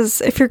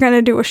 Because if you're going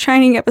to do a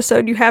Shining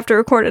episode, you have to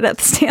record it at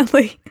the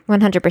Stanley.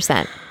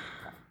 100%.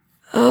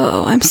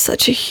 Oh, I'm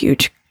such a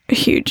huge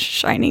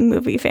Shining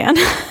movie fan.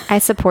 I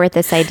support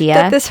this idea.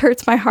 That this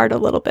hurts my heart a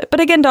little bit. But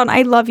again, Dawn,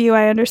 I love you.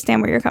 I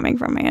understand where you're coming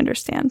from. I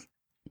understand.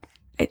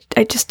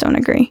 I just don't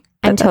agree.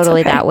 I'm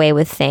totally that way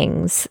with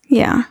things.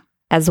 Yeah.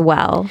 As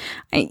well.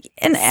 I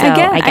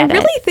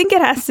really think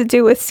it has to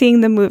do with seeing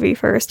the movie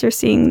first or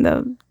seeing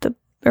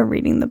or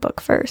reading the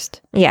book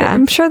first. Yeah.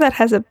 I'm sure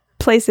that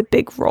plays a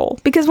big role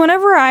because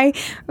whenever I,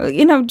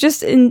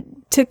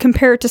 to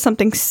compare it to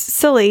something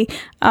silly,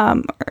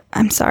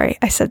 I'm sorry,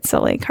 I said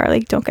silly, Carly,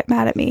 don't get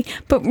mad at me.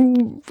 But,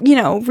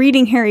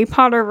 reading Harry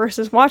Potter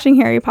versus watching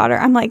Harry Potter,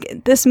 I'm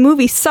like, this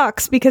movie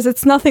sucks because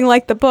it's nothing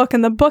like the book.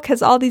 And the book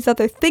has all these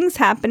other things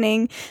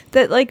happening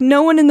that, like,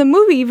 no one in the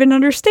movie even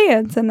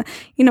understands. And,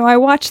 I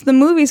watch the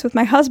movies with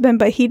my husband,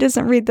 but he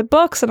doesn't read the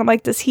books. And I'm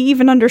like, does he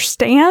even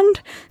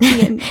understand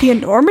the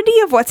enormity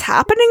of what's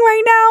happening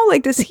right now?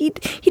 Like, he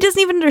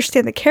doesn't even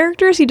understand the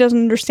characters. He doesn't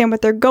understand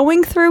what they're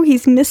going through.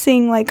 He's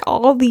missing, like,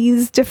 all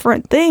these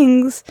different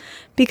things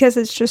because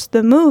it's just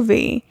the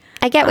movie.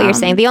 I get what you're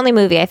saying. The only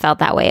movie I felt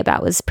that way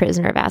about was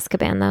Prisoner of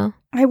Azkaban, though.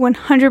 I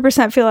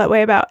 100% feel that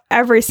way about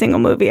every single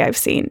movie I've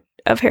seen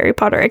of Harry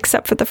Potter,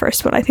 except for the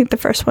first one. I think the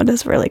first one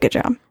does a really good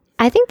job.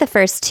 I think the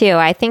first two.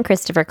 I think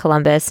Christopher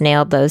Columbus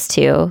nailed those first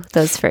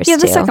two. Yeah,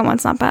 the second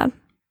one's not bad.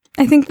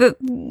 I think that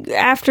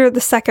after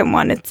the second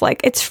one, it's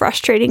like, it's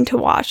frustrating to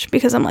watch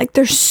because I'm like,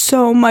 there's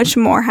so much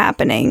more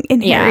happening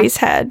in Harry's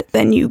head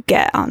than you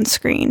get on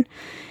screen.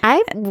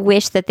 I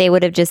wish that they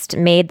would have just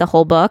made the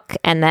whole book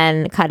and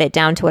then cut it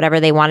down to whatever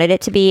they wanted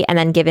it to be and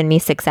then given me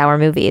 6-hour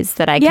movies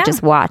that I could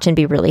just watch and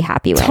be really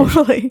happy with.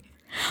 Totally.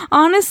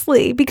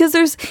 Honestly, because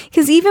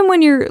even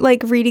when you're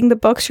like reading the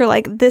books, you're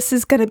like, this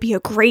is going to be a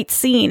great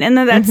scene. And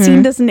then that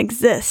scene doesn't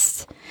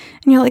exist.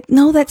 And you're like,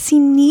 no, that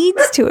scene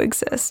needs to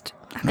exist.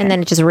 Okay. And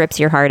then it just rips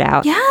your heart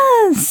out.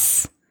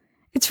 Yes.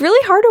 It's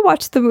really hard to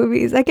watch the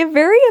movies. I get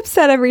very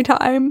upset every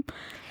time.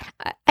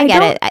 I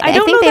get it. I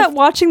don't think know that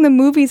watching the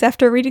movies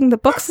after reading the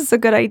books is a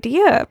good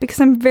idea because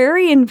I'm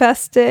very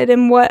invested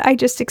in what I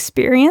just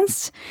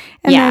experienced,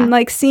 and Yeah. then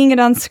like seeing it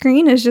on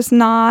screen is just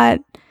not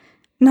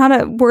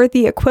a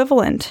worthy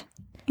equivalent.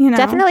 You know?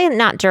 Definitely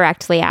not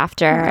directly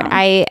after. No.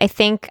 I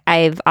think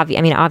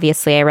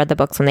obviously I read the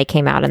books when they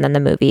came out and then the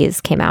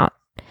movies came out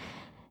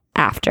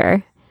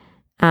after.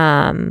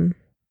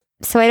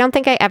 So I don't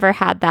think I ever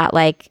had that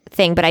like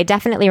thing, but I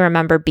definitely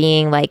remember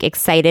being like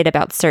excited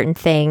about certain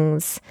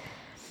things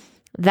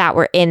that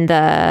were in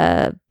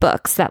the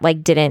books that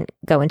like didn't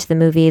go into the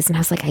movies. And I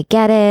was like, I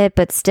get it,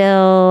 but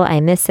still I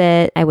miss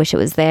it. I wish it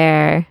was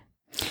there.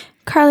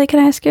 Carly, can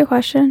I ask you a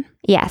question?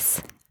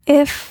 Yes.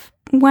 If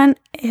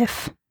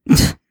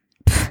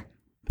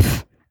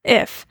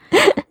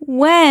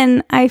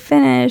when I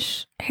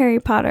finish Harry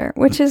Potter,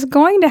 which is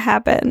going to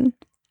happen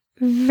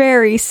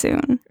very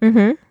soon,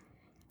 Mm-hmm.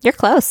 You're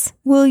close.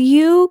 will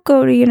you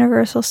go to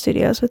Universal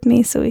Studios with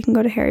me so we can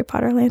go to Harry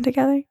Potter Land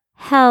together?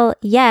 Hell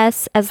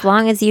yes, as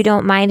long as you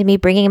don't mind me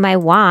bringing my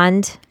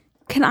wand.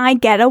 Can I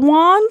get a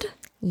wand?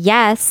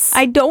 Yes.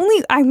 I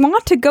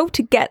want to go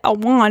to get a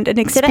wand and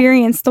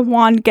experience the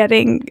wand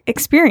getting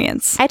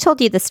experience. I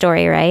told you the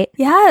story, right?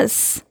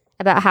 Yes.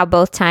 About how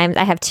both times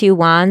I have 2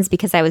 wands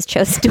because I was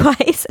chosen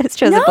twice. I was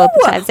chosen No, both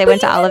times I went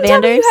to but you didn't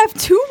tell me Ollivanders. You have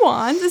 2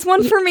 wands. Is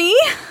one for me?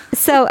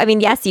 So, I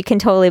mean, yes, you can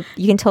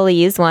totally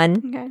use one.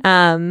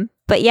 Okay.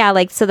 But yeah,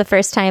 like, so the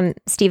first time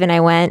Steve and I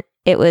went,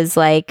 it was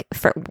like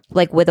for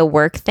like with a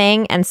work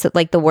thing, and so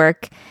like the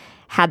work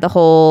had the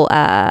whole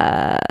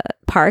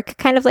park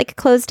kind of like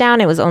closed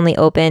down. It was only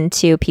open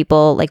to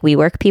people like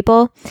WeWork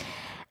people,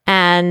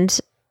 and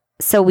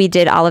so we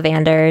did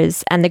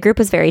Ollivanders, and the group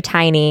was very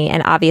tiny,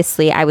 and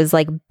obviously I was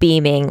like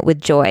beaming with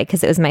joy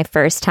because it was my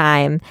first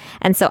time,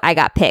 and so I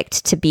got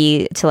picked to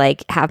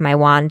like have my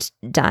wand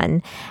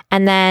done.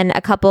 And then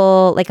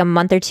a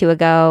month or 2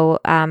 ago,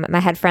 I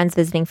had friends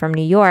visiting from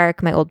New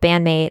York, my old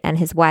bandmate and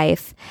his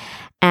wife,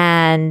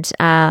 and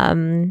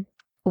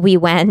we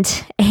went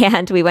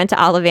to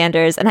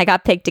Ollivanders, and I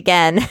got picked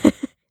again,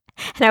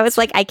 and I was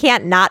like, I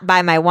can't not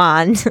buy my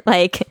wand,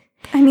 like.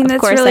 I mean, Of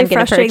that's course really I'm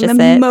gonna frustrating. purchase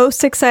The it.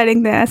 most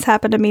exciting thing that's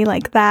happened to me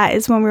like that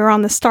is when we were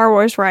on the Star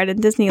Wars ride in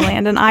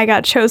Disneyland and I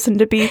got chosen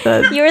to be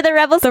You were the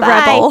rebel the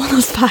spy. rebel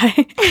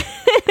spy.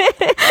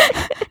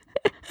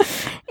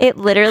 It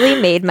literally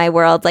made my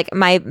world, like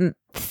my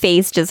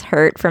face just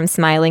hurt from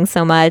smiling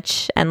so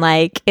much, and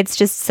like it's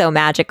just so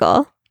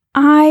magical.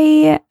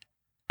 I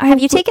Have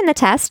you taken the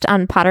test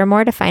on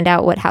Pottermore to find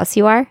out what house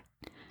you are?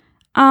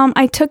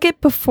 I took it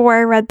before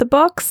I read the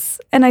books,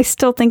 and I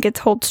still think it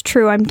holds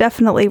true. I'm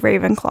definitely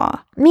Ravenclaw.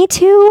 Me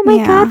too. Oh my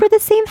Yeah. god, we're the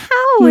same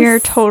house. We're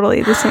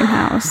totally the same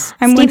house.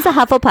 I'm Steve's a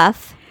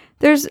Hufflepuff.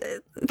 there's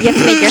You have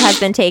to make your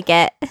husband take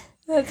it.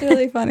 That's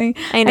really funny.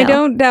 I know. I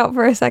don't doubt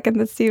for a second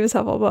that Steve is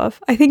Hufflepuff.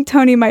 I think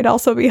Tony might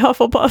also be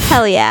Hufflepuff.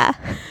 Hell yeah.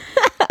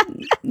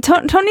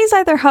 Tony's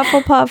either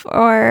Hufflepuff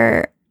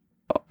or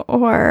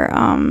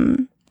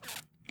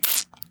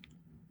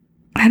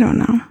I don't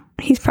know.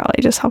 He's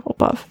probably just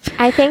Hufflepuff.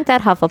 I think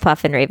that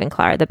Hufflepuff and Ravenclaw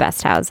are the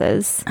best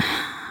houses.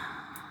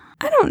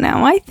 I don't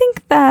know. I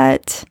think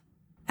that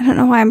I don't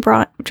know why I'm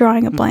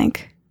drawing a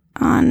blank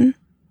on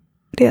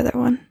the other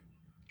one.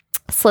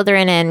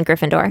 Slytherin and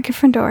Gryffindor.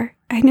 Gryffindor.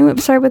 I knew it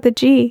started with a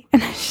G,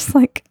 and I was just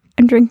like,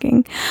 I'm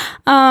drinking.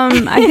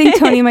 I think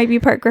Tony might be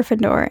part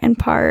Gryffindor and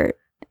part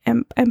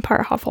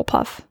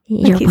Hufflepuff.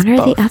 You're he's one or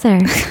both. the other.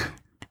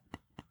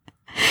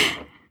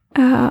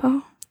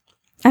 Oh,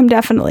 I'm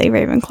definitely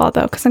Ravenclaw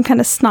though, because I'm kind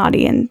of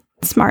snotty and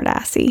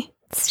smart-assy.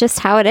 It's just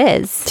how it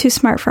is. Too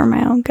smart for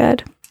my own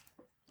good.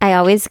 I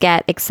always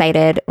get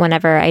excited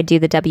whenever I do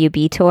the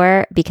WB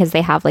tour because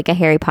they have like a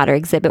Harry Potter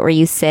exhibit where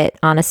you sit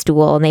on a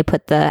stool and they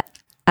put the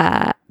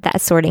that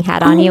sorting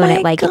hat on you and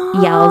it like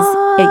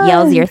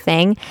yells your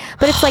thing.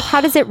 But it's like, how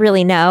does it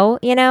really know?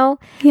 You know?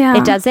 Yeah.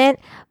 It doesn't.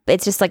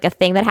 It's just like a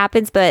thing that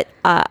happens. But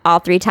all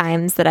 3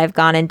 times that I've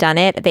gone and done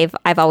it,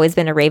 I've always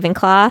been a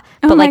Ravenclaw.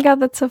 But Oh my like, god,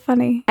 that's so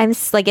funny. I'm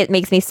like, it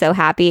makes me so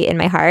happy in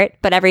my heart.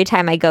 But every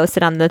time I go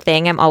sit on the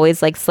thing, I'm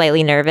always like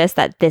slightly nervous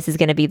that this is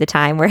going to be the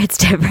time where it's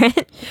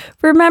different.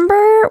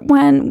 Remember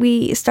when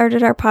we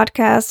started our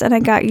podcast and I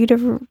got you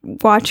to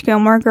watch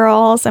Gilmore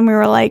Girls and we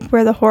were like,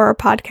 we're the horror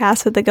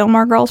podcast with the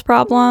Gilmore Girls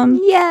problem?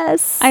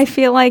 Yes. I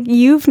feel like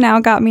you've now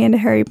got me into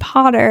Harry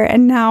Potter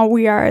and now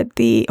we are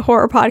the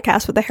horror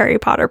podcast with the Harry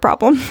Potter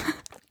problem.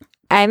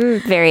 I'm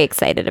very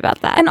excited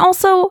about that. And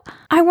also,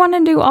 I want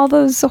to do all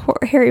those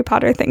Harry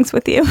Potter things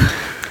with you.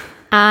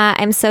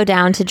 I'm so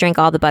down to drink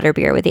all the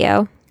butterbeer with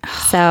you.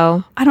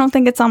 So I don't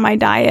think it's on my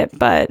diet,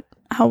 but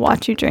I'll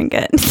watch you drink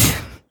it.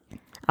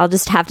 I'll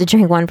just have to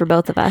drink one for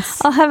both of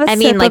us. I'll have a I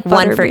mean, sip like of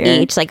one for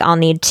butterbeer. each. Like I'll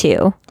need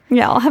 2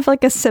 Yeah, I'll have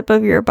like a sip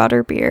of your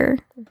butterbeer.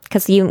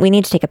 because we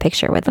need to take a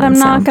picture with But them. I'm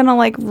not so. going to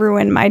like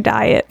ruin my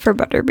diet for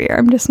butterbeer.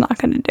 I'm just not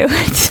going to do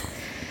it.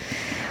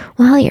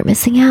 Well, you're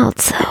missing out.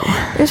 So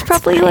There's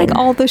probably like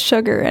all the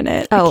sugar in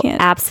it. I oh,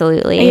 can't.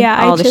 absolutely.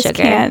 Yeah, all I the just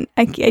sugar. can't.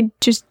 I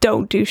just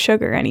don't do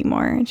sugar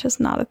anymore. It's just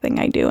not a thing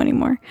I do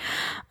anymore.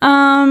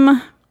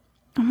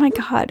 Oh my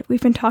God,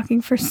 we've been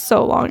talking for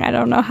so long. I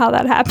don't know how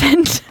that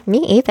happened. Me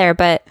either,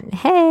 but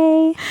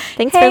hey,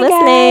 thanks Hey, for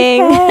listening.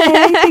 guys.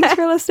 Hey, thanks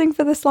for listening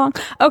for this long.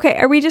 Okay,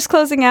 are we just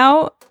closing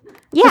out?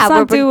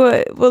 Yeah,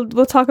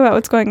 We'll talk about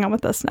what's going on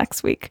with us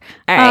next week.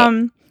 All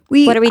right.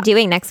 What are we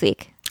doing next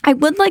week? I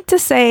would like to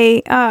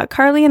say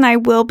Carly and I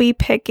will be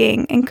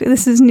picking, and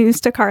this is news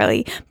to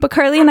Carly, but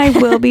Carly and I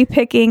will be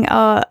picking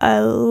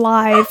a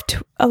live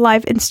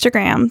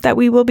Instagram that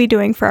we will be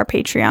doing for our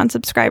Patreon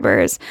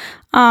subscribers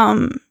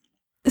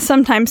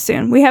sometime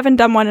soon. We haven't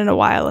done one in a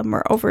while and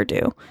we're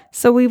overdue.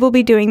 So we will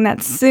be doing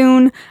that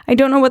soon. I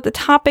don't know what the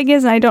topic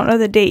is and I don't know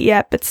the date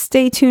yet, but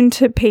stay tuned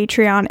to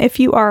Patreon if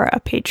you are a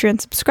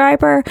Patreon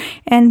subscriber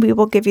and we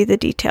will give you the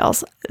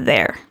details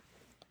there.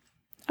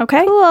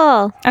 Okay.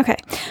 Cool. Okay.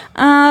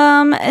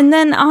 And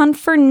then on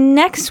for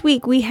next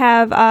week, we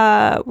have,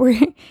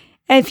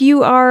 if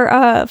you are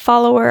a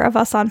follower of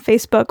us on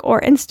Facebook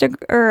or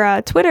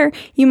Twitter,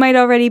 you might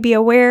already be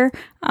aware.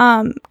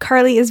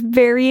 Carly is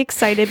very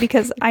excited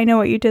because I Know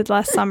What You Did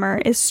Last Summer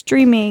is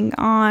streaming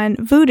on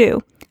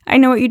Vudu. I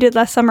Know What You Did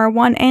Last Summer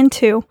 1 and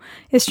 2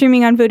 is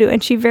streaming on Vudu,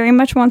 and she very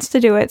much wants to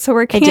do it. So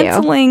we're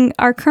canceling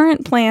our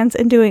current plans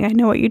and doing I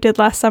Know What You Did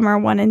Last Summer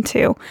 1 and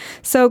 2.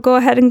 So go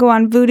ahead and go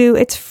on Vudu.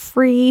 It's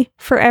free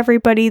for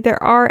everybody.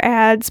 There are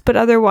ads, but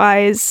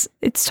otherwise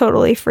it's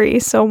totally free.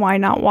 So why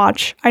not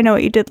watch I Know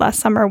What You Did Last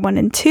Summer 1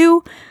 and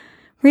 2?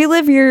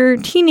 Relive your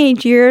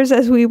teenage years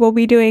as we will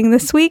be doing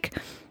this week.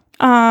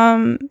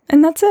 And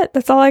that's it.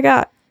 That's all I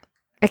got.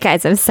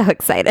 Guys, I'm so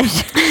excited.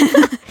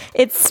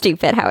 It's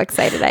stupid how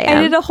excited I am.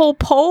 I did a whole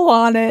poll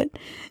on it.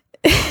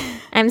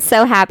 I'm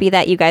so happy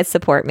that you guys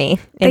support me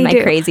in my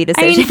crazy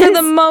decisions. I mean, for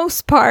the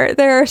most part,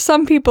 there are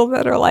some people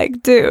that are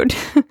like, dude,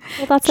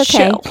 well, that's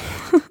okay.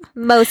 Chill.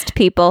 Most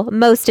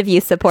of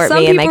you support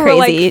me in my Some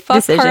people crazy were like, fuck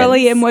decisions.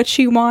 Carly and what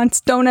she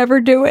wants. Don't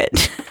ever do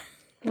it.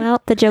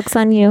 Well, the joke's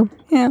on you.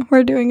 Yeah,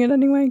 we're doing it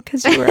anyway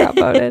because you were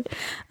outvoted.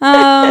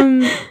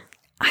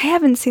 I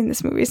haven't seen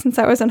this movie since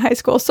I was in high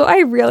school, so I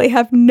really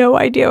have no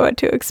idea what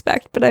to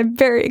expect, but I'm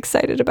very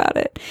excited about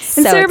it.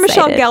 And Sarah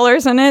Michelle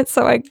Gellar's in it,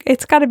 so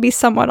it's got to be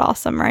somewhat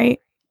awesome, right?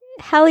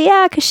 Hell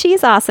yeah, because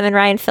she's awesome, and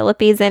Ryan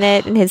Phillippe's in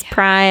it in his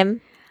prime.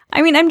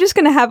 I mean, I'm just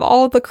going to have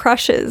all the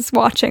crushes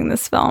watching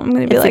this film. I'm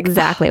going to be like,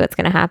 exactly what's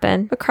going to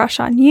happen. A crush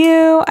on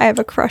you. I have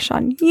a crush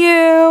on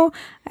you.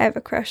 I have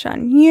a crush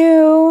on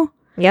you.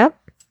 Yep.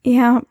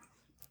 Yeah.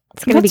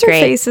 It's going to be great.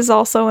 What's her face is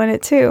also in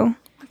it, too.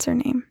 What's her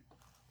name?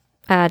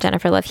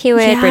 Jennifer Love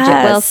Hewitt, yes.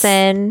 Bridget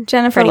Wilson,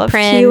 Jennifer Love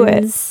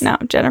Hewitt. No,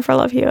 Jennifer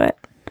Love Hewitt.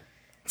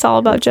 It's all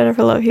about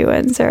Jennifer Love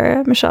Hewitt and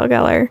Sarah Michelle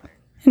Gellar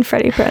and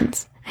Freddie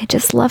Prinze. I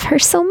just love her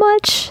so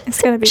much. It's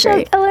going to be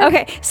great.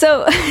 Okay,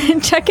 so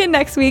check in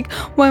next week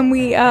when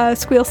we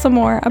squeal some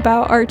more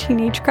about our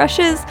teenage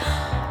crushes.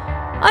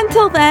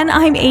 Until then,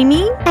 I'm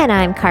Amy. And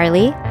I'm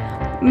Carly.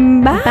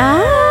 Bye.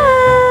 Bye.